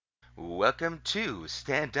Welcome to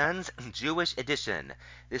Stan Dunn's Jewish Edition.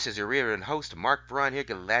 This is your reader and host, Mark Braun here.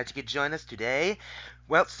 Glad you could join us today.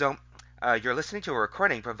 You're listening to a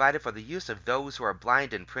recording provided for the use of those who are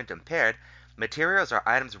blind and print impaired. Materials or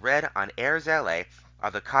items read on Airs LA are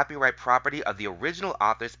the copyright property of the original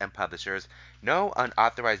authors and publishers. No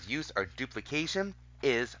unauthorized use or duplication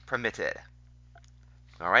is permitted.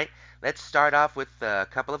 Alright, let's start off with a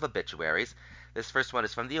couple of obituaries. This first one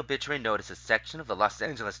is from the obituary notices section of the Los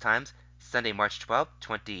Angeles Times, Sunday, March 12,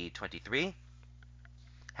 2023.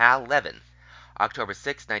 Hal Levin, October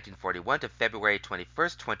 6, 1941 to February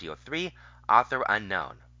 21st, 2003, author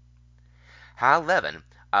unknown. Hal Levin,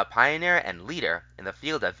 a pioneer and leader in the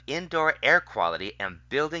field of indoor air quality and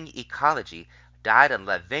building ecology, died in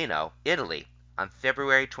Leveno, Italy, on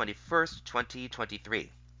February 21st, 2023.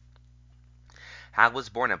 Hal was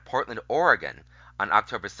born in Portland, Oregon, on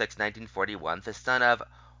October 6, 1941, the son of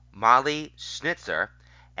Molly Schnitzer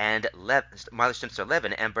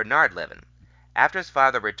Levin and Bernard Levin. After his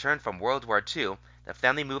father returned from World War II, the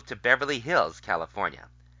family moved to Beverly Hills, California.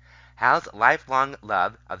 Hal's lifelong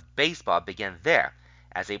love of baseball began there,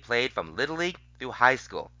 as he played from Little League through high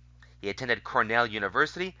school. He attended Cornell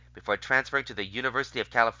University before transferring to the University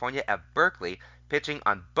of California at Berkeley, pitching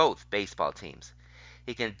on both baseball teams.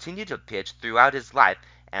 He continued to pitch throughout his life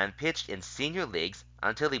and pitched in senior leagues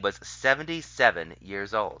until he was 77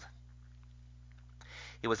 years old.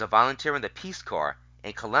 He was a volunteer in the Peace Corps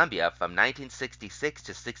in Colombia from 1966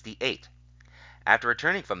 to 68. After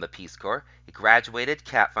returning from the Peace Corps, he graduated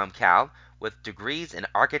from Cal with degrees in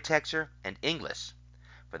architecture and English.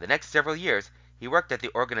 For the next several years, he worked at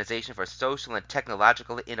the Organization for Social and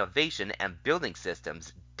Technological Innovation and Building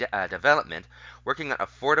Systems Development, working on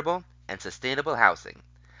affordable and sustainable housing.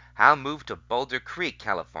 Hal moved to Boulder Creek,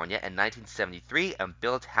 California in 1973 and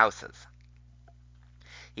built houses.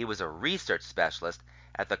 He was a research specialist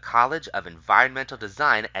at the College of Environmental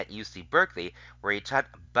Design at UC Berkeley, where he taught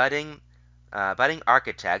budding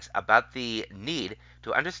architects about the need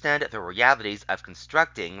to understand the realities of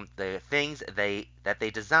constructing the things that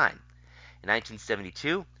they design. In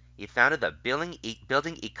 1972, he founded the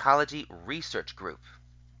Building Ecology Research Group.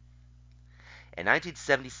 In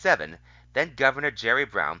 1977, then Governor Jerry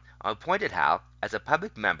Brown appointed Hal as a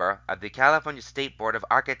public member of the California State Board of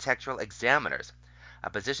Architectural Examiners, a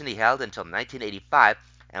position he held until 1985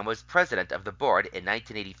 and was president of the board in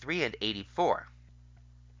 1983 and 84.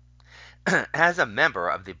 As a member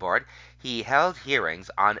of the board, he held hearings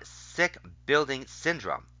on sick building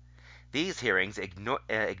syndrome. These hearings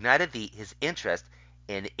ignited his interest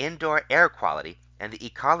in indoor air quality and the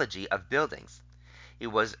ecology of buildings. He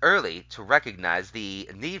was early to recognize the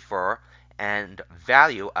need for and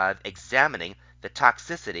value of examining the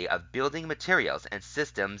toxicity of building materials and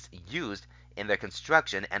systems used in their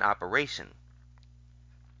construction and operation.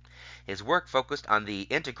 His work focused on the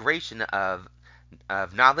integration of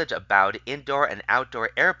knowledge about indoor and outdoor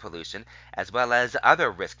air pollution, as well as other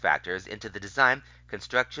risk factors, into the design,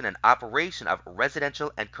 construction, and operation of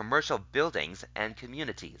residential and commercial buildings and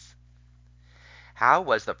communities. Hal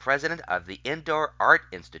was the president of the Indoor Art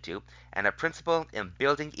Institute and a principal in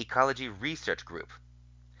Building Ecology Research Group.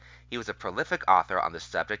 He was a prolific author on the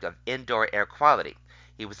subject of indoor air quality.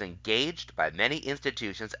 He was engaged by many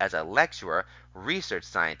institutions as a lecturer, research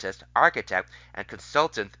scientist, architect, and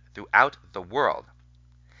consultant throughout the world.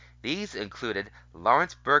 These included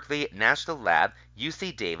Lawrence Berkeley National Lab,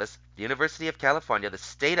 UC Davis, the University of California, the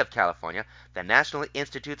State of California, the National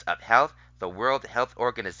Institutes of Health, the World Health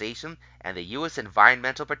Organization, and the U.S.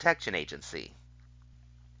 Environmental Protection Agency.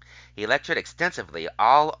 He lectured extensively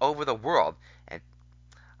all over the world and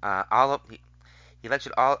he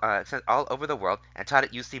lectured all over the world and taught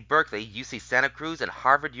at UC Berkeley, UC Santa Cruz, and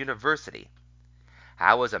Harvard University.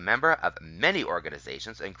 Hal was a member of many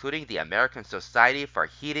organizations, including the American Society for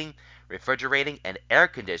Heating, Refrigerating, and Air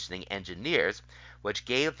Conditioning Engineers, which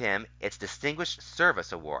gave him its Distinguished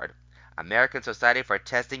Service Award, American Society for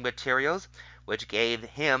Testing Materials, which gave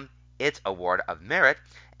him its Award of Merit,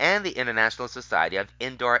 and the International Society of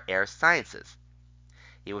Indoor Air Sciences.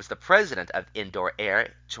 He was the president of Indoor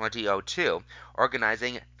Air 2002,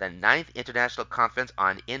 organizing the 9th International Conference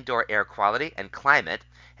on Indoor Air Quality and Climate,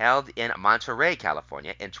 held in Monterey,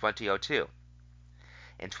 California in 2002.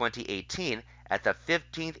 In 2018, at the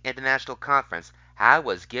 15th International Conference, Hal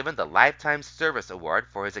was given the Lifetime Service Award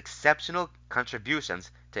for his exceptional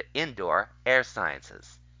contributions to indoor air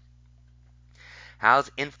sciences.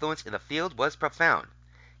 Hal's influence in the field was profound.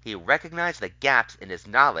 He recognized the gaps in his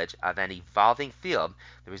knowledge of an evolving field,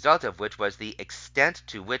 the result of which was the extent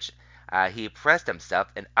to which he pressed himself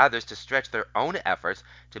and others to stretch their own efforts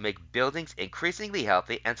to make buildings increasingly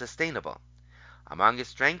healthy and sustainable. Among his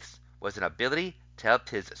strengths was an ability to help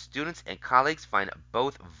his students and colleagues find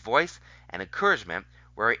both voice and encouragement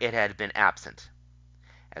where it had been absent.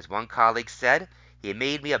 As one colleague said, he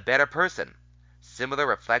made me a better person. Similar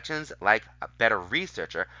reflections like a better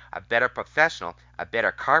researcher, a better professional, a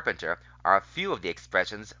better carpenter are a few of the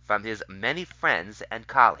expressions from his many friends and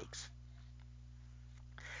colleagues.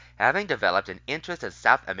 Having developed an interest in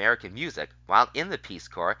South American music while in the Peace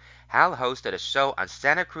Corps, Hal hosted a show on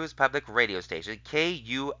Santa Cruz Public Radio station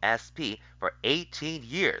KUSP for 18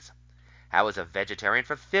 years. Hal was a vegetarian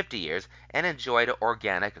for 50 years and enjoyed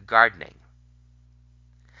organic gardening.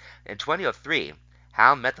 In 2003,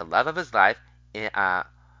 Hal met the love of his life in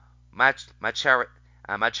Margherita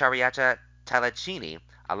Talacini,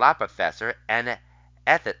 a law professor and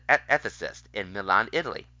ethicist in Milan,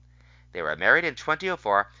 Italy. They were married in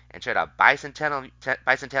 2004 and shared a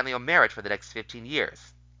bicentennial marriage for the next 15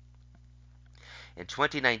 years. In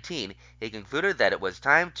 2019, he concluded that it was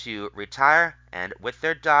time to retire and, with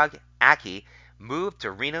their dog, Aki, moved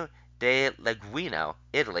to Reno de Leguino,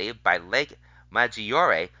 Italy by Lake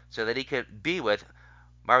Maggiore so that he could be with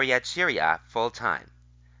Margherita full-time.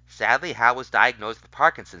 Sadly, Hal was diagnosed with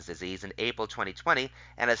Parkinson's disease in April 2020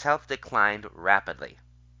 and his health declined rapidly.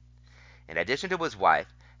 In addition to his wife,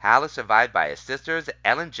 Hal is survived by his sisters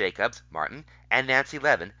Ellen Jacobs, Martin, and Nancy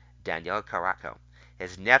Levin, Danielle Caraco,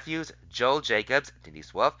 his nephews Joel Jacobs,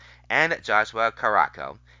 Denise Wolf, and Joshua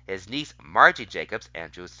Caraco, his niece Margie Jacobs,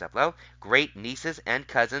 Andrew Seplow, great nieces and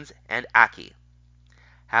cousins, and Aki.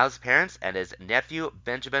 Hal's parents and his nephew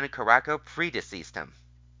Benjamin Caraco predeceased him.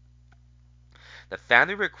 The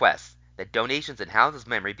family requests that donations in Hal's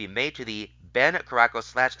memory be made to the Ben Caraco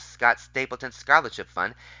 / Scott Stapleton Scholarship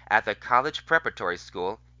Fund at the College Preparatory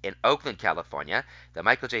School in Oakland, California, the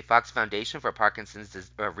Michael J. Fox Foundation for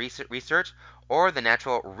Parkinson's Research, or the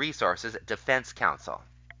Natural Resources Defense Council.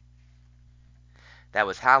 That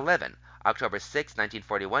was Hal Levin, October 6,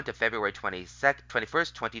 1941 to February 21st,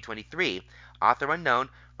 2023, author unknown,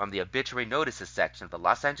 from the Obituary Notices section of the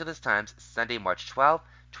Los Angeles Times, Sunday, March 12,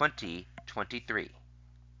 2023.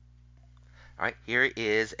 Alright, here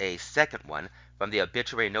is a second one from the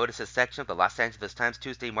Obituary Notices section of the Los Angeles Times,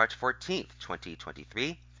 Tuesday, March 14,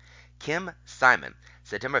 2023. Kim Simon,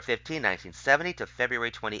 September 15, 1970 to February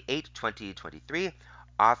 28, 2023,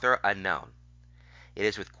 author unknown. It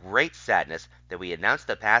is with great sadness that we announce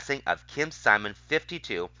the passing of Kim Simon,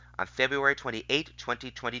 52, on February 28,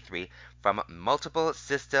 2023, from multiple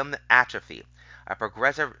system atrophy, a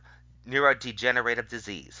progressive neurodegenerative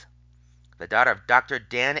disease. The daughter of Dr.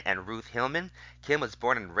 Dan and Ruth Hillman, Kim was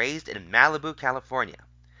born and raised in Malibu, California.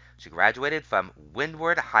 She graduated from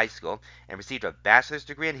Windward High School and received a bachelor's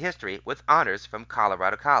degree in history with honors from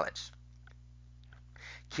Colorado College.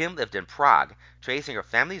 Kim lived in Prague, tracing her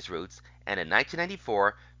family's roots, and in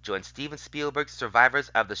 1994 joined Steven Spielberg's Survivors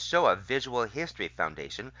of the Shoah Visual History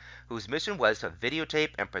Foundation, whose mission was to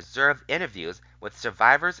videotape and preserve interviews with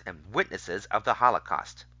survivors and witnesses of the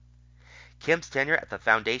Holocaust. Kim's tenure at the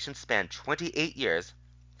foundation spanned 28 years,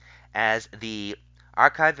 as the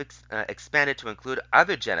archive expanded to include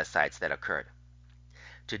other genocides that occurred.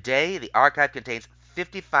 Today, the archive contains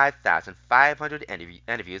 55,500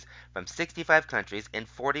 interviews from 65 countries in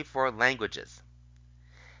 44 languages.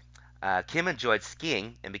 Kim enjoyed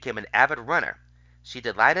skiing and became an avid runner. She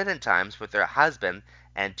delighted in times with her husband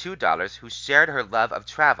and two daughters who shared her love of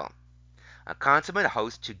travel. A consummate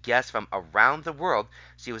host to guests from around the world,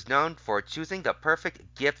 she was known for choosing the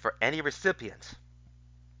perfect gift for any recipient.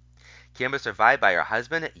 Kim is survived by her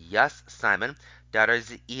husband, Yus Simon,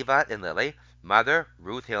 daughters Eva and Lily, mother,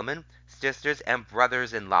 Ruth Hillman, sisters and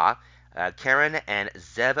brothers-in-law, Karen and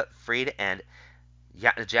Zev Fried and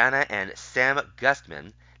Jana and Sam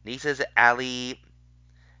Gustman, nieces Ali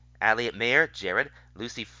Mayer, Jared,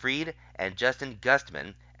 Lucy Fried, and Justin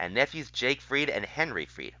Gustman, and nephews Jake Fried and Henry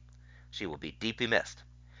Fried. She will be deeply missed.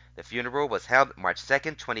 The funeral was held March 2,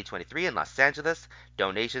 2023 in Los Angeles.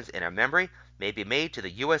 Donations in her memory may be made to the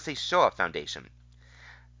USA Shoah Foundation.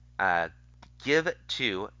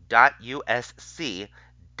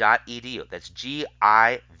 give2.usc.edu. That's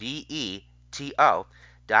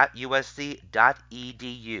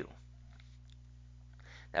giveto.usc.edu.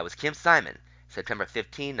 That was Kim Simon, September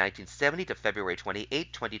 15, 1970 to February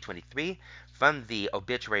 28, 2023, from the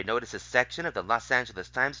Obituary Notices section of the Los Angeles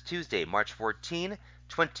Times, Tuesday, March 14,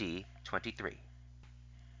 2023.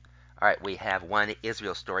 Alright, we have one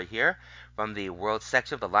Israel story here from the World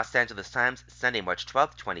section of the Los Angeles Times, Sunday, March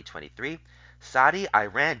 12, 2023.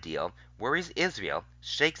 Saudi-Iran deal worries Israel,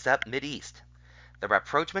 shakes up Mideast. The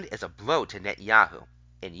rapprochement is a blow to Netanyahu.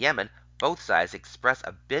 In Yemen, both sides express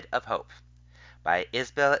a bit of hope. By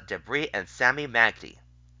Isabel Debris and Sami Magdi.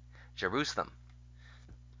 Jerusalem.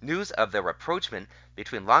 News of the rapprochement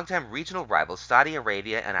between longtime regional rivals Saudi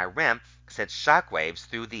Arabia and Iran sent shockwaves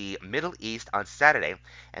through the Middle East on Saturday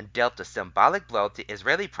and dealt a symbolic blow to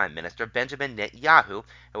Israeli Prime Minister Benjamin Netanyahu,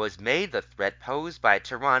 who has made the threat posed by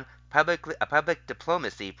Tehran a public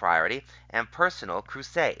diplomacy priority and personal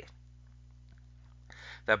crusade.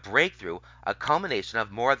 The breakthrough, a culmination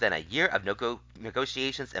of more than a year of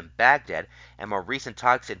negotiations in Baghdad and more recent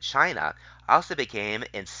talks in China, also became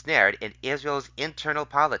ensnared in Israel's internal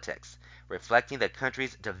politics, reflecting the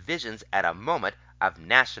country's divisions at a moment of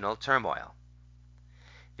national turmoil.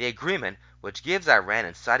 The agreement, which gives Iran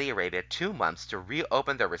and Saudi Arabia 2 months to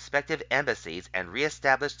reopen their respective embassies and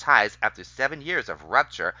re-establish ties after 7 years of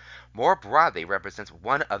rupture, more broadly represents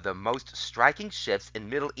one of the most striking shifts in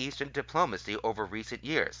Middle Eastern diplomacy over recent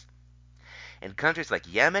years. In countries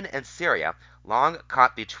like Yemen and Syria, long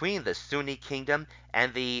caught between the Sunni kingdom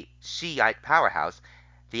and the Shiite powerhouse,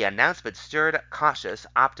 the announcement stirred cautious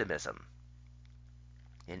optimism.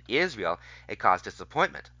 In Israel, it caused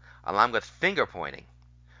disappointment, along with finger pointing.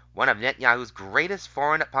 One of Netanyahu's greatest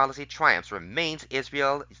foreign policy triumphs remains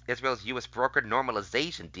Israel's U.S. brokered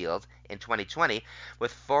normalization deals in 2020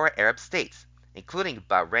 with 4 Arab states, including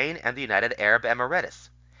Bahrain and the United Arab Emirates.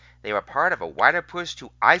 They were part of a wider push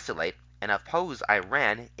to isolate and oppose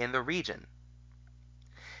Iran in the region.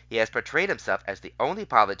 He has portrayed himself as the only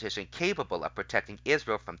politician capable of protecting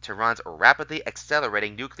Israel from Tehran's rapidly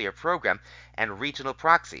accelerating nuclear program and regional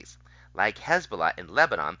proxies, like Hezbollah in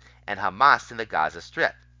Lebanon and Hamas in the Gaza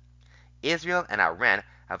Strip. Israel and Iran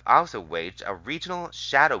have also waged a regional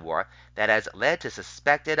shadow war that has led to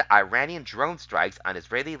suspected Iranian drone strikes on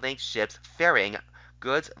Israeli-linked ships ferrying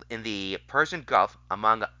goods in the Persian Gulf,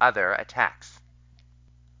 among other attacks.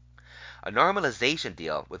 A normalization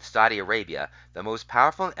deal with Saudi Arabia, the most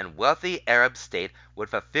powerful and wealthy Arab state, would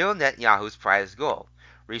fulfill Netanyahu's prized goal,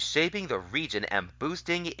 reshaping the region and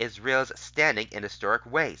boosting Israel's standing in historic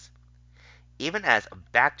ways. Even as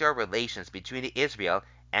backdoor relations between Israel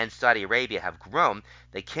and Saudi Arabia have grown,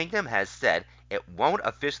 the kingdom has said it won't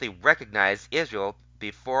officially recognize Israel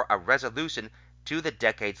before a resolution to the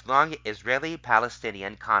decades-long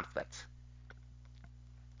Israeli-Palestinian conflict.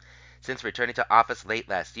 Since returning to office late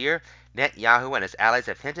last year, Netanyahu and his allies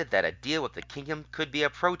have hinted that a deal with the kingdom could be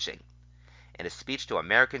approaching. In a speech to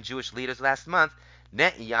American Jewish leaders last month,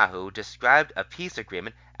 Netanyahu described a peace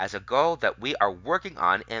agreement as a goal that we are working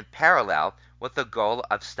on in parallel with the goal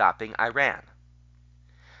of stopping Iran.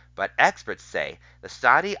 But experts say the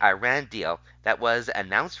Saudi-Iran deal that was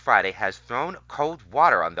announced Friday has thrown cold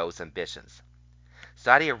water on those ambitions.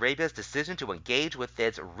 Saudi Arabia's decision to engage with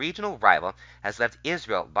its regional rival has left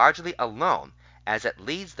Israel largely alone as it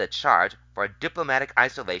leads the charge for diplomatic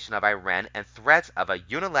isolation of Iran and threats of a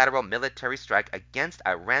unilateral military strike against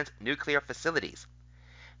Iran's nuclear facilities.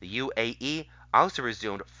 The UAE also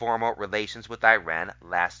resumed formal relations with Iran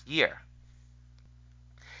last year.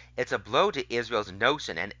 It's a blow to Israel's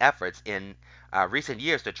notion and efforts in recent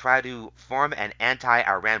years to try to form an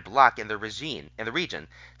anti-Iran bloc in the region,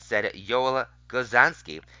 said Yoel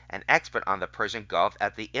Gozansky, an expert on the Persian Gulf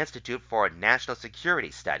at the Institute for National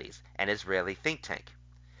Security Studies, an Israeli think tank.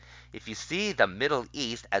 If you see the Middle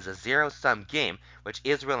East as a zero-sum game, which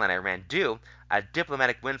Israel and Iran do, a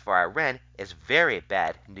diplomatic win for Iran is very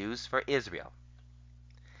bad news for Israel.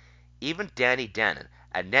 Even Danny Danon,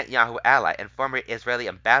 a Netanyahu ally and former Israeli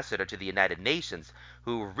ambassador to the United Nations,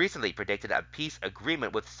 who recently predicted a peace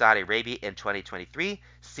agreement with Saudi Arabia in 2023,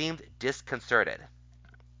 seemed disconcerted.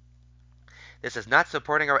 This is not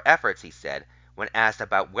supporting our efforts, he said, when asked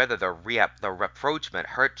about whether the rapprochement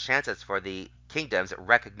hurt chances for the kingdom's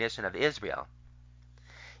recognition of Israel.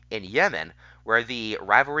 In Yemen, where the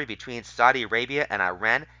rivalry between Saudi Arabia and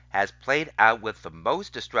Iran has played out with the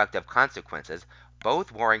most destructive consequences,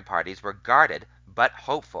 both warring parties were guarded but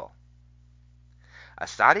hopeful. A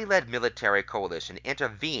Saudi-led military coalition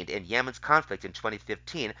intervened in Yemen's conflict in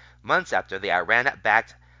 2015, months after the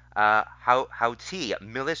Iran-backed Houthi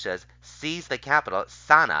militias seized the capital,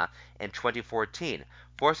 Sana'a, in 2014,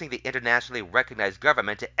 forcing the internationally recognized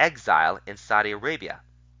government to exile in Saudi Arabia.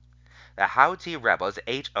 The Houthi rebels,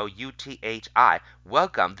 Houthi,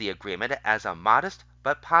 welcomed the agreement as a modest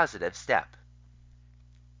but positive step.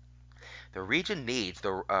 The region needs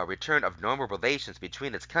the return of normal relations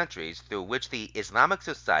between its countries through which the Islamic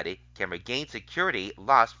society can regain security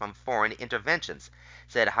lost from foreign interventions,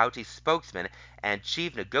 said Houthi spokesman and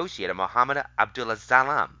chief negotiator Mohammed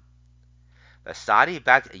Abdulsalam. The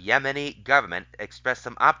Saudi-backed Yemeni government expressed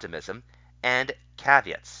some optimism and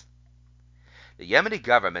caveats. The Yemeni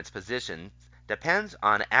government's position depends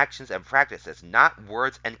on actions and practices, not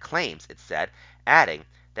words and claims, it said, adding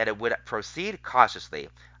that it would proceed cautiously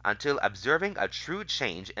until observing a true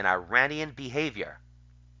change in Iranian behavior.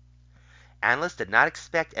 Analysts did not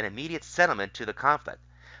expect an immediate settlement to the conflict,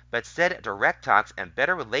 but said direct talks and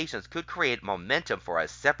better relations could create momentum for a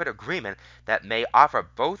separate agreement that may offer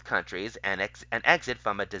both countries an exit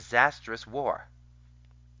from a disastrous war.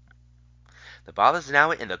 The ball is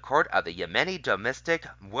now in the court of the Yemeni domestic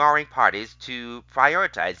warring parties to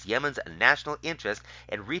prioritize Yemen's national interest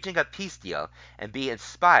in reaching a peace deal and be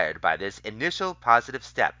inspired by this initial positive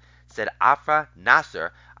step, said Afra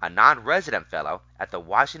Nasser, a non-resident fellow at the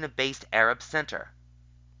Washington-based Arab Center.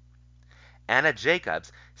 Anna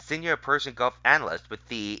Jacobs, senior Persian Gulf analyst with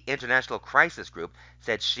the International Crisis Group,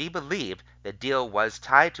 said she believed the deal was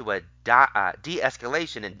tied to a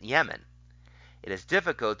de-escalation in Yemen. It is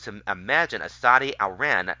difficult to imagine a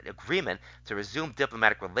Saudi-Iran agreement to resume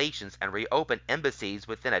diplomatic relations and reopen embassies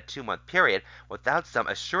within a 2-month period without some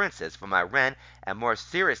assurances from Iran and more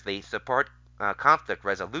seriously support conflict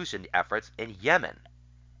resolution efforts in Yemen.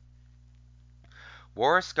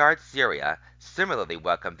 War-scarred Syria similarly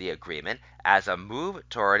welcomed the agreement as a move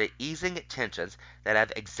toward easing tensions that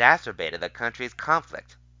have exacerbated the country's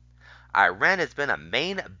conflict. Iran has been a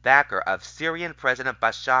main backer of Syrian President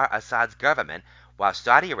Bashar Assad's government, while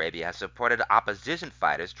Saudi Arabia has supported opposition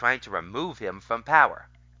fighters trying to remove him from power.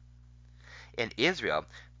 In Israel,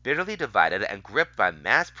 bitterly divided and gripped by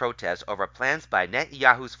mass protests over plans by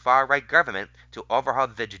Netanyahu's far-right government to overhaul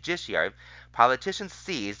the judiciary, politicians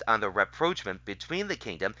seized on the rapprochement between the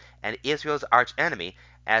kingdom and Israel's archenemy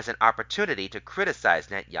as an opportunity to criticize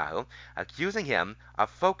Netanyahu, accusing him of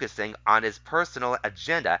focusing on his personal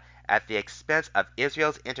agenda at the expense of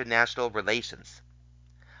Israel's international relations.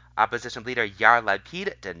 Opposition leader Yair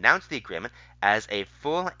Lapid denounced the agreement as a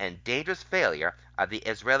full and dangerous failure of the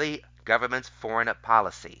Israeli government's foreign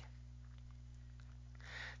policy.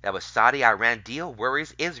 That was Saudi-Iran deal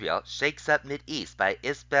worries Israel, shakes up Mideast by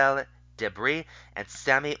Isabel Debris and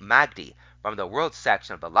Sami Magdi from the World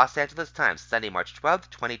section of the Los Angeles Times, Sunday, March 12,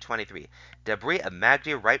 2023. Debris and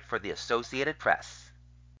Magdi write for the Associated Press.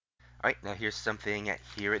 Alright, now here's something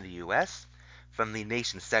here in the U.S. From the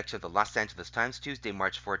Nation section of the Los Angeles Times, Tuesday,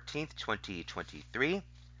 March 14, 2023.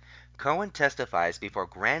 Cohen testifies before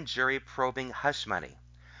grand jury probing hush money.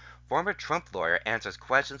 Former Trump lawyer answers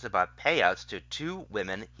questions about payouts to 2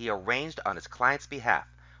 women he arranged on his client's behalf,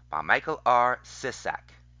 by Michael R. Sisak.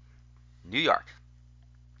 New York.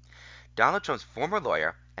 Donald Trump's former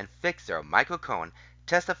lawyer and fixer Michael Cohen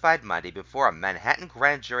testified Monday before a Manhattan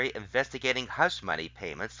grand jury investigating hush money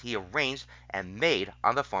payments he arranged and made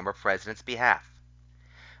on the former president's behalf.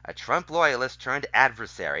 A Trump loyalist turned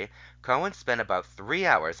adversary, Cohen spent about 3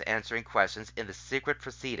 hours answering questions in the secret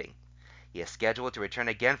proceeding. He is scheduled to return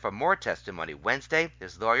again for more testimony Wednesday,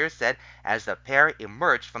 his lawyer said, as the pair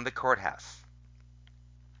emerged from the courthouse.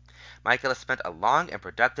 Michael has spent a long and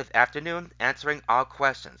productive afternoon answering all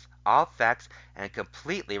questions, all facts, and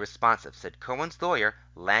completely responsive, said Cohen's lawyer,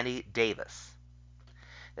 Lanny Davis.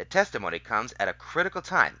 The testimony comes at a critical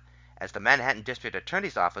time, as the Manhattan District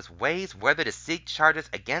Attorney's Office weighs whether to seek charges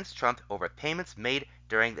against Trump over payments made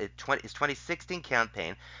during his 2016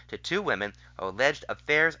 campaign to 2 women who alleged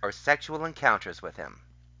affairs or sexual encounters with him.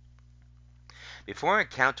 Before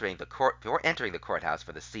entering the courthouse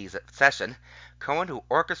for the session, Cohen, who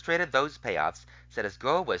orchestrated those payoffs, said his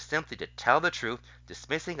goal was simply to tell the truth,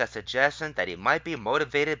 dismissing a suggestion that he might be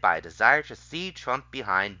motivated by a desire to see Trump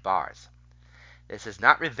behind bars. This is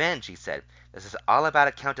not revenge, he said. This is all about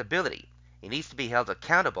accountability. He needs to be held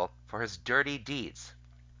accountable for his dirty deeds.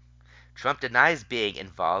 Trump denies being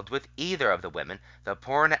involved with either of the women, the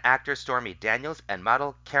porn actor Stormy Daniels and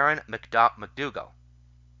model Karen McDougal.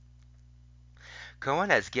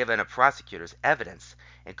 Cohen has given prosecutors evidence,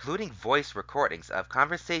 including voice recordings of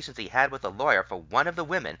conversations he had with a lawyer for one of the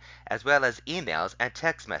women, as well as emails and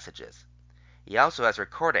text messages. He also has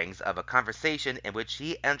recordings of a conversation in which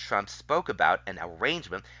he and Trump spoke about an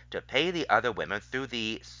arrangement to pay the other women through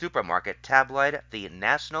the supermarket tabloid The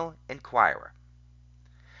National Enquirer.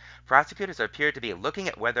 Prosecutors appear to be looking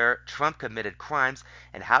at whether Trump committed crimes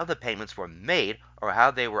and how the payments were made or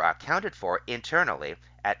how they were accounted for internally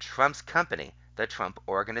at Trump's company, the Trump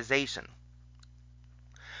Organization.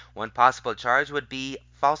 One possible charge would be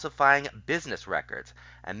falsifying business records,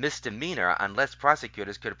 a misdemeanor unless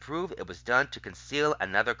prosecutors could prove it was done to conceal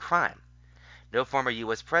another crime. No former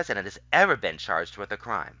U.S. president has ever been charged with a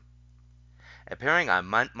crime. Appearing on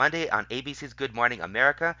Monday on ABC's Good Morning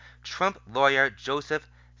America, Trump lawyer Joseph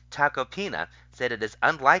Tacopina said it is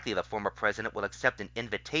unlikely the former president will accept an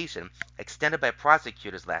invitation extended by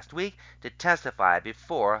prosecutors last week to testify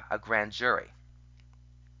before a grand jury.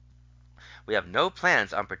 "We have no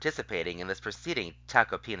plans on participating in this proceeding,"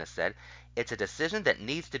 Tacopina said. "It's a decision that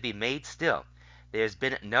needs to be made still. There's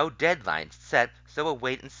been no deadline set, so we'll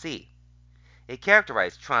wait and see." He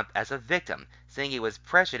characterized Trump as a victim, saying he was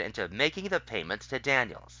pressured into making the payments to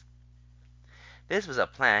Daniels. "This was a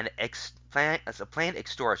plain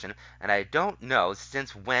extortion, and I don't know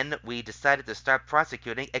since when we decided to start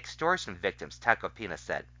prosecuting extortion victims," Tacopina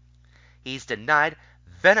said. He's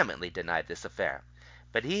vehemently denied this affair.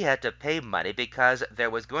 But he had to pay money because there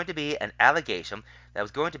was going to be an allegation that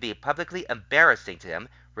was going to be publicly embarrassing to him,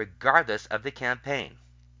 regardless of the campaign.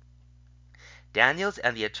 Daniels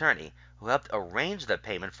and the attorney who helped arrange the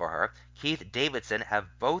payment for her, Keith Davidson,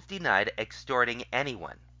 have both denied extorting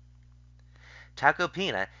anyone.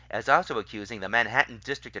 Tacopina is also accusing the Manhattan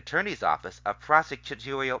District Attorney's Office of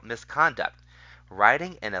prosecutorial misconduct,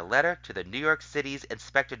 writing in a letter to the New York City's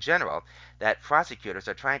Inspector General that prosecutors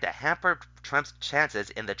are trying to hamper Trump's chances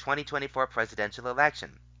in the 2024 presidential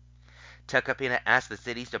election. Tacopina asked the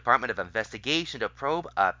city's Department of Investigation to probe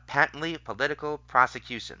a patently political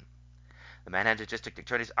prosecution. The Manhattan District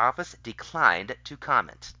Attorney's Office declined to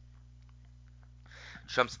comment.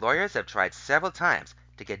 Trump's lawyers have tried several times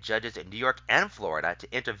to get judges in New York and Florida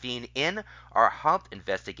to intervene in or halt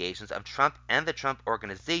investigations of Trump and the Trump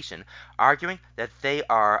Organization, arguing that they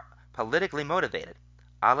are politically motivated.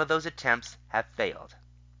 All of those attempts have failed.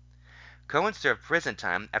 Cohen served prison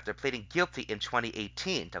time after pleading guilty in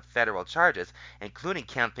 2018 to federal charges, including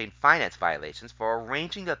campaign finance violations, for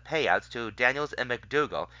arranging the payouts to Daniels and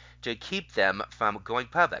McDougal to keep them from going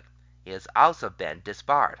public. He has also been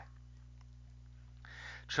disbarred.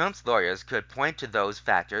 Trump's lawyers could point to those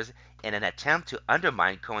factors in an attempt to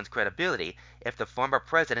undermine Cohen's credibility if the former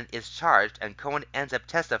president is charged and Cohen ends up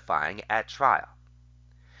testifying at trial.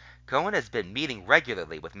 Cohen has been meeting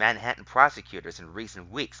regularly with Manhattan prosecutors in recent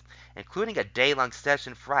weeks, including a day-long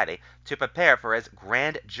session Friday to prepare for his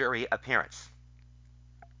grand jury appearance.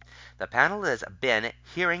 The panel has been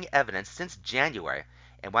hearing evidence since January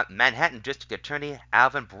in what Manhattan District Attorney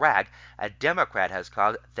Alvin Bragg, a Democrat, has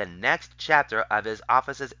called the next chapter of his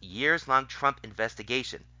office's years-long Trump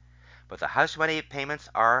investigation. But the hush money payments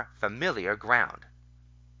are familiar ground.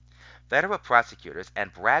 Federal prosecutors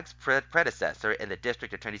and Bragg's predecessor in the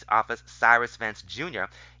district attorney's office, Cyrus Vance Jr.,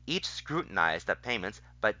 each scrutinized the payments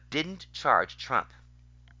but didn't charge Trump.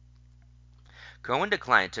 Cohen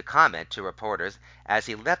declined to comment to reporters as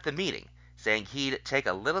he left the meeting, saying he'd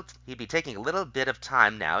be taking a little bit of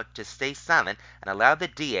time now to stay silent and allow the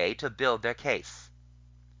DA to build their case.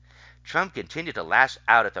 Trump continued to lash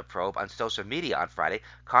out at the probe on social media on Friday,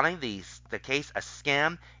 calling the case a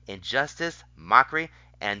scam, injustice, mockery,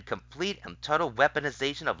 and complete and total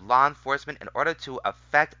weaponization of law enforcement in order to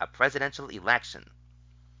affect a presidential election.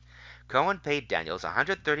 Cohen paid Daniels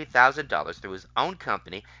 $130,000 through his own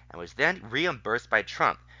company and was then reimbursed by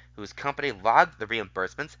Trump, whose company logged the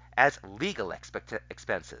reimbursements as legal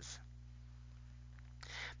expenses.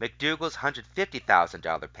 McDougal's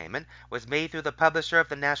 $150,000 payment was made through the publisher of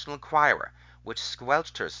the National Enquirer, which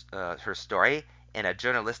squelched her story in a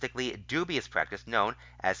journalistically dubious practice known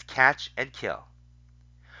as catch and kill.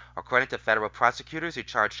 According to federal prosecutors who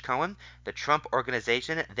charged Cohen, the Trump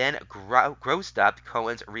Organization then grossed up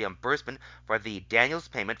Cohen's reimbursement for the Daniels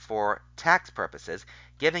payment for tax purposes,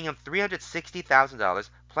 giving him $360,000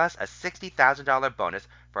 plus a $60,000 bonus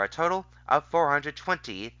for a total of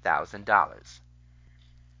 $420,000.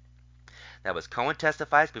 That was Cohen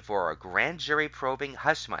testifies before a grand jury probing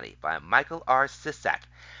hush money by Michael R. Sisak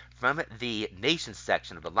from the Nation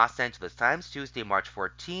section of the Los Angeles Times, Tuesday, March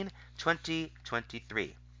 14,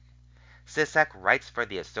 2023. Sisak writes for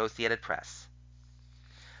the Associated Press.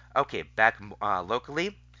 Okay, back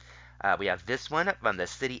locally, we have this one from the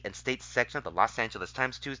City and State section of the Los Angeles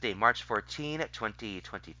Times, Tuesday, March 14,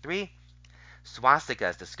 2023.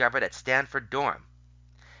 Swastikas discovered at Stanford dorm.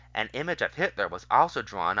 An image of Hitler was also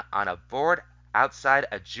drawn on a board outside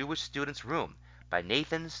a Jewish student's room by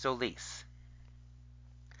Nathan Solis.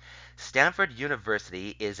 Stanford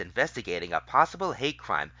University is investigating a possible hate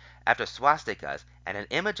crime after swastikas and an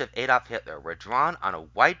image of Adolf Hitler were drawn on a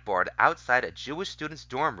whiteboard outside a Jewish student's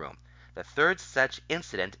dorm room, the third such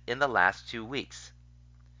incident in the last 2 weeks.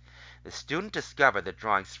 The student discovered the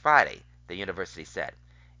drawings Friday, the university said.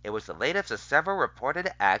 It was the latest of several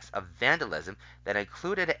reported acts of vandalism that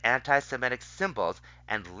included anti-Semitic symbols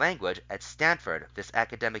and language at Stanford this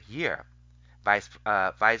academic year, Vice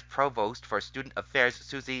Provost for Student Affairs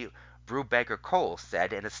Susie Brubaker-Cole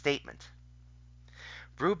said in a statement.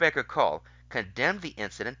 Brubaker-Cole condemned the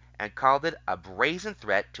incident and called it a brazen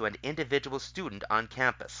threat to an individual student on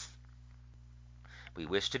campus. We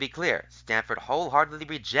wish to be clear: Stanford wholeheartedly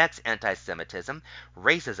rejects anti-Semitism,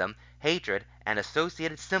 racism, hatred, and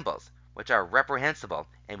associated symbols, which are reprehensible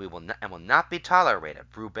and will not be tolerated,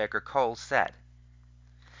 Brubaker-Cole said.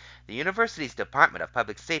 The university's Department of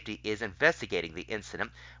Public Safety is investigating the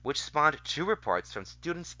incident, which spawned 2 reports from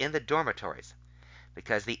students in the dormitories.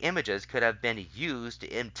 Because the images could have been used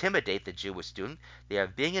to intimidate the Jewish student, they are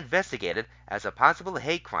being investigated as a possible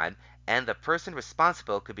hate crime, and the person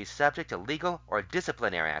responsible could be subject to legal or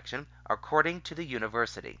disciplinary action, according to the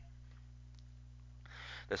university.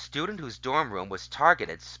 The student whose dorm room was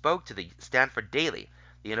targeted spoke to the Stanford Daily,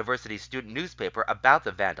 the university's student newspaper, about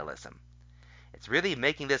the vandalism. "It's really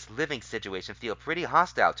making this living situation feel pretty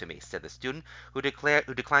hostile to me," said the student, who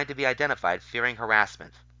declined to be identified, fearing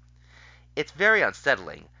harassment. "It's very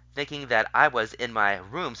unsettling, thinking that I was in my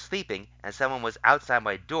room sleeping and someone was outside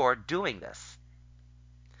my door doing this."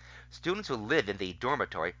 Students who live in the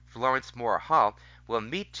dormitory, Florence Moore Hall, will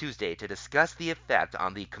meet Tuesday to discuss the effect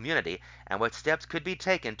on the community and what steps could be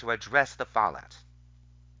taken to address the fallout.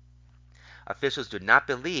 Officials do not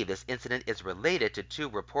believe this incident is related to 2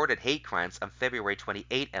 reported hate crimes on February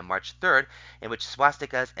 28 and March 3, in which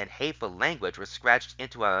swastikas and hateful language were scratched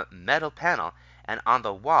into a metal panel and on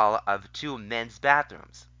the wall of 2 men's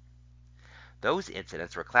bathrooms. Those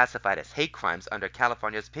incidents were classified as hate crimes under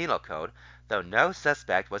California's Penal Code, though no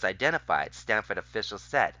suspect was identified, Stanford officials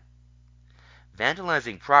said.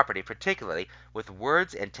 Vandalizing property, particularly with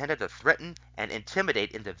words intended to threaten and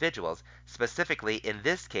intimidate individuals, specifically in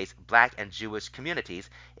this case Black and Jewish communities,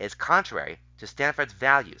 is contrary to Stanford's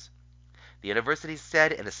values. The university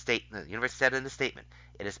said in a statement,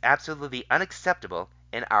 "It is absolutely unacceptable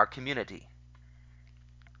in our community."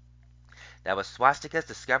 That was swastikas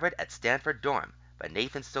discovered at Stanford dorm by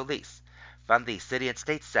Nathan Solis from the City and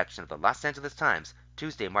State section of the Los Angeles Times,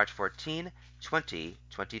 Tuesday, March 14,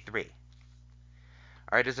 2023.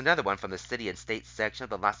 Alright, here's another one from the City and State section of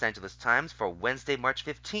the Los Angeles Times for Wednesday, March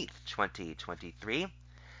 15th, 2023.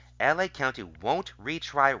 LA County won't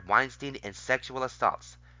retry Weinstein in sexual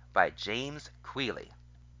assaults, by James Quealy.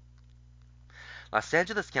 Los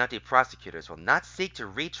Angeles County prosecutors will not seek to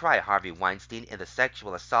retry Harvey Weinstein in the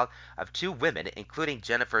sexual assault of 2 women, including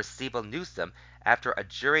Jennifer Siebel Newsom, after a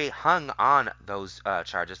jury hung on those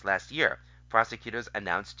charges last year, prosecutors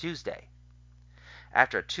announced Tuesday.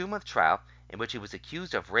 After a 2-month trial, in which he was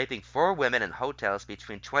accused of raping 4 women in hotels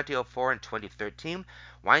between 2004 and 2013,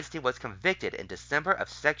 Weinstein was convicted in December of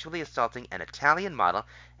sexually assaulting an Italian model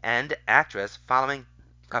and actress following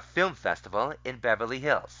a film festival in Beverly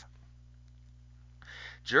Hills.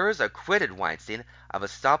 Jurors acquitted Weinstein of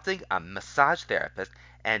assaulting a massage therapist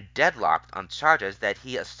and deadlocked on charges that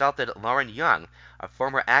he assaulted Lauren Young, a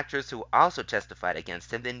former actress who also testified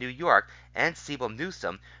against him in New York, and Siebel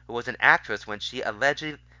Newsom, who was an actress when she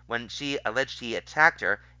alleged he attacked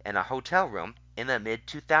her in a hotel room in the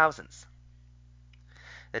mid-2000s.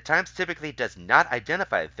 The Times typically does not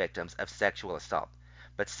identify victims of sexual assault,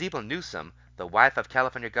 but Siebel Newsom, the wife of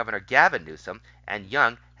California Governor Gavin Newsom, and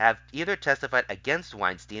Young have either testified against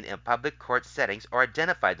Weinstein in public court settings or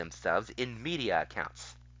identified themselves in media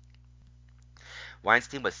accounts.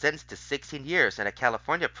 Weinstein was sentenced to 16 years in a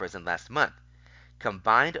California prison last month.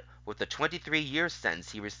 Combined with the 23-year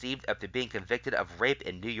sentence he received after being convicted of rape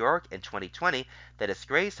in New York in 2020, the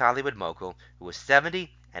disgraced Hollywood mogul, who was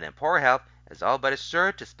 70 and in poor health, is all but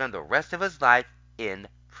assured to spend the rest of his life in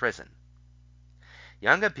prison.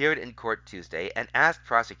 Young appeared in court Tuesday and asked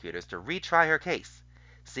prosecutors to retry her case.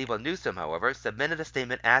 Siebel Newsom, however, submitted a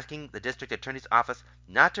statement asking the district attorney's office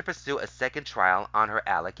not to pursue a second trial on her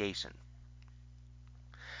allegation.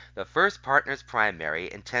 The first partner's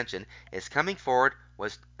primary intention in coming forward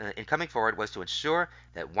was to ensure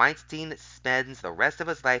that Weinstein spends the rest of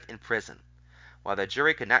his life in prison. While the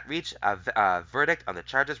jury could not reach a verdict on the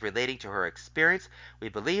charges relating to her experience, we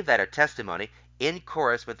believe that her testimony, in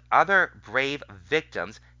chorus with other brave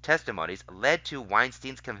victims' testimonies, led to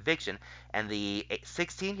Weinstein's conviction and the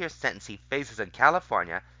 16-year sentence he faces in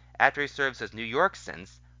California after he serves his New York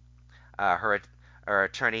sentence, her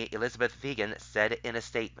attorney Elizabeth Vigan said in a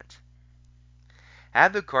statement.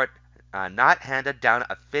 Had the court not handed down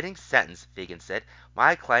a fitting sentence, Vigan said,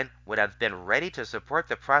 my client would have been ready to support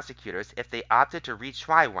the prosecutors if they opted to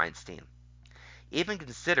retry Weinstein, even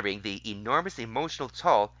considering the enormous emotional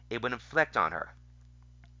toll it would inflict on her.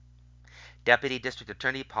 Deputy District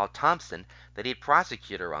Attorney Paul Thompson, the lead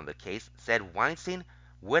prosecutor on the case, said Weinstein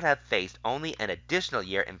would have faced only an additional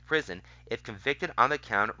year in prison if convicted on the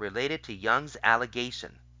count related to Young's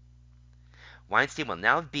allegation. Weinstein will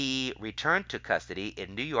now be returned to custody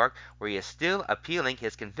in New York, where he is still appealing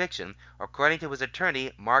his conviction, according to his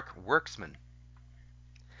attorney Mark Werksman.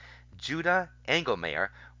 Judah Engelmayer,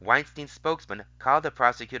 Weinstein's spokesman, called the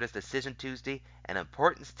prosecutor's decision Tuesday an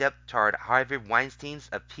important step toward Harvey Weinstein's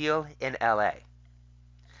appeal in LA.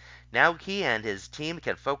 Now he and his team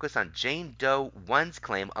can focus on Jane Doe 1's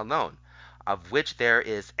claim alone, of which there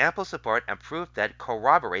is ample support and proof that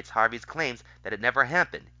corroborates Harvey's claims that it never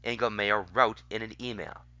happened, Engelmayer wrote in an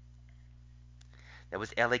email. That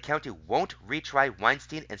was LA County won't retry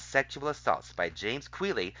Weinstein and sexual assaults by James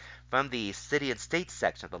Queally from the City and State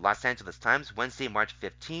section of the Los Angeles Times, Wednesday, March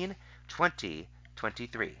 15,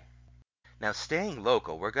 2023. Now, staying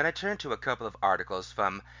local, we're going to turn to a couple of articles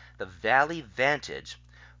from the Valley Vantage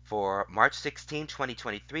for March 16,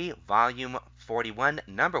 2023, Volume 41,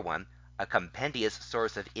 Number 1, a compendious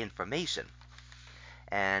source of information.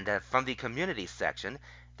 And from the community section,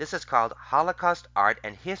 this is called Holocaust Art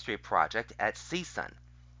and History Project at CSUN.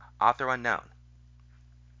 Author unknown.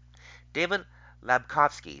 David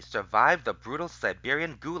Labkovsky survived the brutal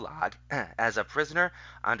Siberian Gulag as a prisoner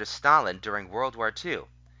under Stalin during World War II.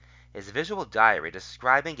 His visual diary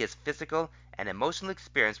describing his physical and emotional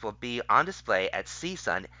experience will be on display at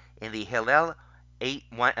CSUN in the Hillel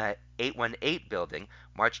 818 building,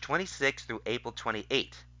 March 26 through April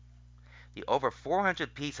 28. The over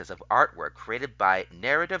 400 pieces of artwork created by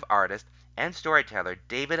narrative artist and storyteller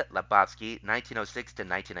David Labkovsky, 1906 to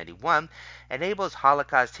 1991, enables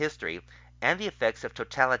Holocaust history and the effects of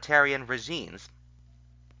totalitarian regimes,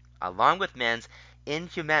 along with man's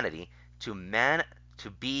inhumanity to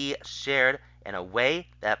be shared in a way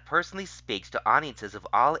that personally speaks to audiences of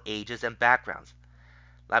all ages and backgrounds.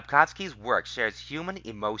 Labkovsky's work shares human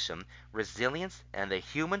emotion, resilience, and the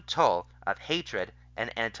human toll of hatred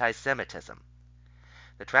and anti-Semitism.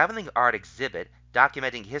 The traveling art exhibit,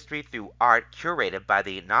 documenting history through art curated by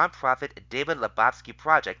the nonprofit David Labkovsky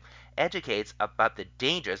Project, educates about the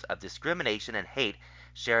dangers of discrimination and hate,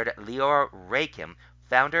 shared Lior Rakim,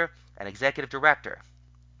 founder and executive director.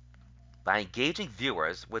 By engaging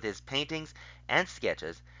viewers with his paintings and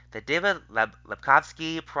sketches, the David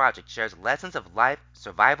Labkovsky Project shares lessons of life,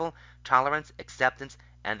 survival, tolerance, acceptance,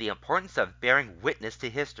 and the importance of bearing witness to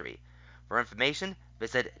history. For information,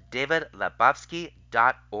 visit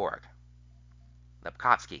davidlabkovsky.org.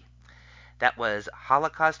 Labkovsky. That was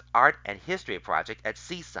Holocaust Art and History Project at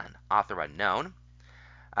CSUN, author unknown,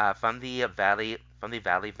 from the Valley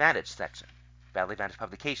Vantage section, Valley Vantage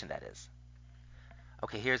publication, that is.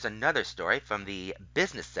 Okay, here's another story from the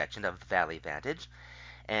business section of Valley Vantage,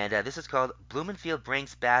 and this is called Blumenfield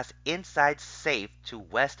Brings Bass Inside Safe to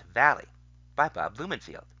West Valley by Bob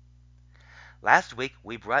Blumenfield. Last week,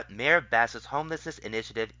 we brought Mayor Bass's homelessness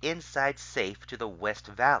initiative Inside Safe to the West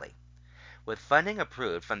Valley. With funding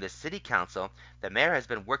approved from the City Council, the mayor has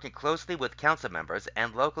been working closely with council members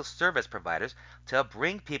and local service providers to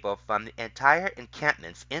bring people from the entire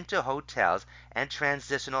encampments into hotels and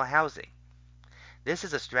transitional housing. This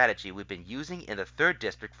is a strategy we've been using in the 3rd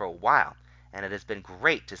District for a while, and it has been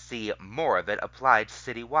great to see more of it applied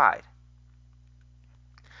citywide.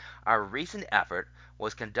 Our recent effort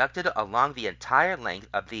was conducted along the entire length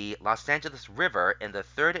of the Los Angeles River in the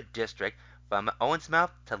 3rd District from Owensmouth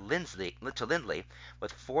to Lindley,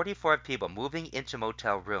 with 44 people moving into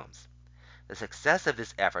motel rooms. The success of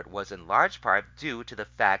this effort was in large part due to the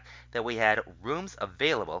fact that we had rooms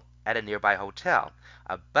available at a nearby hotel,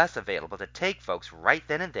 a bus available to take folks right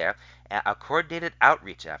then and there, a coordinated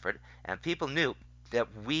outreach effort, and people knew that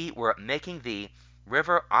we were making the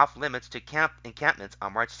river off-limits to encampments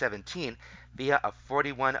on March 17 via a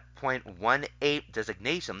 41.18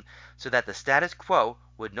 designation so that the status quo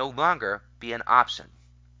would no longer be an option.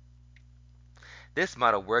 This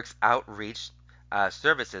model works outreach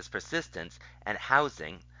services, persistence, and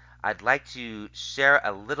housing. I'd like to share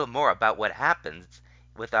a little more about what happens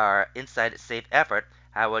with our Inside Safe effort,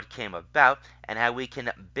 how it came about, and how we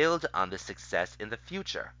can build on this success in the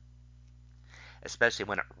future. Especially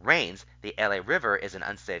when it rains, the LA River is an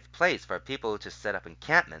unsafe place for people to set up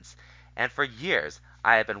encampments, and for years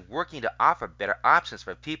I have been working to offer better options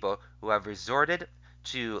for people who have resorted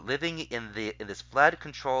to living in this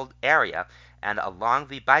flood-controlled area and along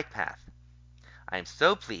the bike path. I am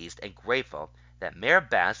so pleased and grateful that Mayor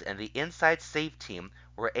Bass and the Inside Safe team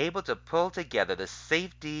were able to pull together to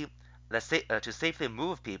safely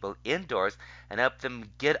move people indoors and help them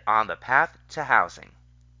get on the path to housing.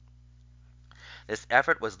 This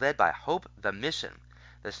effort was led by Hope the Mission,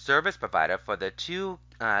 the service provider for the 2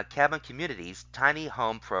 cabin communities tiny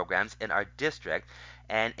home programs in our district,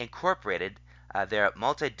 and incorporated their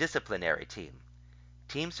multidisciplinary team.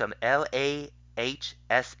 Teams from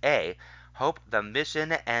LAHSA, Hope the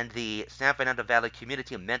Mission, and the San Fernando Valley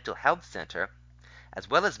Community Mental Health Center as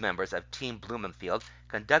well as members of Team Blumenfield,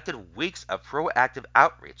 conducted weeks of proactive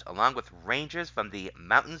outreach along with rangers from the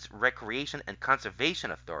Mountains Recreation and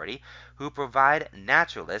Conservation Authority who provide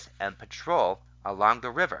naturalists and patrol along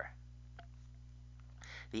the river.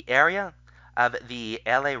 The area of the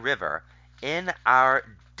LA River in our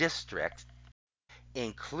district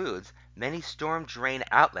includes many storm drain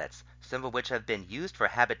outlets, some of which have been used for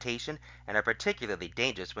habitation and are particularly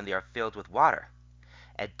dangerous when they are filled with water.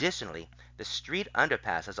 Additionally, the street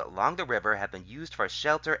underpasses along the river have been used for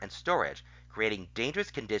shelter and storage, creating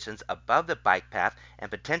dangerous conditions above the bike path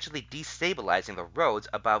and potentially destabilizing the roads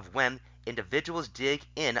above when individuals dig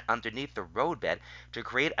in underneath the roadbed to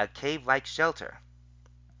create a cave-like shelter.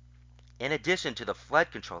 In addition to the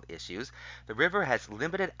flood control issues, the river has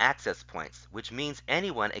limited access points, which means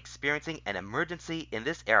anyone experiencing an emergency in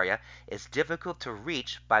this area is difficult to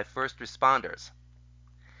reach by first responders.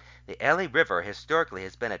 The LA River historically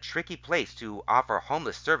has been a tricky place to offer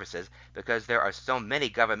homeless services because there are so many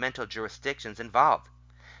governmental jurisdictions involved.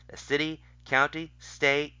 The city, county,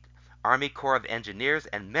 state, Army Corps of Engineers,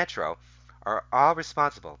 and Metro are all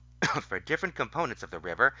responsible for different components of the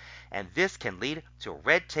river, and this can lead to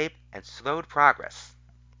red tape and slowed progress.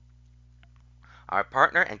 Our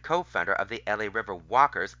partner and co-founder of the LA River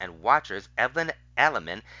Walkers and Watchers, Evelyn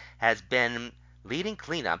Alleman, has been leading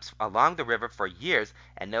cleanups along the river for years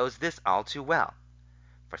and knows this all too well.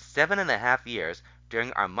 For 7.5 years,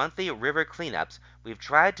 during our monthly river cleanups, we've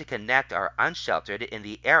tried to connect our unsheltered in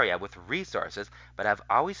the area with resources, but have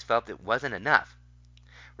always felt it wasn't enough.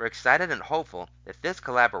 We're excited and hopeful that this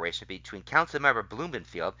collaboration between Councilmember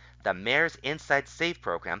Blumenfield, the Mayor's Inside Safe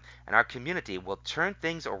program, and our community will turn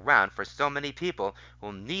things around for so many people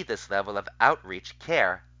who need this level of outreach,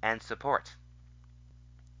 care, and support.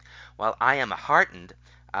 While I am heartened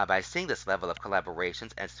by seeing this level of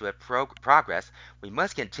collaborations and swift progress, we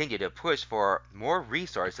must continue to push for more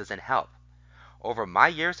resources and help. Over my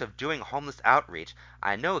years of doing homeless outreach,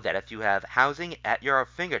 I know that if you have housing at your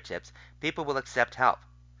fingertips, people will accept help.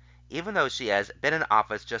 Even though she has been in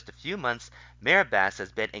office just a few months, Mayor Bass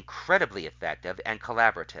has been incredibly effective and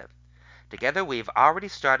collaborative. Together, we've already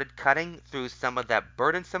started cutting through some of that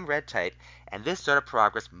burdensome red tape, and this sort of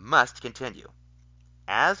progress must continue.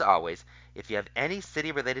 As always, if you have any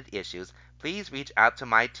city-related issues, please reach out to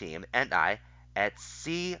my team and I at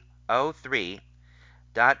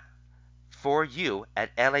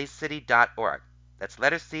co3.foryu@lacity.org. That's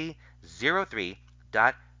letter C,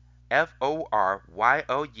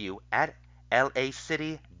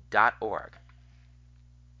 03.foryu@lacity.org.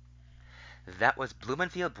 That was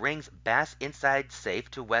Blumenfield Brings Bass Inside Safe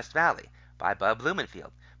to West Valley by Bub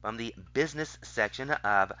Blumenfield from the business section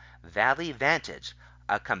of Valley Vantage,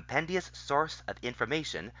 a compendious source of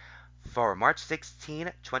information for March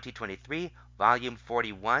 16, 2023, Volume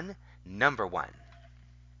 41, Number 1.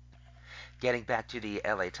 Getting back to the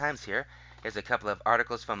LA Times here, here's a couple of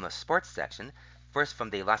articles from the sports section. First, from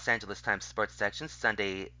the Los Angeles Times sports section,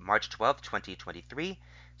 Sunday, March 12, 2023,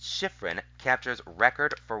 Shiffrin captures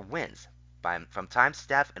record for wins from Times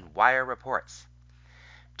staff and Wire reports.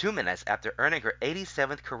 2 minutes after earning her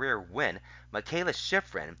 87th career win, Mikaela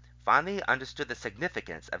Shiffrin finally understood the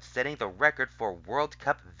significance of setting the record for World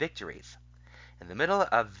Cup victories. In the middle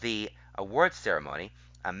of the awards ceremony,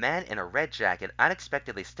 a man in a red jacket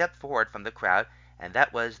unexpectedly stepped forward from the crowd, and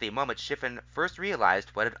that was the moment Shiffrin first realized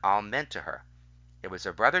what it all meant to her. It was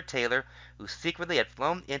her brother Taylor, who secretly had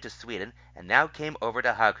flown into Sweden and now came over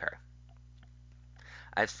to hug her.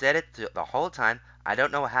 "I've said it the whole time, I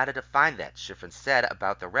don't know how to define that," Shiffrin said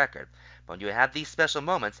about the record. "But when you have these special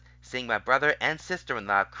moments, seeing my brother and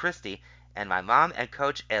sister-in-law Christy and my mom and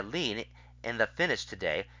coach Eileen in the finish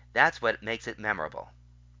today, that's what makes it memorable."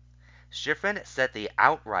 Shiffrin set the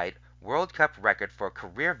outright World Cup record for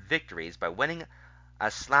career victories by winning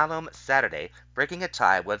a slalom Saturday, breaking a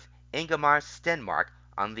tie with Ingemar Stenmark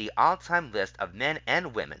on the all-time list of men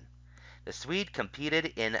and women. The Swede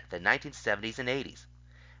competed in the 1970s and 80s.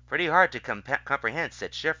 "Pretty hard to comprehend,"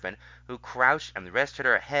 said Shiffrin, who crouched and rested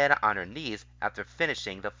her head on her knees after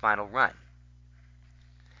finishing the final run.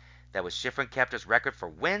 That was Shiffrin captures record for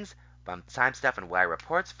wins from Time Staff and Wire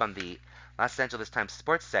reports from the Los Angeles Times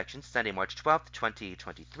sports section, Sunday, March 12,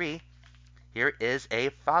 2023. Here is a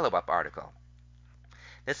follow-up article.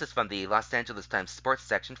 This is from the Los Angeles Times sports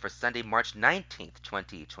section for Sunday, March 19,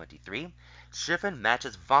 2023. Shiffrin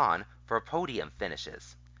matches Vaughn for podium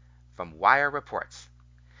finishes. From Wire reports.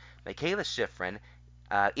 Mikaela Shiffrin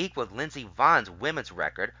equaled Lindsey Vohn's women's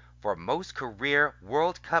record for most career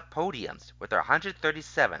World Cup podiums with her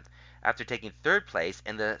 137th after taking third place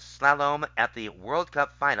in the slalom at the World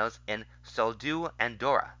Cup finals in Soldeu,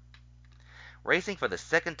 Andorra. racing for the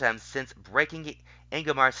second time since breaking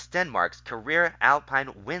Ingemar Stenmark's career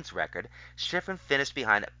Alpine wins record. Shiffrin finished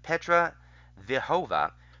behind Petra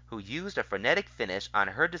Vihova, who used a frenetic finish on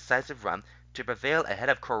her decisive run to prevail ahead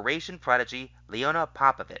of Croatian prodigy Leona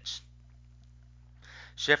Popovic.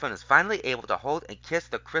 Shiffrin was finally able to hold and kiss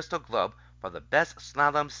the Crystal Globe for the best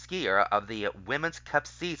slalom skier of the Women's Cup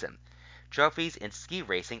season. Trophies in ski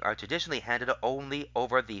racing are traditionally handed only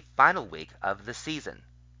over the final week of the season.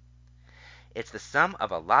 It's the sum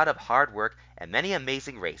of a lot of hard work and many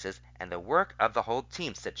amazing races, and the work of the whole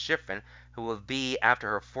team, said Shiffrin, who will be after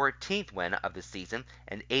her 14th win of the season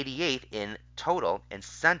and 88th in total in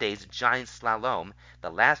Sunday's giant slalom, the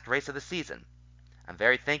last race of the season. I'm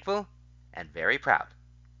very thankful and very proud.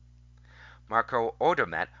 Marco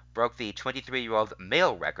Odermatt broke the 23-year-old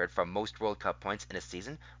male record for most World Cup points in a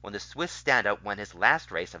season when the Swiss standout won his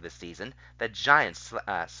last race of the season, the giant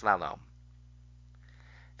slalom.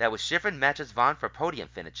 That was Shiffrin matches Vaughn for podium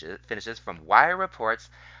finishes from Wire Reports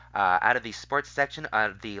out of the sports section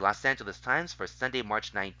of the Los Angeles Times for Sunday,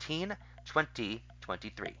 March 19,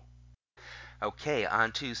 2023. Okay,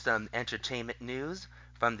 on to some entertainment news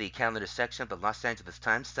from the calendar section of the Los Angeles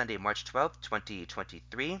Times, Sunday, March 12,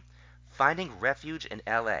 2023. Finding Refuge in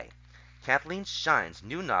L.A. Kathleen Shine's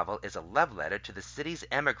new novel is a love letter to the city's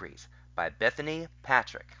emigres by Bethany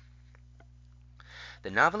Patrick.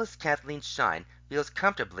 The novelist Kathleen Shine feels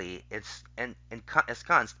comfortably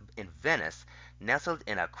ensconced in Venice, nestled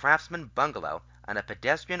in a craftsman bungalow on a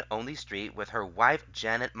pedestrian-only street with her wife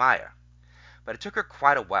Janet Meyer. But it took her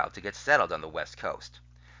quite a while to get settled on the West Coast.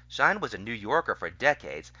 Shine was a New Yorker for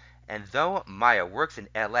decades, and though Meyer works in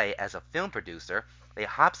L.A. as a film producer, they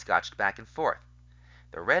hopscotched back and forth.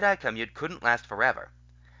 The red-eye commute couldn't last forever.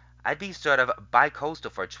 I'd be sort of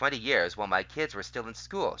bi-coastal for 20 years while my kids were still in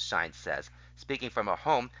school, Shine says, speaking from a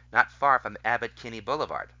home not far from Abbot Kinney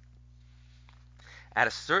Boulevard. At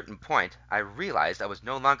a certain point, I realized I was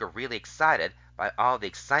no longer really excited by all the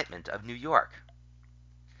excitement of New York.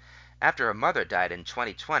 After her mother died in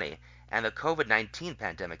 2020 and the COVID-19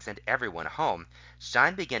 pandemic sent everyone home,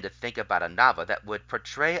 Shine began to think about a novel that would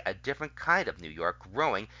portray a different kind of New York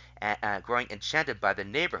growing enchanted by the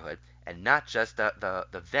neighborhood, and not just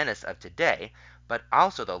the Venice of today, but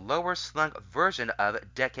also the lower slung version of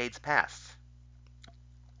decades past.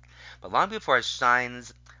 But long before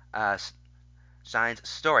Shine's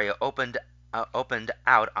story opened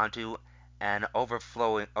out onto an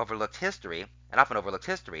often overlooked history,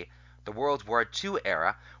 the World War II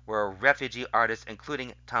era, where refugee artists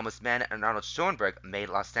including Thomas Mann and Arnold Schoenberg made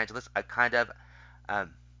Los Angeles a kind of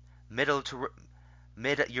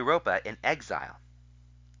mid-Europa in exile.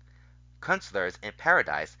 Kunstler's in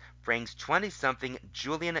Paradise brings 20-something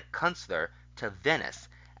Julian Kunstler to Venice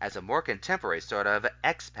as a more contemporary sort of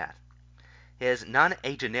expat. His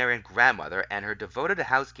nonagenarian grandmother and her devoted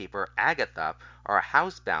housekeeper Agatha are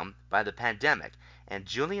housebound by the pandemic, and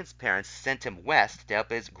Julian's parents sent him west to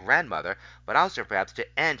help his grandmother, but also perhaps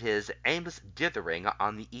to end his aimless dithering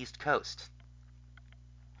on the East Coast.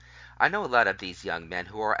 I know a lot of these young men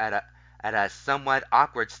who are at a somewhat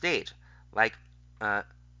awkward stage, like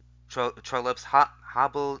Trollope's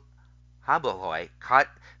Hobblehoi, caught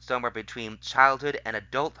somewhere between childhood and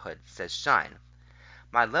adulthood, says Shine.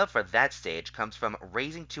 My love for that stage comes from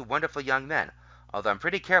raising two wonderful young men. Although I'm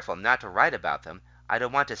pretty careful not to write about them, I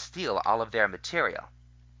don't want to steal all of their material.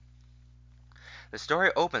 The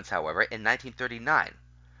story opens, however, in 1939,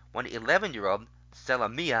 when 11-year-old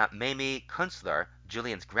Selamia Mamie Kunstler,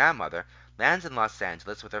 Julian's grandmother, lands in Los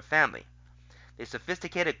Angeles with her family. The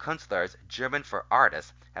sophisticated Kunstlers, German for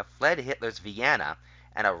artists, have fled Hitler's Vienna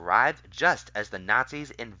and arrived just as the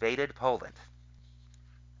Nazis invaded Poland.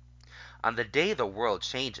 On the day the world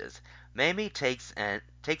changes, Mamie takes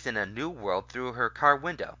in a new world through her car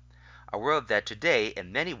window, a world that today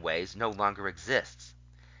in many ways no longer exists.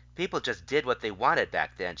 People just did what they wanted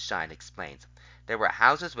back then, Shine explains. There were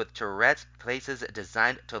houses with turrets, places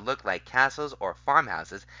designed to look like castles or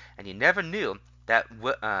farmhouses, and you never knew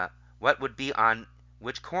what would be on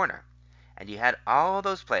which corner. And you had all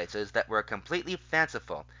those places that were completely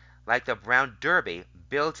fanciful, like the Brown Derby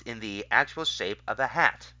built in the actual shape of a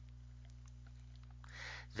hat.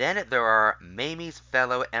 Then there are Mamie's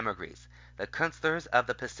fellow emigres, the Kunstlers of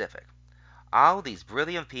the Pacific. All these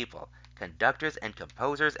brilliant people, conductors and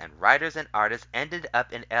composers and writers and artists, ended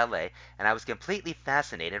up in L.A., and I was completely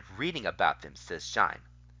fascinated reading about them, says Shine.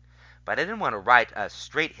 But I didn't want to write a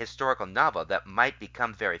straight historical novel that might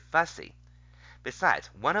become very fussy. Besides,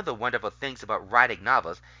 one of the wonderful things about writing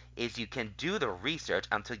novels is you can do the research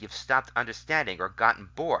until you've stopped understanding or gotten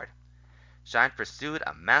bored. Shine pursued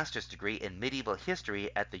a master's degree in medieval history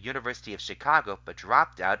at the University of Chicago, but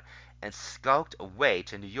dropped out and skulked away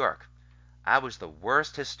to New York. I was the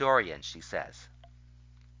worst historian, she says.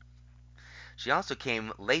 She also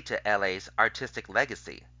came late to LA's artistic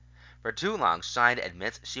legacy. For too long, Shine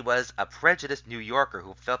admits she was a prejudiced New Yorker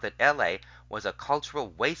who felt that LA was a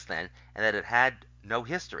cultural wasteland and that it had no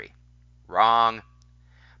history. Wrong.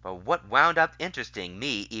 But what wound up interesting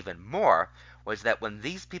me even more was that when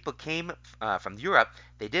these people came from Europe,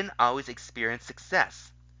 they didn't always experience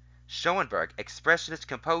success. Schoenberg, expressionist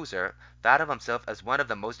composer, thought of himself as one of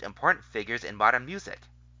the most important figures in modern music.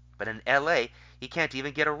 But in LA, he can't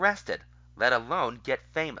even get arrested, let alone get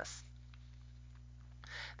famous.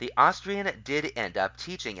 The Austrian did end up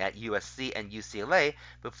teaching at USC and UCLA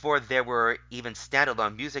before there were even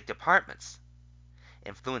standalone music departments,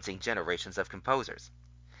 influencing generations of composers.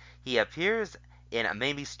 He appears in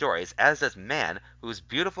Mamie's stories, as does Man, whose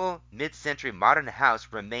beautiful mid-century modern house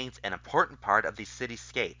remains an important part of the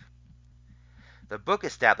cityscape. The book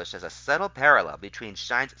establishes a subtle parallel between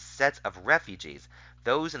Shine's sets of refugees,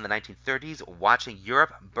 those in the 1930s watching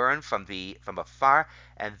Europe burn from afar,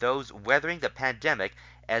 and those weathering the pandemic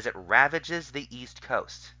as it ravages the East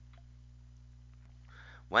Coast.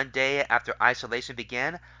 One day after isolation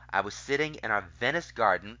began, I was sitting in our Venice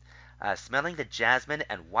garden, smelling the jasmine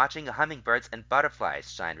and watching hummingbirds and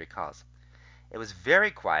butterflies, Shine recalls. It was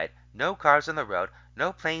very quiet, no cars on the road,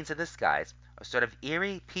 no planes in the skies, a sort of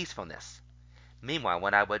eerie peacefulness. Meanwhile,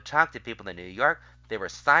 when I would talk to people in New York, there were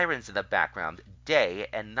sirens in the background, day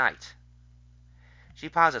and night. She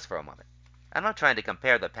pauses for a moment. I'm not trying to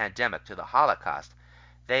compare the pandemic to the Holocaust.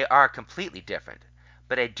 They are completely different.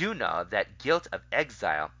 But I do know that guilt of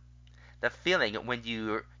exile, the feeling when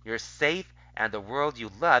you're safe and the world you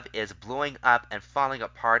love is blowing up and falling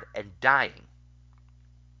apart and dying.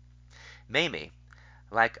 Mamie,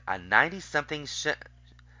 like a 90-something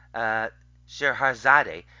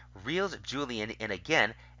Scheherazade, reels Julian in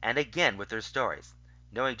again and again with her stories,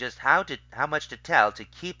 knowing just how much to tell to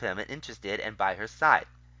keep him interested and by her side.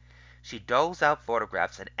 She doles out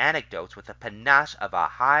photographs and anecdotes with the panache of a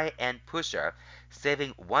high-end pusher, saving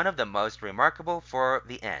one of the most remarkable for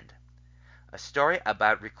the end. A story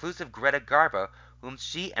about reclusive Greta Garbo, whom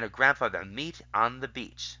she and her grandfather meet on the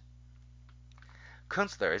beach.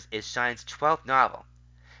 Kunstler's is Shine's 12th novel,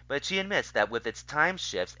 but she admits that with its time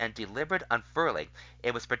shifts and deliberate unfurling,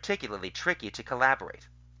 it was particularly tricky to collaborate.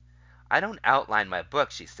 I don't outline my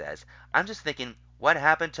book, she says. I'm just thinking, what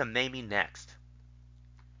happened to Mamie next?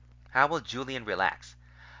 How will Julian relax?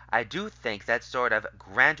 I do think that sort of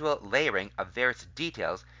gradual layering of various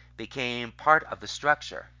details became part of the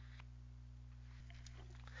structure.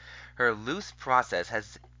 Her loose process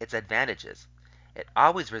has its advantages. It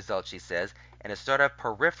always results, she says, in a sort of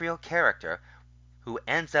peripheral character who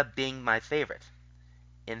ends up being my favorite.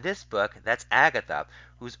 In this book, that's Agatha,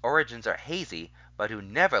 whose origins are hazy, but who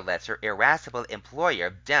never lets her irascible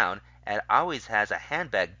employer down and always has a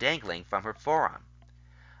handbag dangling from her forearm.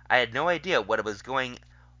 I had no idea what was going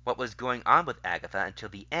on with Agatha until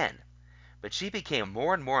the end, but she became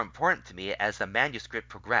more and more important to me as the manuscript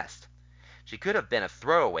progressed. She could have been a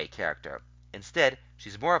throwaway character. Instead,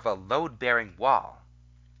 she's more of a load-bearing wall.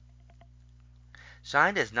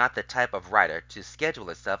 Shine is not the type of writer to schedule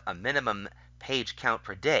herself a minimum page count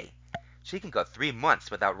per day. She can go 3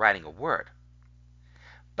 months without writing a word.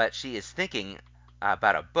 But she is thinking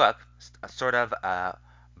about a book, a sort of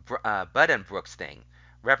Buddenbrooks thing,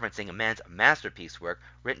 referencing a man's masterpiece work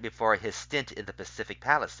written before his stint in the Pacific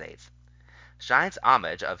Palisades. Shine's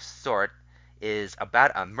homage of sort is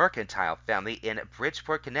about a mercantile family in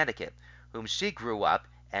Bridgeport, Connecticut, whom she grew up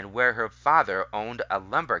and where her father owned a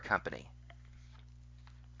lumber company.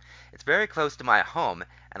 It's very close to my home,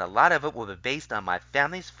 and a lot of it will be based on my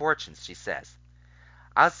family's fortunes, she says.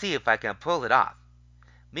 I'll see if I can pull it off.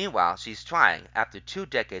 Meanwhile, she's trying, after 2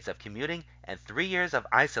 decades of commuting and 3 years of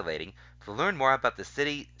isolating, to learn more about the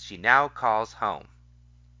city she now calls home.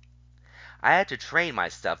 I had to train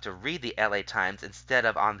myself to read the LA Times instead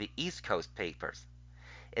of on the East Coast papers.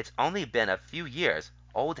 It's only been a few years.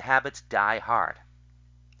 Old habits die hard.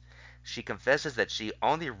 She confesses that she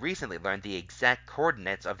only recently learned the exact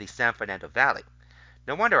coordinates of the San Fernando Valley.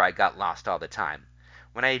 No wonder I got lost all the time.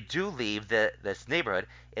 When I do leave this neighborhood,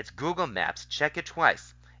 it's Google Maps, check it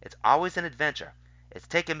twice. It's always an adventure. It's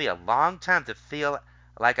taken me a long time to feel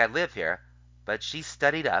like I live here, but she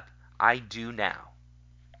studied up. I do now.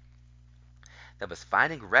 That was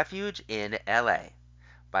Finding Refuge in L.A.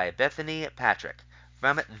 by Bethany Patrick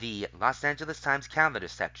from the Los Angeles Times Calendar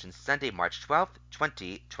section, Sunday, March 12,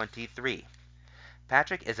 2023.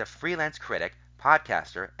 Patrick is a freelance critic,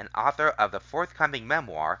 podcaster, and author of the forthcoming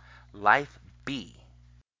memoir, Life B.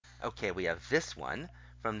 Okay, we have this one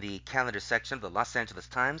from the calendar section of the Los Angeles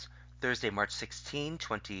Times, Thursday, March 16,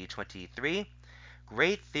 2023.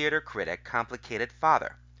 Great theater critic, complicated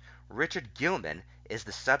father. Richard Gilman is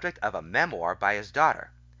the subject of a memoir by his daughter.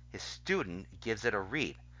 His student gives it a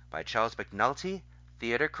read, by Charles McNulty,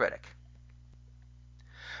 theater critic.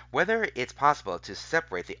 Whether it's possible to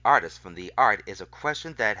separate the artist from the art is a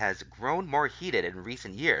question that has grown more heated in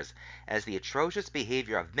recent years, as the atrocious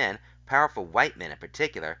behavior of men, powerful white men in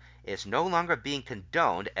particular, is no longer being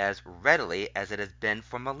condoned as readily as it has been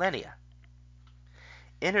for millennia.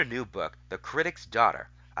 In her new book, The Critic's Daughter,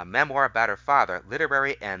 a memoir about her father,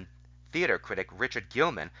 literary and theater critic Richard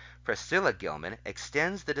Gilman, Priscilla Gilman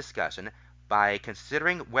extends the discussion by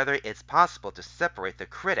considering whether it's possible to separate the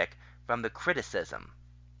critic from the criticism.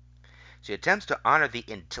 She attempts to honor the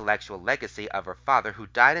intellectual legacy of her father, who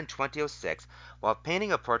died in 2006, while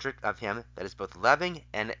painting a portrait of him that is both loving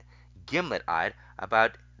and gimlet-eyed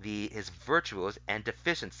about his virtues and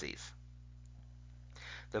deficiencies.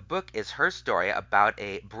 The book is her story about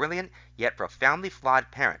a brilliant yet profoundly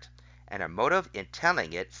flawed parent, and her motive in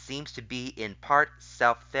telling it seems to be in part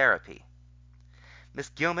self-therapy. Miss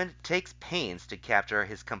Gilman takes pains to capture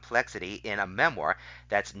his complexity in a memoir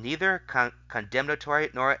that's neither condemnatory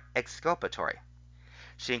nor exculpatory.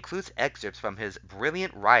 She includes excerpts from his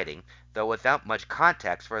brilliant writing, though without much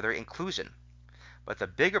context for their inclusion. But the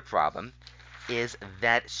bigger problem is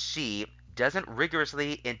that she doesn't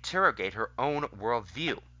rigorously interrogate her own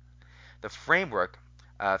worldview. The framework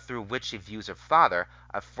through which she views her father,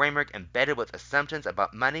 a framework embedded with assumptions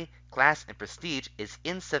about money, class, and prestige, is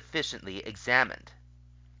insufficiently examined.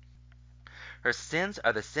 Her sins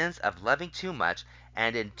are the sins of loving too much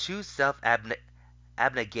and in too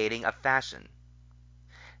self-abnegating a fashion.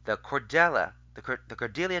 The Cordelia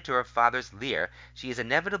to her father's Lear, she is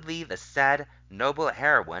inevitably the sad, noble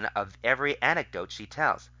heroine of every anecdote she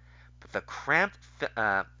tells. But the cramped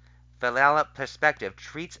filial perspective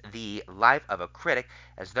treats the life of a critic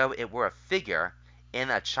as though it were a figure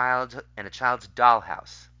in a child's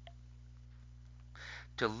dollhouse.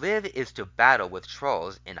 To live is to battle with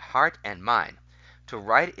trolls in heart and mind. To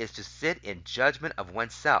write is to sit in judgment of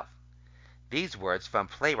oneself. These words from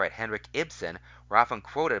playwright Henrik Ibsen were often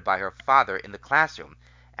quoted by her father in the classroom,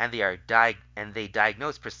 and they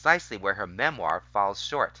diagnose precisely where her memoir falls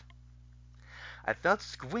short. I felt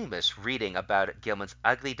squeamish reading about Gilman's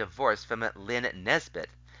ugly divorce from Lynn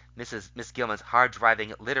Nesbit, Miss Gilman's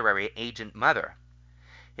hard-driving literary agent mother.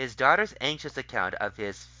 His daughter's anxious account of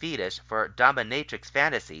his fetish for dominatrix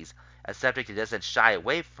fantasies, a subject he doesn't shy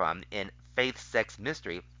away from in Faith, Sex,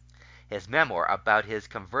 Mystery, his memoir about his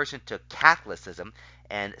conversion to Catholicism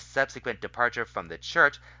and subsequent departure from the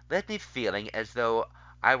church, left me feeling as though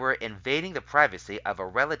I were invading the privacy of a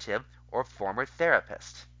relative or former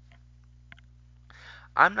therapist.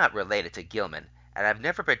 I'm not related to Gilman, and I've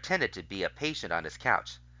never pretended to be a patient on his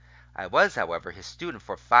couch. I was, however, his student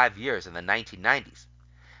for 5 years in the 1990s.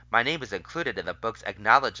 My name is included in the book's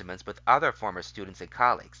acknowledgments with other former students and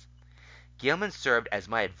colleagues. Gilman served as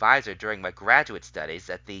my advisor during my graduate studies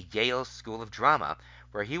at the Yale School of Drama,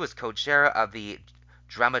 where he was co-chair of the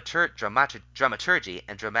Dramaturgy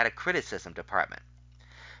and Dramatic Criticism department.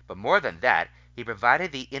 But more than that, he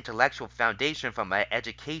provided the intellectual foundation for my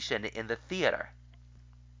education in the theater.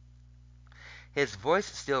 His voice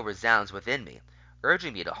still resounds within me,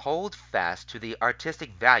 urging me to hold fast to the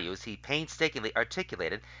artistic values he painstakingly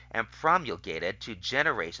articulated and promulgated to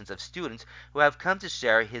generations of students who have come to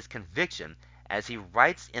share his conviction, as he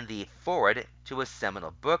writes in the foreword to his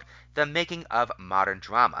seminal book, The Making of Modern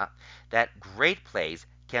Drama, that great plays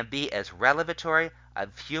can be as revelatory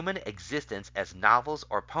of human existence as novels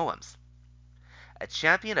or poems. A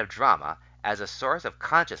champion of drama as a source of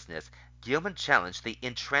consciousness, Gilman challenged the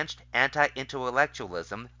entrenched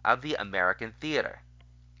anti-intellectualism of the American theater.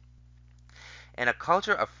 In a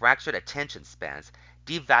culture of fractured attention spans,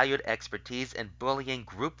 devalued expertise, and bullying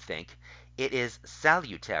groupthink, it is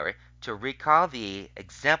salutary to recall the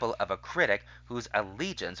example of a critic whose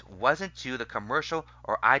allegiance wasn't to the commercial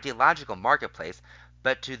or ideological marketplace,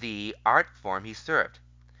 but to the art form he served.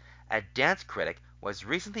 A dance critic was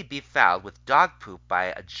recently befouled with dog poop by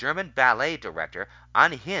a German ballet director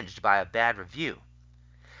unhinged by a bad review.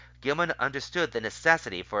 Gilman understood the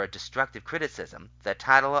necessity for a destructive criticism, the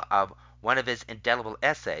title of one of his indelible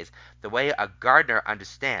essays, the way a gardener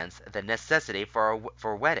understands the necessity for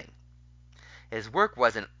wedding. His work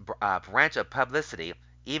wasn't a branch of publicity,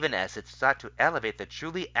 even as it sought to elevate the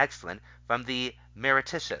truly excellent from the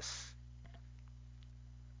meretricious.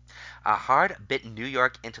 A hard-bitten New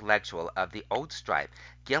York intellectual of the old stripe,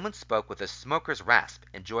 Gilman spoke with a smoker's rasp,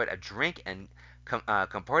 enjoyed a drink, and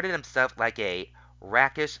comported himself like a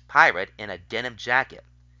rakish pirate in a denim jacket.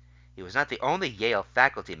 He was not the only Yale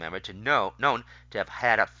faculty member known to have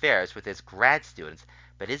had affairs with his grad students,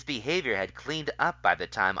 but his behavior had cleaned up by the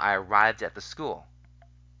time I arrived at the school.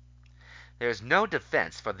 There is no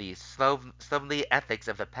defense for the slovenly ethics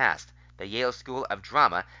of the past. The Yale School of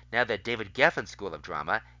Drama, now the David Geffen School of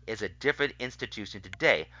Drama, is a different institution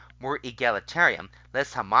today, more egalitarian,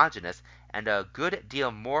 less homogeneous, and a good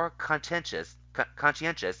deal more conscientious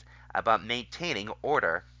about maintaining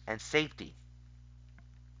order and safety.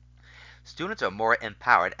 Students are more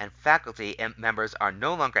empowered, and faculty members are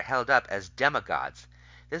no longer held up as demigods.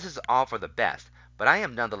 This is all for the best, but I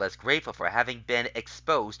am nonetheless grateful for having been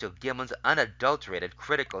exposed to Gilman's unadulterated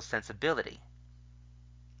critical sensibility.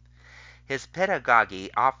 His pedagogy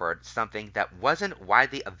offered something that wasn't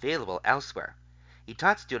widely available elsewhere. He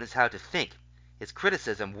taught students how to think. His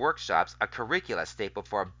criticism workshops, a curricula staple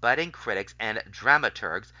for budding critics and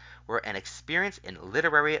dramaturgs, were an experience in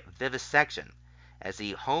literary vivisection, as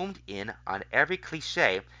he homed in on every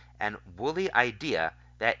cliché and woolly idea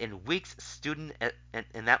that in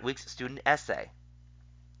that week's student essay.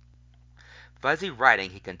 Fuzzy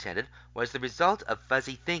writing, he contended, was the result of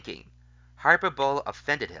fuzzy thinking. Hyperbole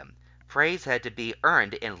offended him. Praise had to be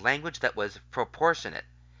earned in language that was proportionate.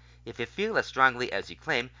 If you feel as strongly as you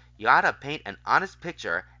claim, you ought to paint an honest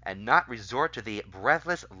picture and not resort to the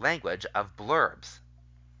breathless language of blurbs.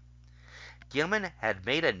 Gilman had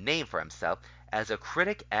made a name for himself as a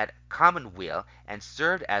critic at Commonweal and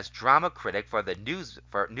served as drama critic for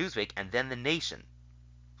Newsweek and then The Nation.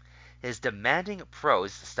 His demanding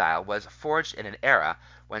prose style was forged in an era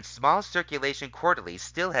when small circulation quarterlies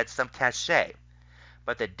still had some cachet,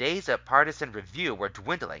 but the days of partisan review were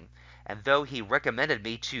dwindling, and though he recommended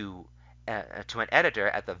me to an editor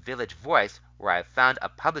at the Village Voice, where I found a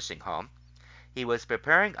publishing home, he was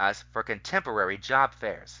preparing us for contemporary job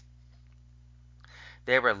fairs.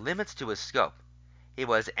 There were limits to his scope. He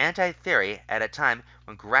was anti-theory at a time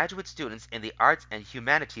when graduate students in the arts and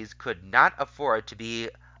humanities could not afford to be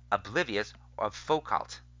oblivious of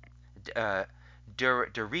Foucault,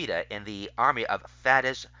 Derrida in the army of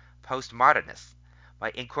faddish postmodernists.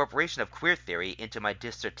 My incorporation of queer theory into my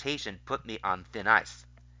dissertation put me on thin ice.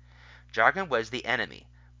 Jargon was the enemy,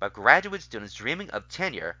 but graduate students dreaming of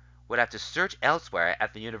tenure would have to search elsewhere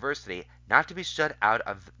at the university not to be shut out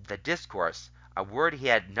of the discourse, a word he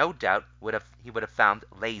had no doubt he would have found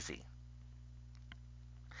lazy.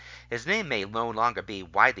 His name may no longer be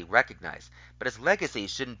widely recognized, but his legacy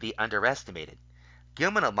shouldn't be underestimated.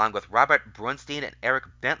 Gilman, along with Robert Brunstein and Eric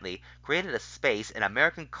Bentley, created a space in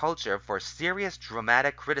American culture for serious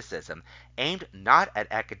dramatic criticism aimed not at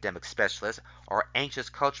academic specialists or anxious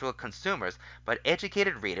cultural consumers, but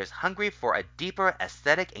educated readers hungry for a deeper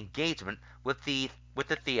aesthetic engagement with the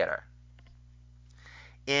theater.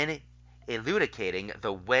 In elucidating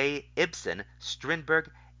the way Ibsen, Strindberg,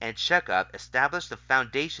 and Chekhov established the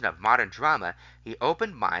foundation of modern drama, he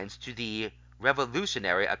opened minds to the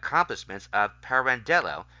revolutionary accomplishments of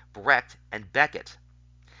Pirandello, Brecht, and Beckett.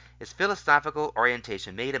 His philosophical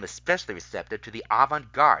orientation made him especially receptive to the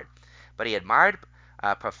avant-garde, but he admired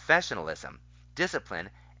professionalism,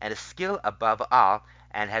 discipline, and skill above all,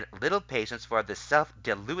 and had little patience for the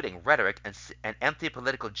self-deluding rhetoric and empty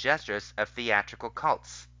political gestures of theatrical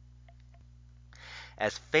cults.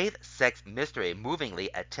 As Faith, Sex, Mystery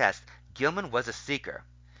movingly attests, Gilman was a seeker.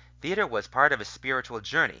 Theater was part of his spiritual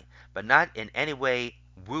journey, but not in any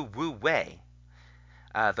woo-woo way.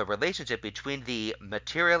 The relationship between the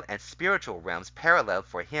material and spiritual realms paralleled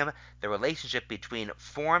for him the relationship between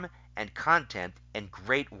form and content in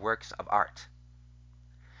great works of art.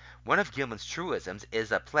 One of Gilman's truisms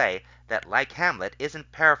is a play that, like Hamlet,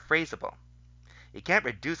 isn't paraphrasable. You can't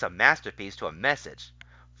reduce a masterpiece to a message.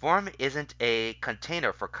 Form isn't a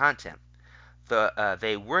container for content.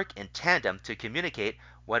 They work in tandem to communicate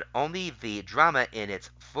what only the drama in its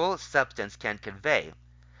full substance can convey.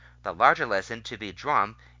 The larger lesson to be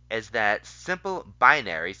drawn is that simple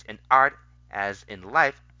binaries in art, as in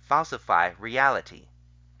life, falsify reality.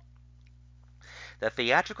 The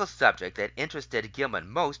theatrical subject that interested Gilman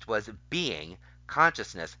most was being,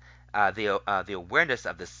 consciousness, the awareness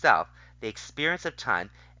of the self, the experience of time,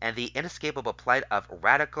 and the inescapable plight of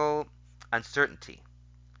radical uncertainty.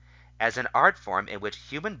 As an art form in which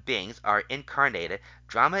human beings are incarnated,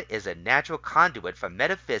 drama is a natural conduit for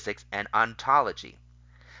metaphysics and ontology.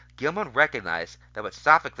 Gilman recognized that what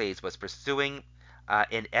Sophocles was pursuing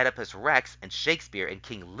in Oedipus Rex and Shakespeare in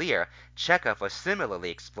King Lear, Chekhov was similarly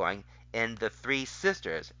exploring in The Three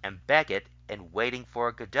Sisters and Beckett in Waiting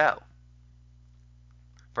for Godot.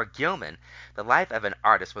 For Gilman, the life of an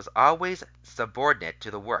artist was always subordinate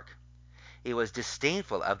to the work. He was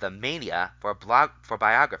disdainful of the mania for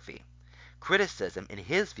biography. Criticism, in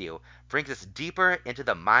his view, brings us deeper into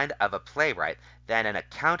the mind of a playwright than an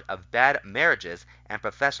account of bad marriages and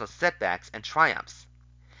professional setbacks and triumphs.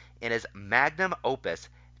 In his magnum opus,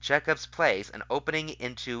 Chekhov's plays, An Opening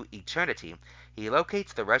into Eternity, he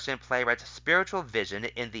locates the Russian playwright's spiritual vision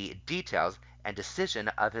in the details and decision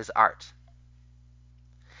of his art.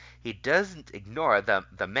 He doesn't ignore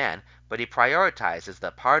the man, but he prioritizes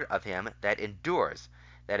the part of him that endures,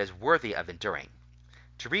 that is worthy of enduring.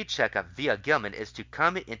 To read Chekhov via Gilman is to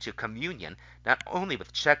come into communion not only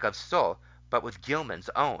with Chekhov's soul, but with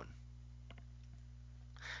Gilman's own.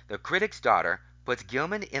 The Critic's Daughter puts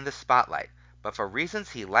Gilman in the spotlight, but for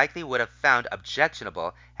reasons he likely would have found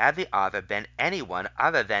objectionable had the author been anyone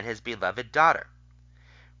other than his beloved daughter.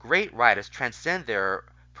 Great writers transcend their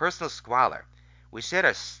personal squalor. We shed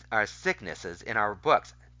our sicknesses in our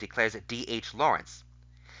books, declares D. H. Lawrence.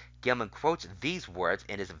 Gilman quotes these words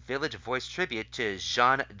in his Village Voice tribute to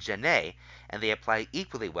Jean Genet, and they apply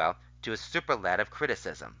equally well to his superlative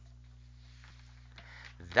criticism.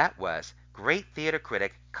 That was Great Theatre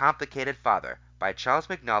Critic, Complicated Father by Charles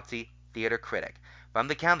McNulty, Theatre Critic, from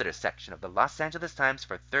the calendar section of the Los Angeles Times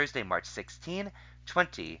for Thursday, March 16,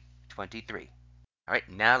 2023. Alright,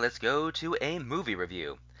 now let's go to a movie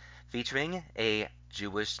review featuring a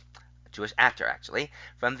Jewish actor, actually,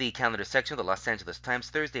 from the calendar section of the Los Angeles Times,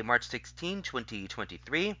 Thursday, March 16,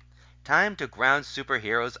 2023. Time to ground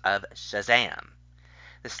superheroes of Shazam.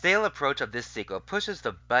 The stale approach of this sequel pushes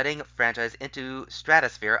the budding franchise into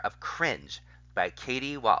stratosphere of cringe by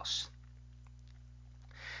Katie Walsh.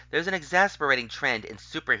 There's an exasperating trend in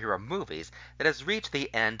superhero movies that has reached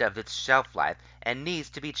the end of its shelf life and needs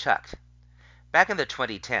to be chucked. Back in the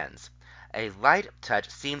 2010s, a light touch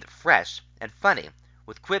seemed fresh and funny,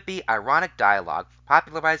 with quippy, ironic dialogue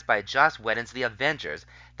popularized by Joss Whedon's The Avengers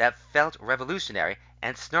that felt revolutionary,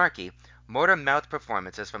 and snarky, motor-mouthed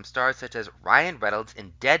performances from stars such as Ryan Reynolds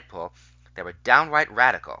in Deadpool that were downright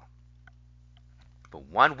radical. But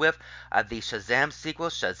one whiff of the Shazam sequel,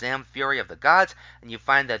 Shazam! Fury of the Gods, and you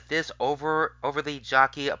find that this overly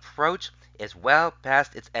jockey approach is well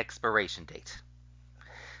past its expiration date.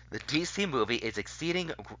 The DC movie is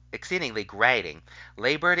exceedingly grating,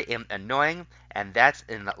 labored in annoying, and that's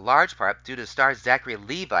in large part due to star Zachary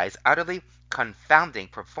Levi's utterly confounding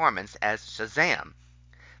performance as Shazam,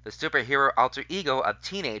 the superhero alter ego of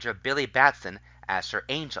teenager Billy Batson, Asher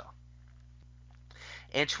Angel.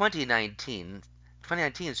 In 2019's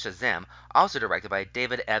Shazam, also directed by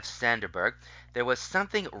David F. Sandberg, there was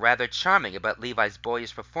something rather charming about Levi's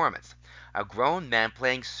boyish performance. A grown man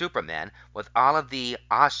playing Superman with all of the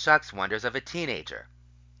aw shucks wonders of a teenager.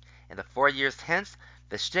 In the 4 years hence,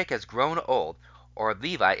 the shtick has grown old, or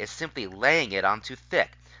Levi is simply laying it on too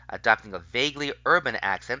thick, adopting a vaguely urban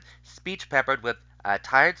accent, speech peppered with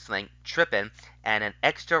tired slang, trippin', and an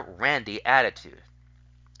extra randy attitude.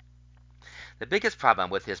 The biggest problem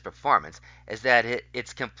with his performance is that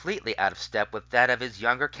it's completely out of step with that of his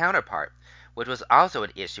younger counterpart, which was also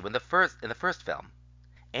an issue in the first film.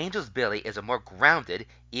 Angel's Billy is a more grounded,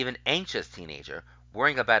 even anxious teenager,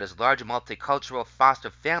 worrying about his large multicultural foster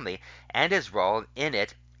family and his role in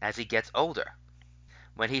it as he gets older.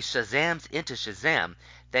 When he Shazams into Shazam,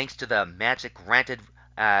 thanks to the magic granted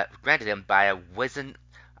him by a wizened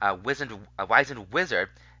wizard,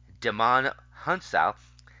 Demon Hunsal,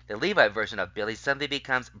 the Levi version of Billy suddenly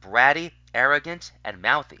becomes bratty, arrogant, and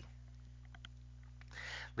mouthy.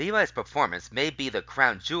 Levi's performance may be the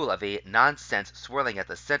crown jewel of a nonsense swirling at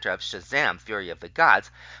the center of Shazam! Fury of the Gods,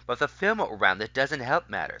 but the film around it doesn't help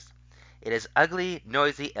matters. It is ugly,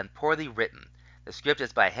 noisy, and poorly written. The script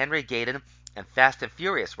is by Henry Gayden and Fast and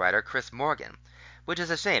Furious writer Chris Morgan, which is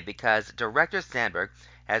a shame because director Sandberg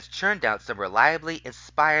has churned out some reliably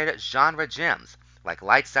inspired genre gems like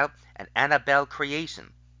Lights Out and Annabelle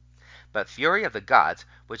Creation. But Fury of the Gods,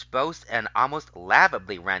 which boasts an almost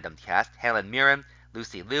laughably random cast, Helen Mirren,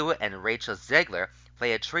 Lucy Liu, and Rachel Zegler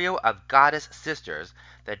play a trio of goddess sisters,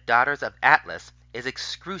 the daughters of Atlas, is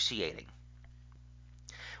excruciating.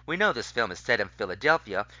 We know this film is set in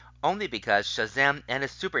Philadelphia only because Shazam and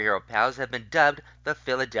his superhero pals have been dubbed the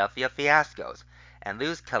Philadelphia Fiascos, and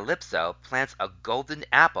Liu's Calypso plants a golden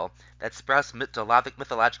apple that sprouts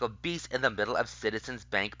mythological beasts in the middle of Citizens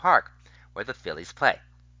Bank Park, where the Phillies play.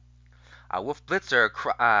 Wolf Blitzer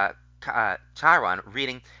Chiron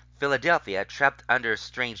reading Philadelphia Trapped Under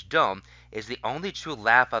Strange Dome is the only true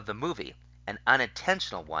laugh of the movie, an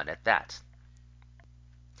unintentional one at that.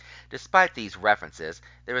 Despite these references,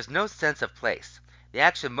 there is no sense of place. The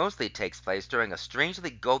action mostly takes place during a strangely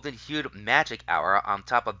golden-hued magic hour on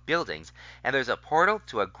top of buildings, and there's a portal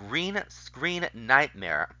to a green screen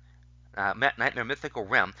nightmare mythical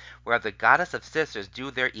realm where the goddess of sisters do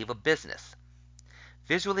their evil business.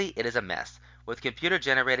 Visually, it is a mess, with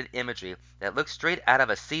computer-generated imagery that looks straight out of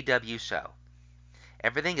a CW show.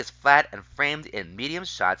 Everything is flat and framed in medium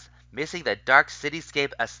shots, missing the dark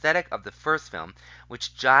cityscape aesthetic of the first film,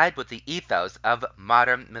 which jibed with the ethos of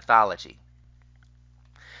modern mythology.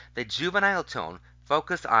 The juvenile tone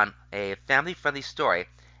focused on a family-friendly story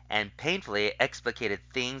and painfully explicated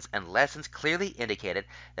themes and lessons clearly indicated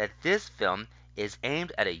that this film is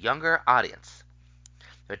aimed at a younger audience.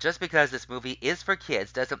 But just because this movie is for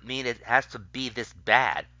kids doesn't mean it has to be this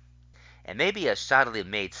bad. It may be a shoddily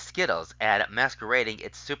made Skittles ad masquerading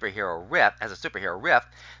its superhero riff as a superhero riff,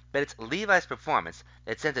 but it's Levi's performance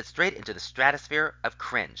that sends it straight into the stratosphere of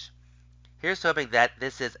cringe. Here's hoping that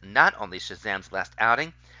this is not only Shazam's last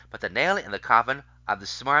outing, but the nail in the coffin of the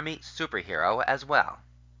smarmy superhero as well.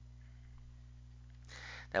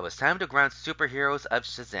 That was Time to Ground Superheroes of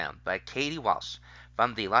Shazam by Katie Walsh.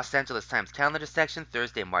 From the Los Angeles Times calendar section,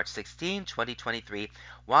 Thursday, March 16, 2023,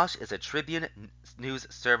 Walsh is a Tribune News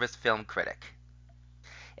Service film critic.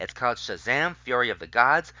 It's called Shazam! Fury of the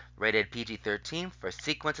Gods, rated PG-13 for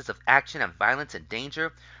sequences of action and violence and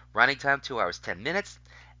danger, running time 2 hours 10 minutes,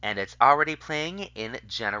 and it's already playing in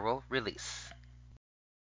general release.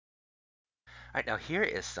 Alright, now here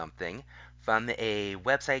is something from a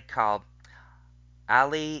website called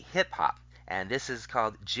Ali Hip Hop, and this is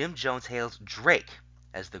called Jim Jones hails Drake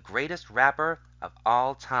as the greatest rapper of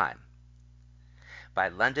all time. By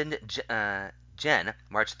London Jen,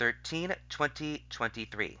 March 13,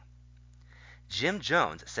 2023. Jim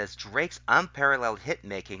Jones says Drake's unparalleled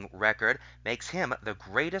hit-making record makes him the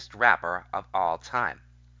greatest rapper of all time.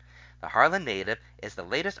 The Harlem native is the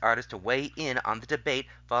latest artist to weigh in on the debate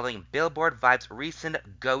following Billboard Vibe's recent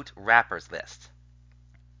GOAT rappers list.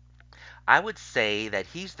 I would say that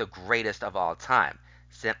he's the greatest of all time,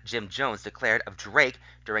 Jim Jones declared of Drake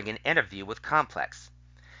during an interview with Complex.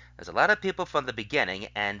 There's a lot of people from the beginning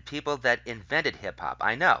and people that invented hip-hop,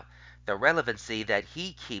 I know. The relevancy that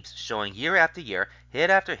he keeps showing year after year, hit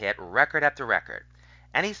after hit, record after record.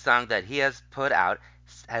 Any song that he has put out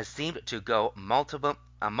has seemed to go multiple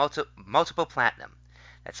platinum.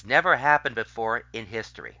 That's never happened before in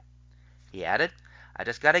history. He added, I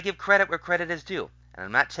just gotta give credit where credit is due, and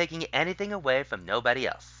I'm not taking anything away from nobody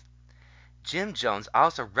else. Jim Jones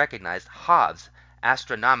also recognized Hov's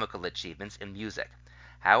astronomical achievements in music.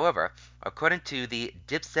 However, according to the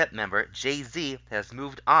Dipset member, Jay-Z has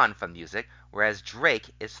moved on from music, whereas Drake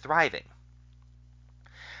is thriving.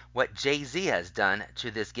 What Jay-Z has done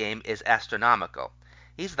to this game is astronomical.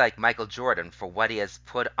 He's like Michael Jordan for what he has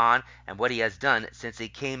put on and what he has done since he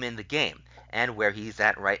came in the game, and where he's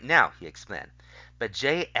at right now, he explained. But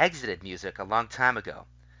Jay exited music a long time ago.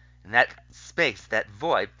 In that space, that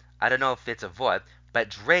void, I don't know if it's a void, but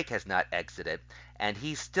Drake has not exited, and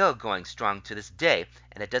he's still going strong to this day,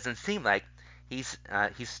 and it doesn't seem like he's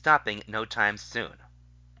stopping no time soon.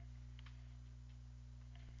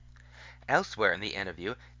 Elsewhere in the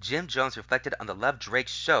interview, Jim Jones reflected on the love Drake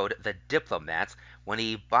showed the Diplomats when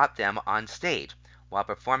he brought them on stage, while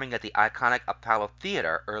performing at the iconic Apollo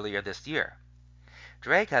Theater earlier this year.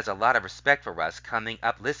 Drake has a lot of respect for us coming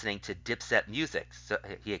up listening to Dipset music,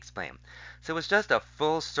 he explained. So it was just a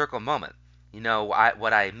full circle moment. You know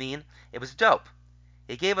what I mean? It was dope.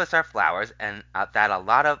 He gave us our flowers, and that a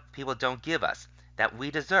lot of people don't give us, that we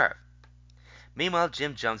deserve. Meanwhile,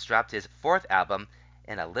 Jim Jones dropped his fourth album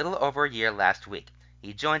in a little over a year last week.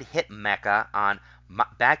 He joined Hit Mecca on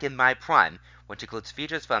Back in My Prime, which includes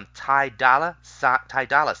features from Ty Dolla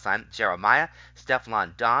 $ign, Jeremiah,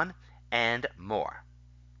 Stefflon Don, and more.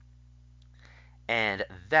 And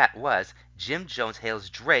that was Jim Jones hails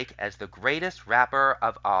Drake as the greatest rapper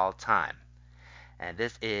of all time. And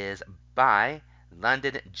this is by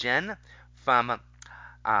London Jen from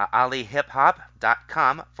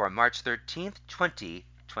AliHipHop.com for March 13th,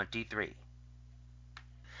 2023.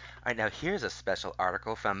 Alright, now here's a special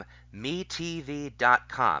article from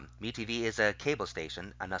MeTV.com. MeTV is a cable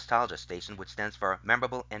station, a nostalgia station, which stands for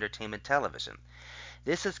Memorable Entertainment Television.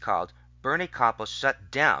 This is called Bernie Koppel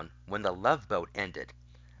Shut Down When the Love Boat Ended.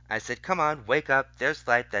 I said, come on, wake up, there's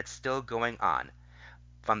life that's still going on.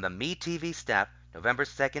 From the MeTV staff, November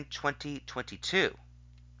 2nd, 2022.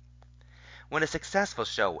 When a successful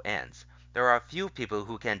show ends, there are a few people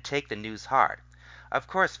who can take the news hard. Of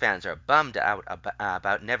course, fans are bummed out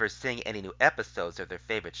about never seeing any new episodes of their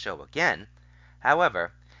favorite show again.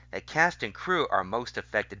 However, the cast and crew are most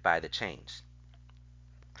affected by the change.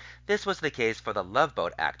 This was the case for the Love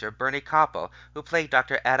Boat actor Bernie Koppel, who played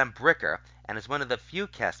Dr. Adam Bricker and is one of the few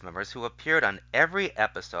cast members who appeared on every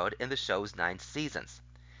episode in the show's 9 seasons.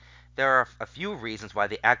 There are a few reasons why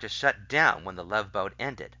the actor shut down when the Love Boat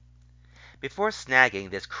ended. Before snagging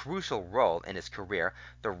this crucial role in his career,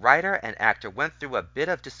 the writer and actor went through a bit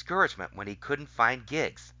of discouragement when he couldn't find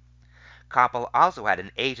gigs. Koppel also had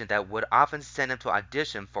an agent that would often send him to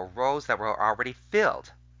audition for roles that were already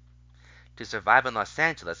filled. To survive in Los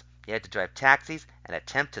Angeles, he had to drive taxis and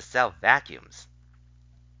attempt to sell vacuums.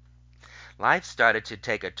 Life started to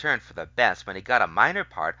take a turn for the best when he got a minor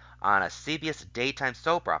part on a CBS daytime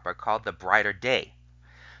soap opera called The Brighter Day.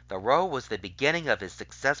 The role was the beginning of his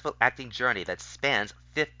successful acting journey that spans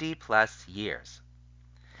 50-plus years.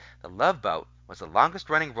 The Love Boat was the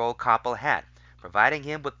longest-running role Koppel had, providing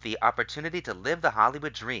him with the opportunity to live the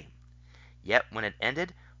Hollywood dream. Yet when it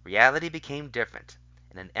ended, reality became different.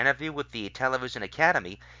 In an interview with the Television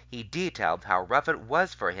Academy, he detailed how rough it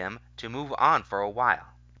was for him to move on for a while.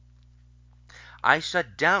 I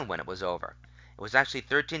shut down when it was over. It was actually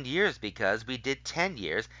 13 years because we did 10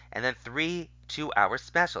 years and then 3 2-hour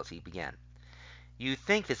specials, he began. You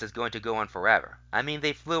think this is going to go on forever. I mean,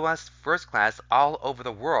 they flew us first class all over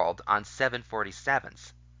the world on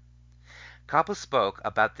 747s. Koppel spoke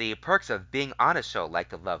about the perks of being on a show like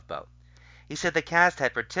The Love Boat. He said the cast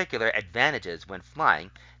had particular advantages when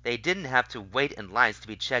flying. They didn't have to wait in lines to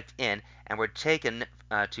be checked in and were taken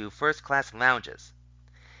to first-class lounges.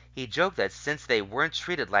 He joked that since they weren't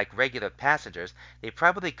treated like regular passengers, they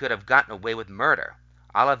probably could have gotten away with murder.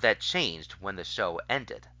 All of that changed when the show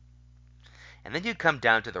ended. And then you come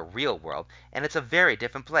down to the real world, and it's a very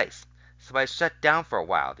different place. So I shut down for a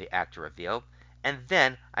while, the actor revealed, and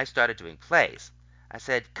then I started doing plays. I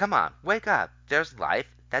said, "Come on, wake up. There's life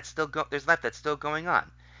there's life that's still going on.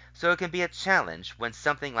 So it can be a challenge when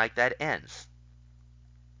something like that ends."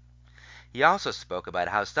 He also spoke about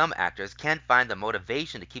how some actors can't find the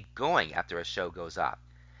motivation to keep going after a show goes off.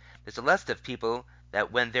 There's a list of people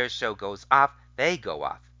that when their show goes off, they go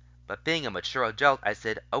off. But being a mature adult, I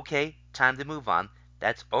said, "Okay, time to move on.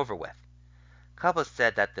 That's over with." Koppel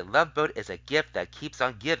said that the Love Boat is a gift that keeps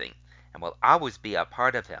on giving and will always be a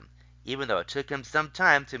part of him. Even though it took him some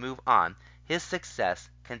time to move on, his success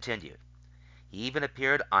continued. He even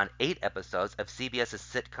appeared on 8 episodes of CBS's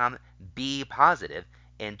sitcom Be Positive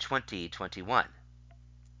in 2021.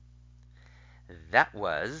 That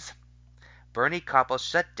was Bernie Koppel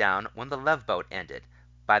shut down when the Love Boat ended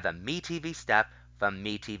by the MeTV staff from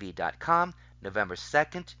MeTV.com, November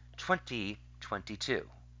 2nd, 2022.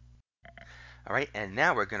 All right, and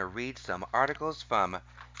now we're going to read some articles from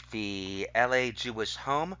the LA Jewish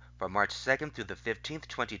Home for March 2nd through the 15th,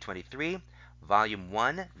 2023, Volume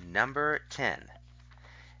 1, Number 10.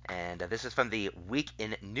 And this is from the Week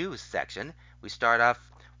in News section. We start off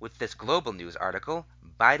with this global news article,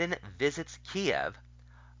 Biden visits Kiev,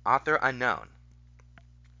 author unknown.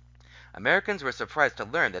 Americans were surprised to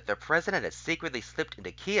learn that their president had secretly slipped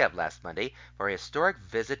into Kiev last Monday for a historic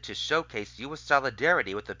visit to showcase U.S.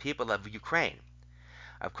 solidarity with the people of Ukraine.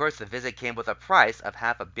 Of course, the visit came with a price of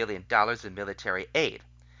 $500 million in military aid.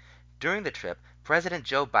 During the trip, President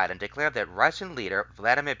Joe Biden declared that Russian leader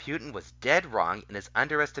Vladimir Putin was dead wrong in his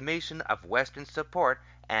underestimation of Western support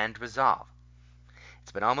and resolve.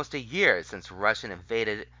 It's been almost a year since Russia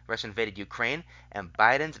invaded Ukraine, and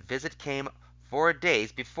Biden's visit came 4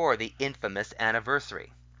 days before the infamous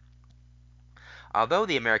anniversary. Although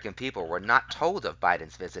the American people were not told of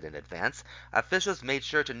Biden's visit in advance, officials made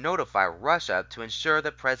sure to notify Russia to ensure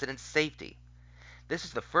the president's safety. This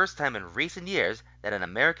is the first time in recent years that an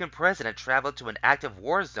American president traveled to an active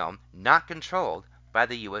war zone not controlled by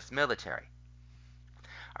the U.S. military.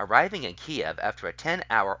 Arriving in Kiev after a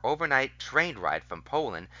 10-hour overnight train ride from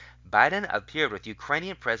Poland, Biden appeared with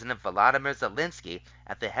Ukrainian President Volodymyr Zelensky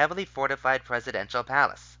at the heavily fortified presidential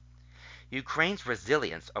palace. Ukraine's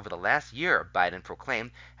resilience over the last year, Biden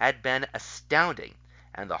proclaimed, had been astounding,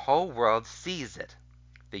 and the whole world sees it.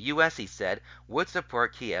 The U.S., he said, would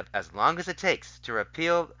support Kiev as long as it takes to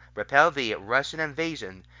repel the Russian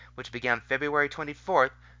invasion, which began February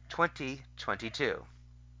 24, 2022.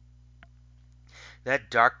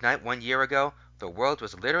 That dark night 1 year ago, the world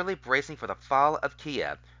was literally bracing for the fall of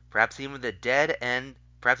Kiev, perhaps even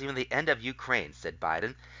the end of Ukraine, said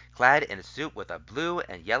Biden, clad in a suit with a blue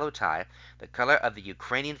and yellow tie, the color of the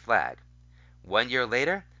Ukrainian flag. 1 year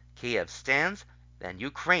later, Kiev stands, then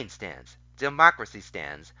Ukraine stands, democracy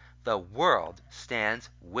stands, the world stands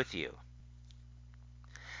with you.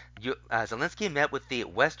 Zelensky met with the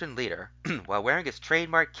Western leader while wearing his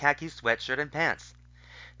trademark khaki sweatshirt and pants.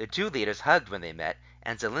 The two leaders hugged when they met,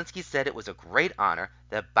 and Zelensky said it was a great honor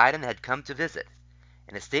that Biden had come to visit.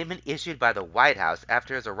 In a statement issued by the White House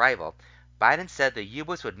after his arrival, Biden said the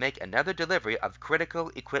U.S. would make another delivery of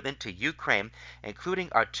critical equipment to Ukraine,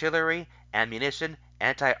 including artillery, ammunition,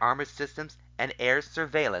 anti-armor systems, and air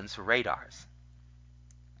surveillance radars.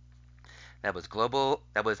 That was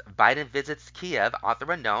Biden visits Kiev,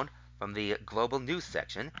 author unknown, from the Global News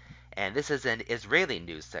section, and this is an Israeli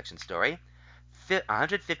news section story.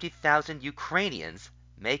 150,000 Ukrainians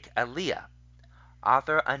make Aliyah,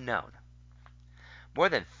 author unknown. More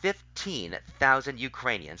than 15,000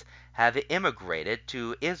 Ukrainians have immigrated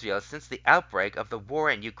to Israel since the outbreak of the war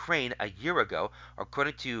in Ukraine a year ago,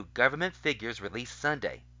 according to government figures released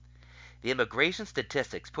Sunday. The immigration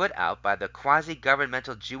statistics put out by the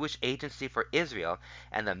quasi-governmental Jewish Agency for Israel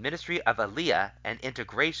and the Ministry of Aliyah and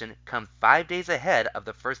Integration come 5 days ahead of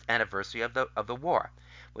the first anniversary of the war,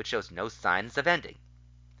 which shows no signs of ending.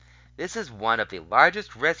 This is one of the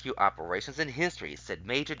largest rescue operations in history, said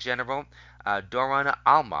Major General Doron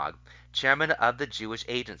Almog, chairman of the Jewish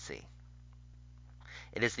Agency.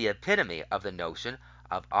 It is the epitome of the notion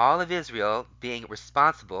of all of Israel being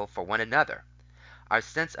responsible for one another. Our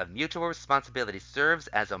sense of mutual responsibility serves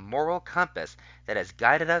as a moral compass that has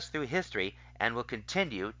guided us through history and will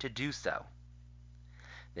continue to do so.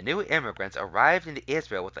 The new immigrants arrived in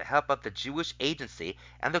Israel with the help of the Jewish Agency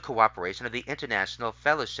and the cooperation of the International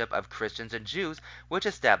Fellowship of Christians and Jews, which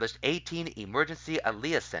established 18 emergency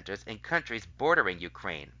Aliyah centers in countries bordering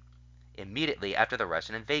Ukraine immediately after the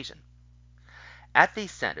Russian invasion. At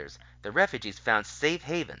these centers, the refugees found safe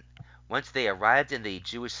haven. Once they arrived in the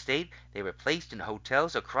Jewish state, they were placed in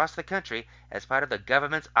hotels across the country as part of the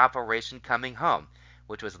government's Operation Coming Home,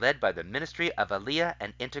 which was led by the Ministry of Aliyah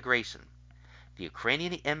and Integration. The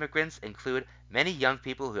Ukrainian immigrants include many young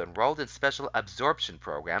people who enrolled in special absorption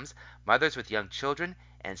programs, mothers with young children,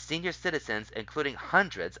 and senior citizens, including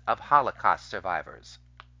hundreds of Holocaust survivors.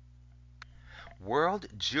 World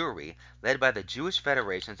Jewry, led by the Jewish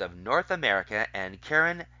Federations of North America and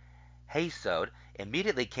Karen Hayesod,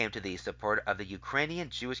 immediately came to the support of the Ukrainian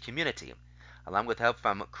Jewish community, along with help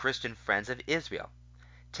from Christian Friends of Israel.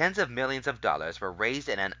 Tens of millions of dollars were raised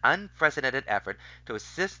in an unprecedented effort to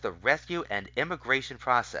assist the rescue and immigration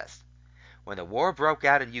process. When the war broke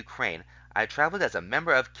out in Ukraine, I traveled as a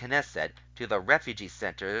member of Knesset to the refugee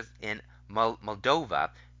centers in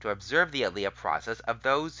Moldova to observe the Aliyah process of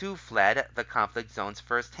those who fled the conflict zones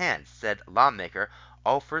firsthand, said lawmaker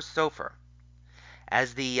Ofer Sofer.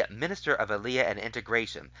 As the Minister of Aliyah and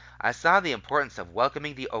Integration, I saw the importance of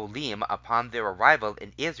welcoming the Olim upon their arrival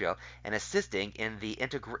in Israel and assisting in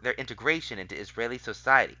their integration into Israeli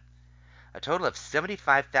society. A total of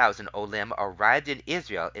 75,000 Olim arrived in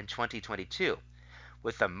Israel in 2022,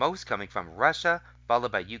 with the most coming from Russia,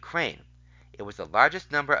 followed by Ukraine. It was the largest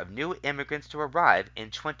number of new immigrants to arrive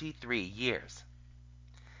in 23 years.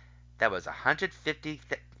 That was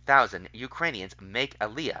 150,000 Ukrainians make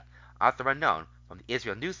Aliyah, author unknown, from the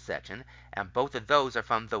Israel News section, and both of those are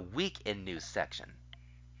from the Week in News section.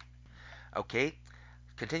 Okay,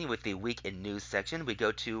 continue with the Week in News section. We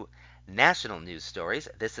go to national news stories.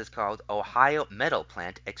 This is called Ohio Metal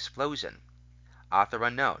Plant Explosion. Author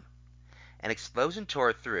unknown. An explosion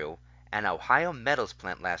tore through an Ohio metals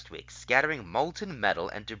plant last week, scattering molten metal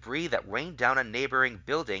and debris that rained down on neighboring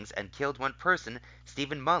buildings and killed one person,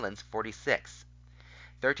 Stephen Mullins, 46.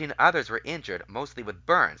 13 others were injured, mostly with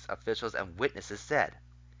burns, officials and witnesses said.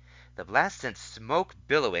 The blast sent smoke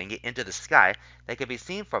billowing into the sky that could be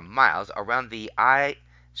seen for miles around the I.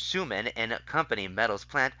 Schumann and Company metals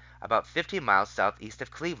plant about 50 miles southeast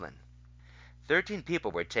of Cleveland. 13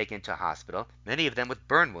 people were taken to hospital, many of them with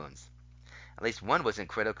burn wounds. At least one was in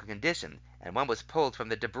critical condition, and one was pulled from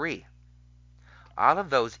the debris. All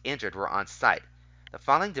of those injured were on site, the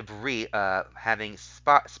falling debris having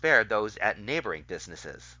spared those at neighboring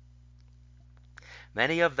businesses.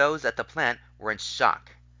 Many of those at the plant were in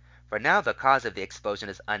shock. For now, the cause of the explosion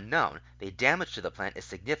is unknown. The damage to the plant is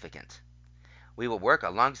significant. We will work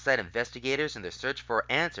alongside investigators in their search for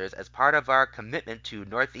answers as part of our commitment to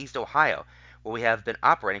Northeast Ohio, where we have been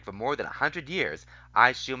operating for more than 100 years,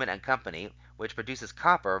 I. Schumann and Company, which produces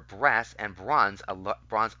copper, brass, and bronze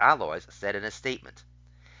alloys, said in a statement.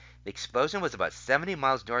 The explosion was about 70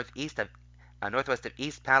 miles northwest of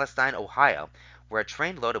East Palestine, Ohio, where a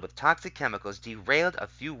train loaded with toxic chemicals derailed a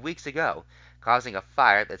few weeks ago, causing a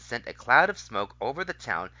fire that sent a cloud of smoke over the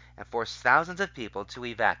town and forced thousands of people to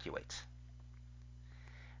evacuate.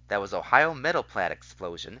 That was Ohio metal plant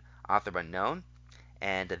explosion, author unknown,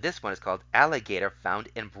 and this one is called Alligator Found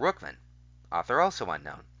in Brooklyn, author also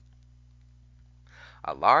unknown.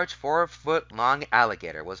 A large 4-foot-long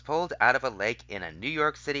alligator was pulled out of a lake in a New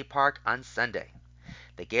York City park on Sunday.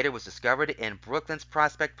 The gator was discovered in Brooklyn's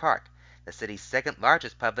Prospect Park. the city's second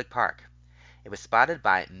largest public park. It was spotted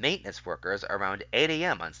by maintenance workers around 8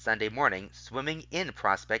 a.m. on Sunday morning swimming in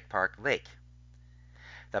Prospect Park Lake.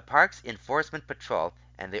 The park's enforcement patrol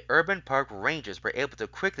and the urban park rangers were able to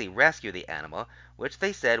quickly rescue the animal, which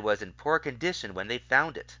they said was in poor condition when they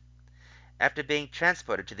found it. After being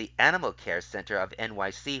transported to the Animal Care Center of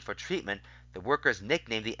NYC for treatment, the workers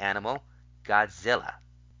nicknamed the animal Godzilla.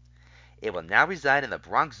 It will now reside in the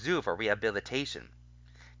Bronx Zoo for rehabilitation.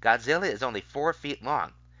 Godzilla is only 4 feet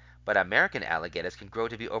long, but American alligators can grow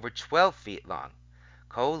to be over 12 feet long.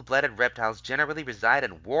 Cold-blooded reptiles generally reside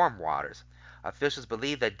in warm waters. Officials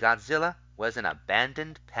believe that Godzilla was an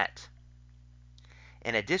abandoned pet.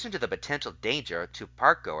 In addition to the potential danger to